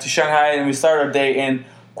fly back to Shanghai, and we started our day in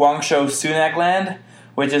Guangzhou Sunac Land,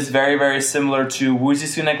 which is very, very similar to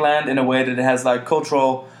Wuxi Sunac Land in a way that it has, like,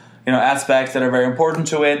 cultural, you know, aspects that are very important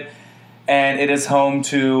to it, and it is home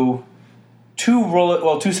to two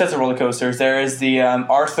sets of roller coasters. There is the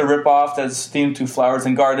Arthur ripoff that's themed to flowers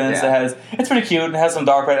and gardens. It's pretty cute. It has some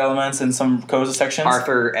dark ride elements and some coaster sections.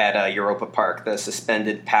 Arthur at Europa Park, the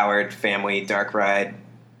suspended powered family dark ride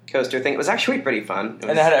coaster thing. It was actually pretty fun.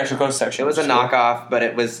 And it had an actual coaster section. It was a knockoff, but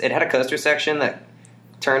it had a coaster section that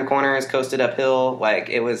turned corners, coasted uphill. Like,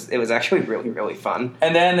 it was actually really, really fun.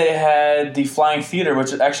 And then they had the Flying Theater,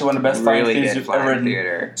 which is actually one of the best flying theaters you've ever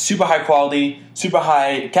ridden. Super high quality, super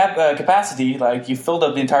high capacity. Like, you filled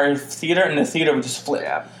up the entire theater, and the theater would just flip.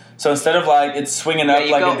 Yeah. So instead of, like, it's swinging up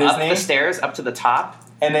like a Disney, up the stairs up to the top,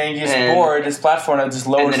 and then you just board this platform that just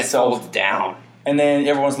lowers itself, folds down, and then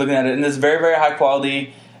everyone's looking at it. And it's very, very high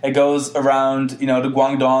quality. It goes around, you know, the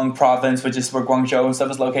Guangdong province, which is where Guangzhou and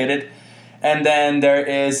stuff is located. And then there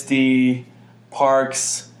is the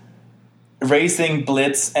park's Racing,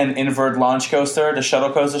 Blitz, and Invert Launch Coaster, the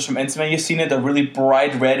shuttle coasters from Intamin. You've seen it, the really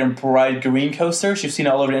bright red and bright green coasters. You've seen it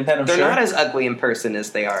all over the internet, I'm sure. They're not as ugly in person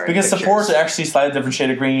as they are because in the ports are actually slightly different shade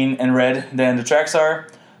of green and red than the tracks are.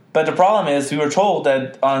 But the problem is, we were told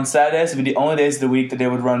that on Saturdays would be the only days of the week that they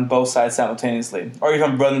would run both sides simultaneously. Or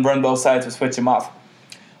even run both sides but switch them off.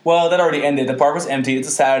 Well, that already ended. The park was empty. It's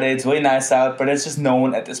a Saturday. It's really nice out, but it's just no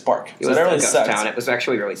one at this park. So that really sucked. Town. It was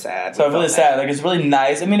actually really sad. So really sad. Like, it's really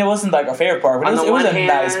nice. I mean, it wasn't like our favorite park, but it was a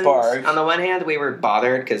nice park. On the one hand, we were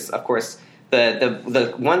bothered because, of course,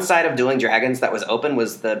 the one side of Dueling Dragons that was open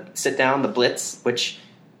was the sit-down, the Blitz, which,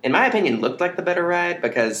 in my opinion, looked like the better ride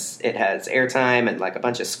because it has airtime and like a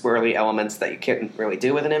bunch of squirrely elements that you couldn't really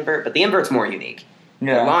do with an invert. But the invert's more unique.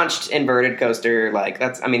 Yeah. The launched inverted coaster, like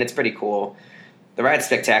it's pretty cool. The ride's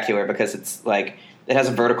spectacular because it's like it has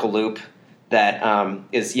a vertical loop that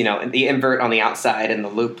is, the invert on the outside and the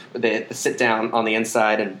loop, the sit down on the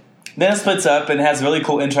inside, and then it splits up and has really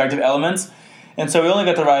cool interactive elements. And so we only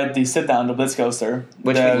got to ride the sit down, the Blitz coaster,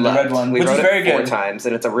 which the red one, which is very good. 4 times,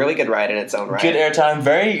 and it's a really good ride in its own right. Good airtime,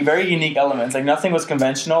 very very unique elements. Like nothing was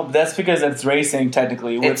conventional, but that's because it's racing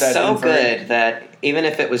technically. With it's that so invert. Good that even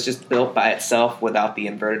if it was just built by itself without the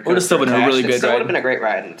inverted, would have still been a really good ride. It still would have been a great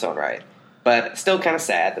ride in its own right. But still kind of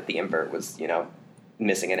sad that the invert was,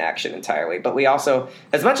 missing in action entirely. But we also,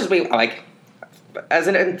 as much as we, like, as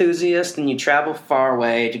an enthusiast and you travel far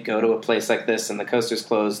away to go to a place like this and the coaster's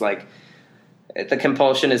closed, like, the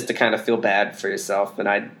compulsion is to kind of feel bad for yourself, and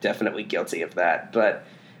I'm definitely guilty of that. But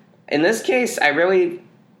in this case, I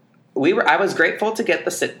was grateful to get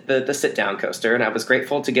the sit-down coaster, and I was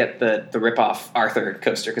grateful to get the rip-off Arthur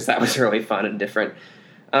coaster because that was really fun and different.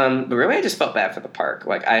 But really, I just felt bad for the park.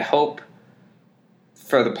 Like, I hope,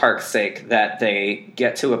 for the park's sake, that they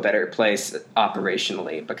get to a better place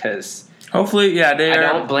operationally because hopefully, yeah, I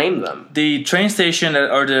don't blame them. The train station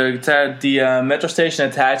or the metro station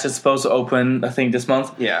attached is supposed to open, I think, this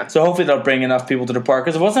month. Yeah. So hopefully they'll bring enough people to the park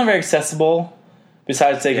because it wasn't very accessible.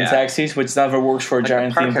 Besides taking taxis, which never works for a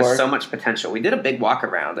giant theme park. The park has so much potential. We did a big walk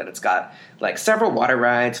around, and it's got like several water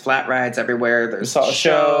rides, flat rides everywhere. There's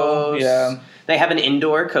shows. Yeah. They have an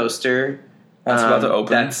indoor coaster. That's about to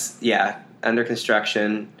open. That's under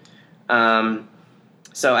construction.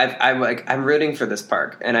 So I'm rooting for this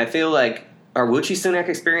park, and I feel like our Wuchi Sunac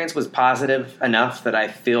experience was positive enough that I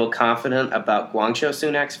feel confident about Guangzhou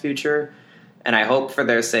Sunac's future, and I hope for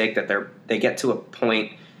their sake that they get to a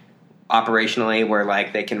point operationally where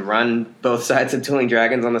like they can run both sides of Dueling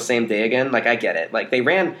Dragons on the same day again. Like I get it. Like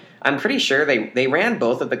I'm pretty sure they ran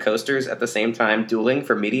both of the coasters at the same time dueling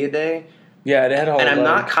for Media Day. Yeah, they had a whole. And I'm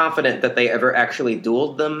not confident that they ever actually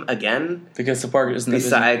dueled them again because the park isn't.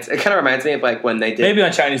 Besides, it kind of reminds me of like when they did. Maybe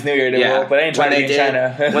on Chinese New Year they will, but I ain't trying to be in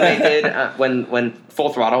China. When they did when Full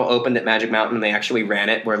Throttle opened at Magic Mountain, they actually ran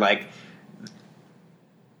it where like.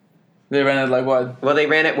 They ran it like what? Well, they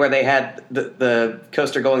ran it where they had the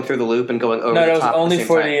coaster going through the loop and going over the top. No,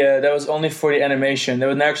 that was only for the animation. That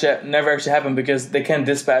would never actually happen because they can't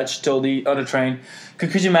dispatch till the other train.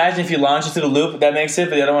 Could you imagine if you launch into the loop, that makes it,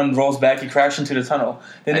 but the other one rolls back, you crash into the tunnel?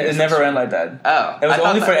 It never ran like that. Oh. It was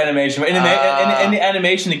only for animation. In the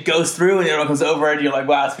animation, it goes through and the other one comes over and you're like,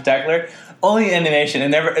 wow, spectacular. Only animation.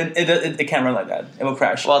 It can't run like that. It will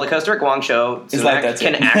crash. Well, the coaster at Guangzhou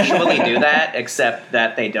can actually do that, except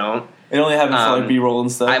that they don't. It only happens for like B-roll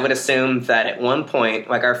and stuff. I would assume that at one point,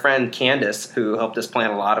 like our friend Candace, who helped us plan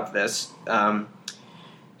a lot of this,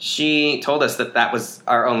 she told us that was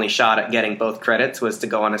our only shot at getting both credits was to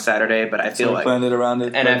go on a Saturday. But I feel like planned it around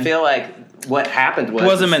it, and I feel like what happened was it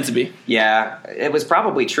wasn't meant to be. Yeah, it was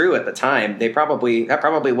probably true at the time. That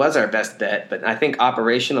probably was our best bet. But I think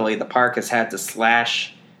operationally, the park has had to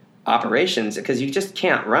slash operations because you just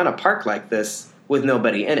can't run a park like this with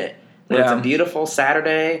nobody in it. It's a beautiful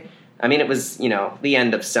Saturday. I mean, it was, the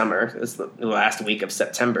end of summer. It was the last week of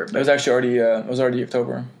September. But it was actually already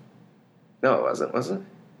October. No, it wasn't, was it?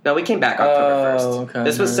 No, we came back October 1st. Okay.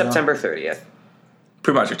 This was September 30th.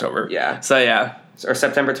 Pretty much October. Yeah. So, yeah. Or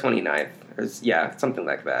September 29th. Or, something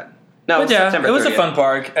like that. No, but September 30th. It was a fun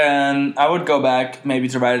park, and I would go back maybe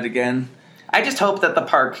to ride it again. I just hope that the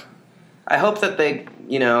park... I hope that they,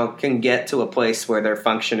 can get to a place where they're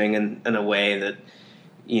functioning in a way that,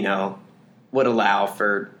 would allow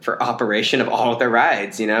for operation of all of their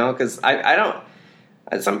rides, because I don't.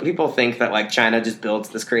 Some people think that like China just builds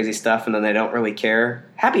this crazy stuff and then they don't really care.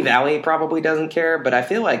 Happy Valley probably doesn't care, but I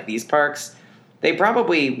feel like these parks, they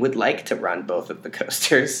probably would like to run both of the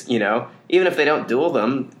coasters. Even if they don't duel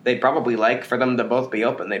them, they'd probably like for them to both be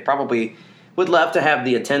open. They probably would love to have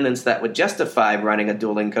the attendance that would justify running a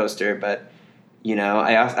dueling coaster, but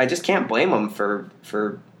I just can't blame them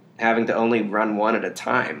for having to only run one at a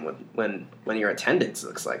time when your attendance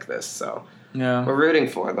looks like this. So yeah, we're rooting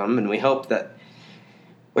for them, and we hope that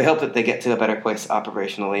they get to a better place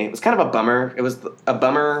operationally. It was kind of a bummer. It was a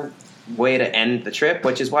bummer way to end the trip,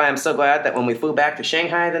 which is why I'm so glad that when we flew back to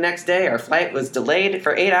Shanghai the next day, our flight was delayed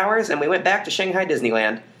for 8 hours, and we went back to Shanghai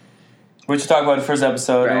Disneyland. Which we talked about in the first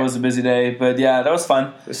episode. Right. It was a busy day, but yeah, that was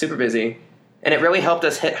fun. It was super busy. And it really helped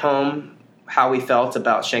us hit home how we felt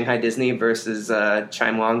about Shanghai Disney versus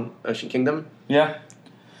Chimelong Ocean Kingdom. Yeah.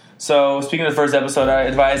 So, speaking of the first episode, I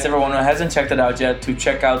advise everyone who hasn't checked it out yet to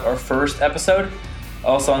check out our first episode.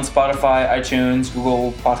 Also on Spotify, iTunes,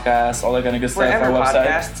 Google Podcasts, all that kind of good stuff. Wherever our website.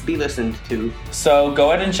 Podcasts be listened to. So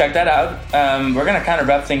go ahead and check that out. We're going to kind of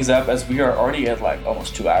wrap things up as we are already at like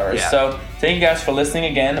almost 2 hours. Yeah. So thank you guys for listening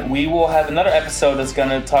again. We will have another episode that's going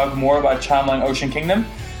to talk more about Chimelong Ocean Kingdom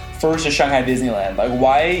versus Shanghai Disneyland. Like,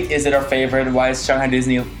 why is it our favorite? Why is Shanghai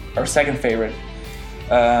Disney our second favorite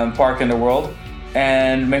park in the world?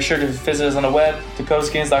 And make sure to visit us on the web,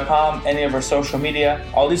 dakotskings.com, any of our social media.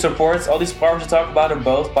 All these reports, all these parks we talk about in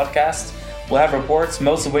both podcasts, we'll have reports,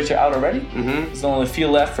 most of which are out already. Mm-hmm. There's only a few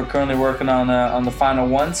left. We're currently working on the final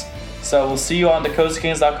ones. So we'll see you on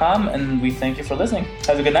dakotskings.com, and we thank you for listening.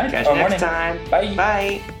 Have a good night or morning. Next time. Bye.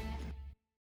 Bye.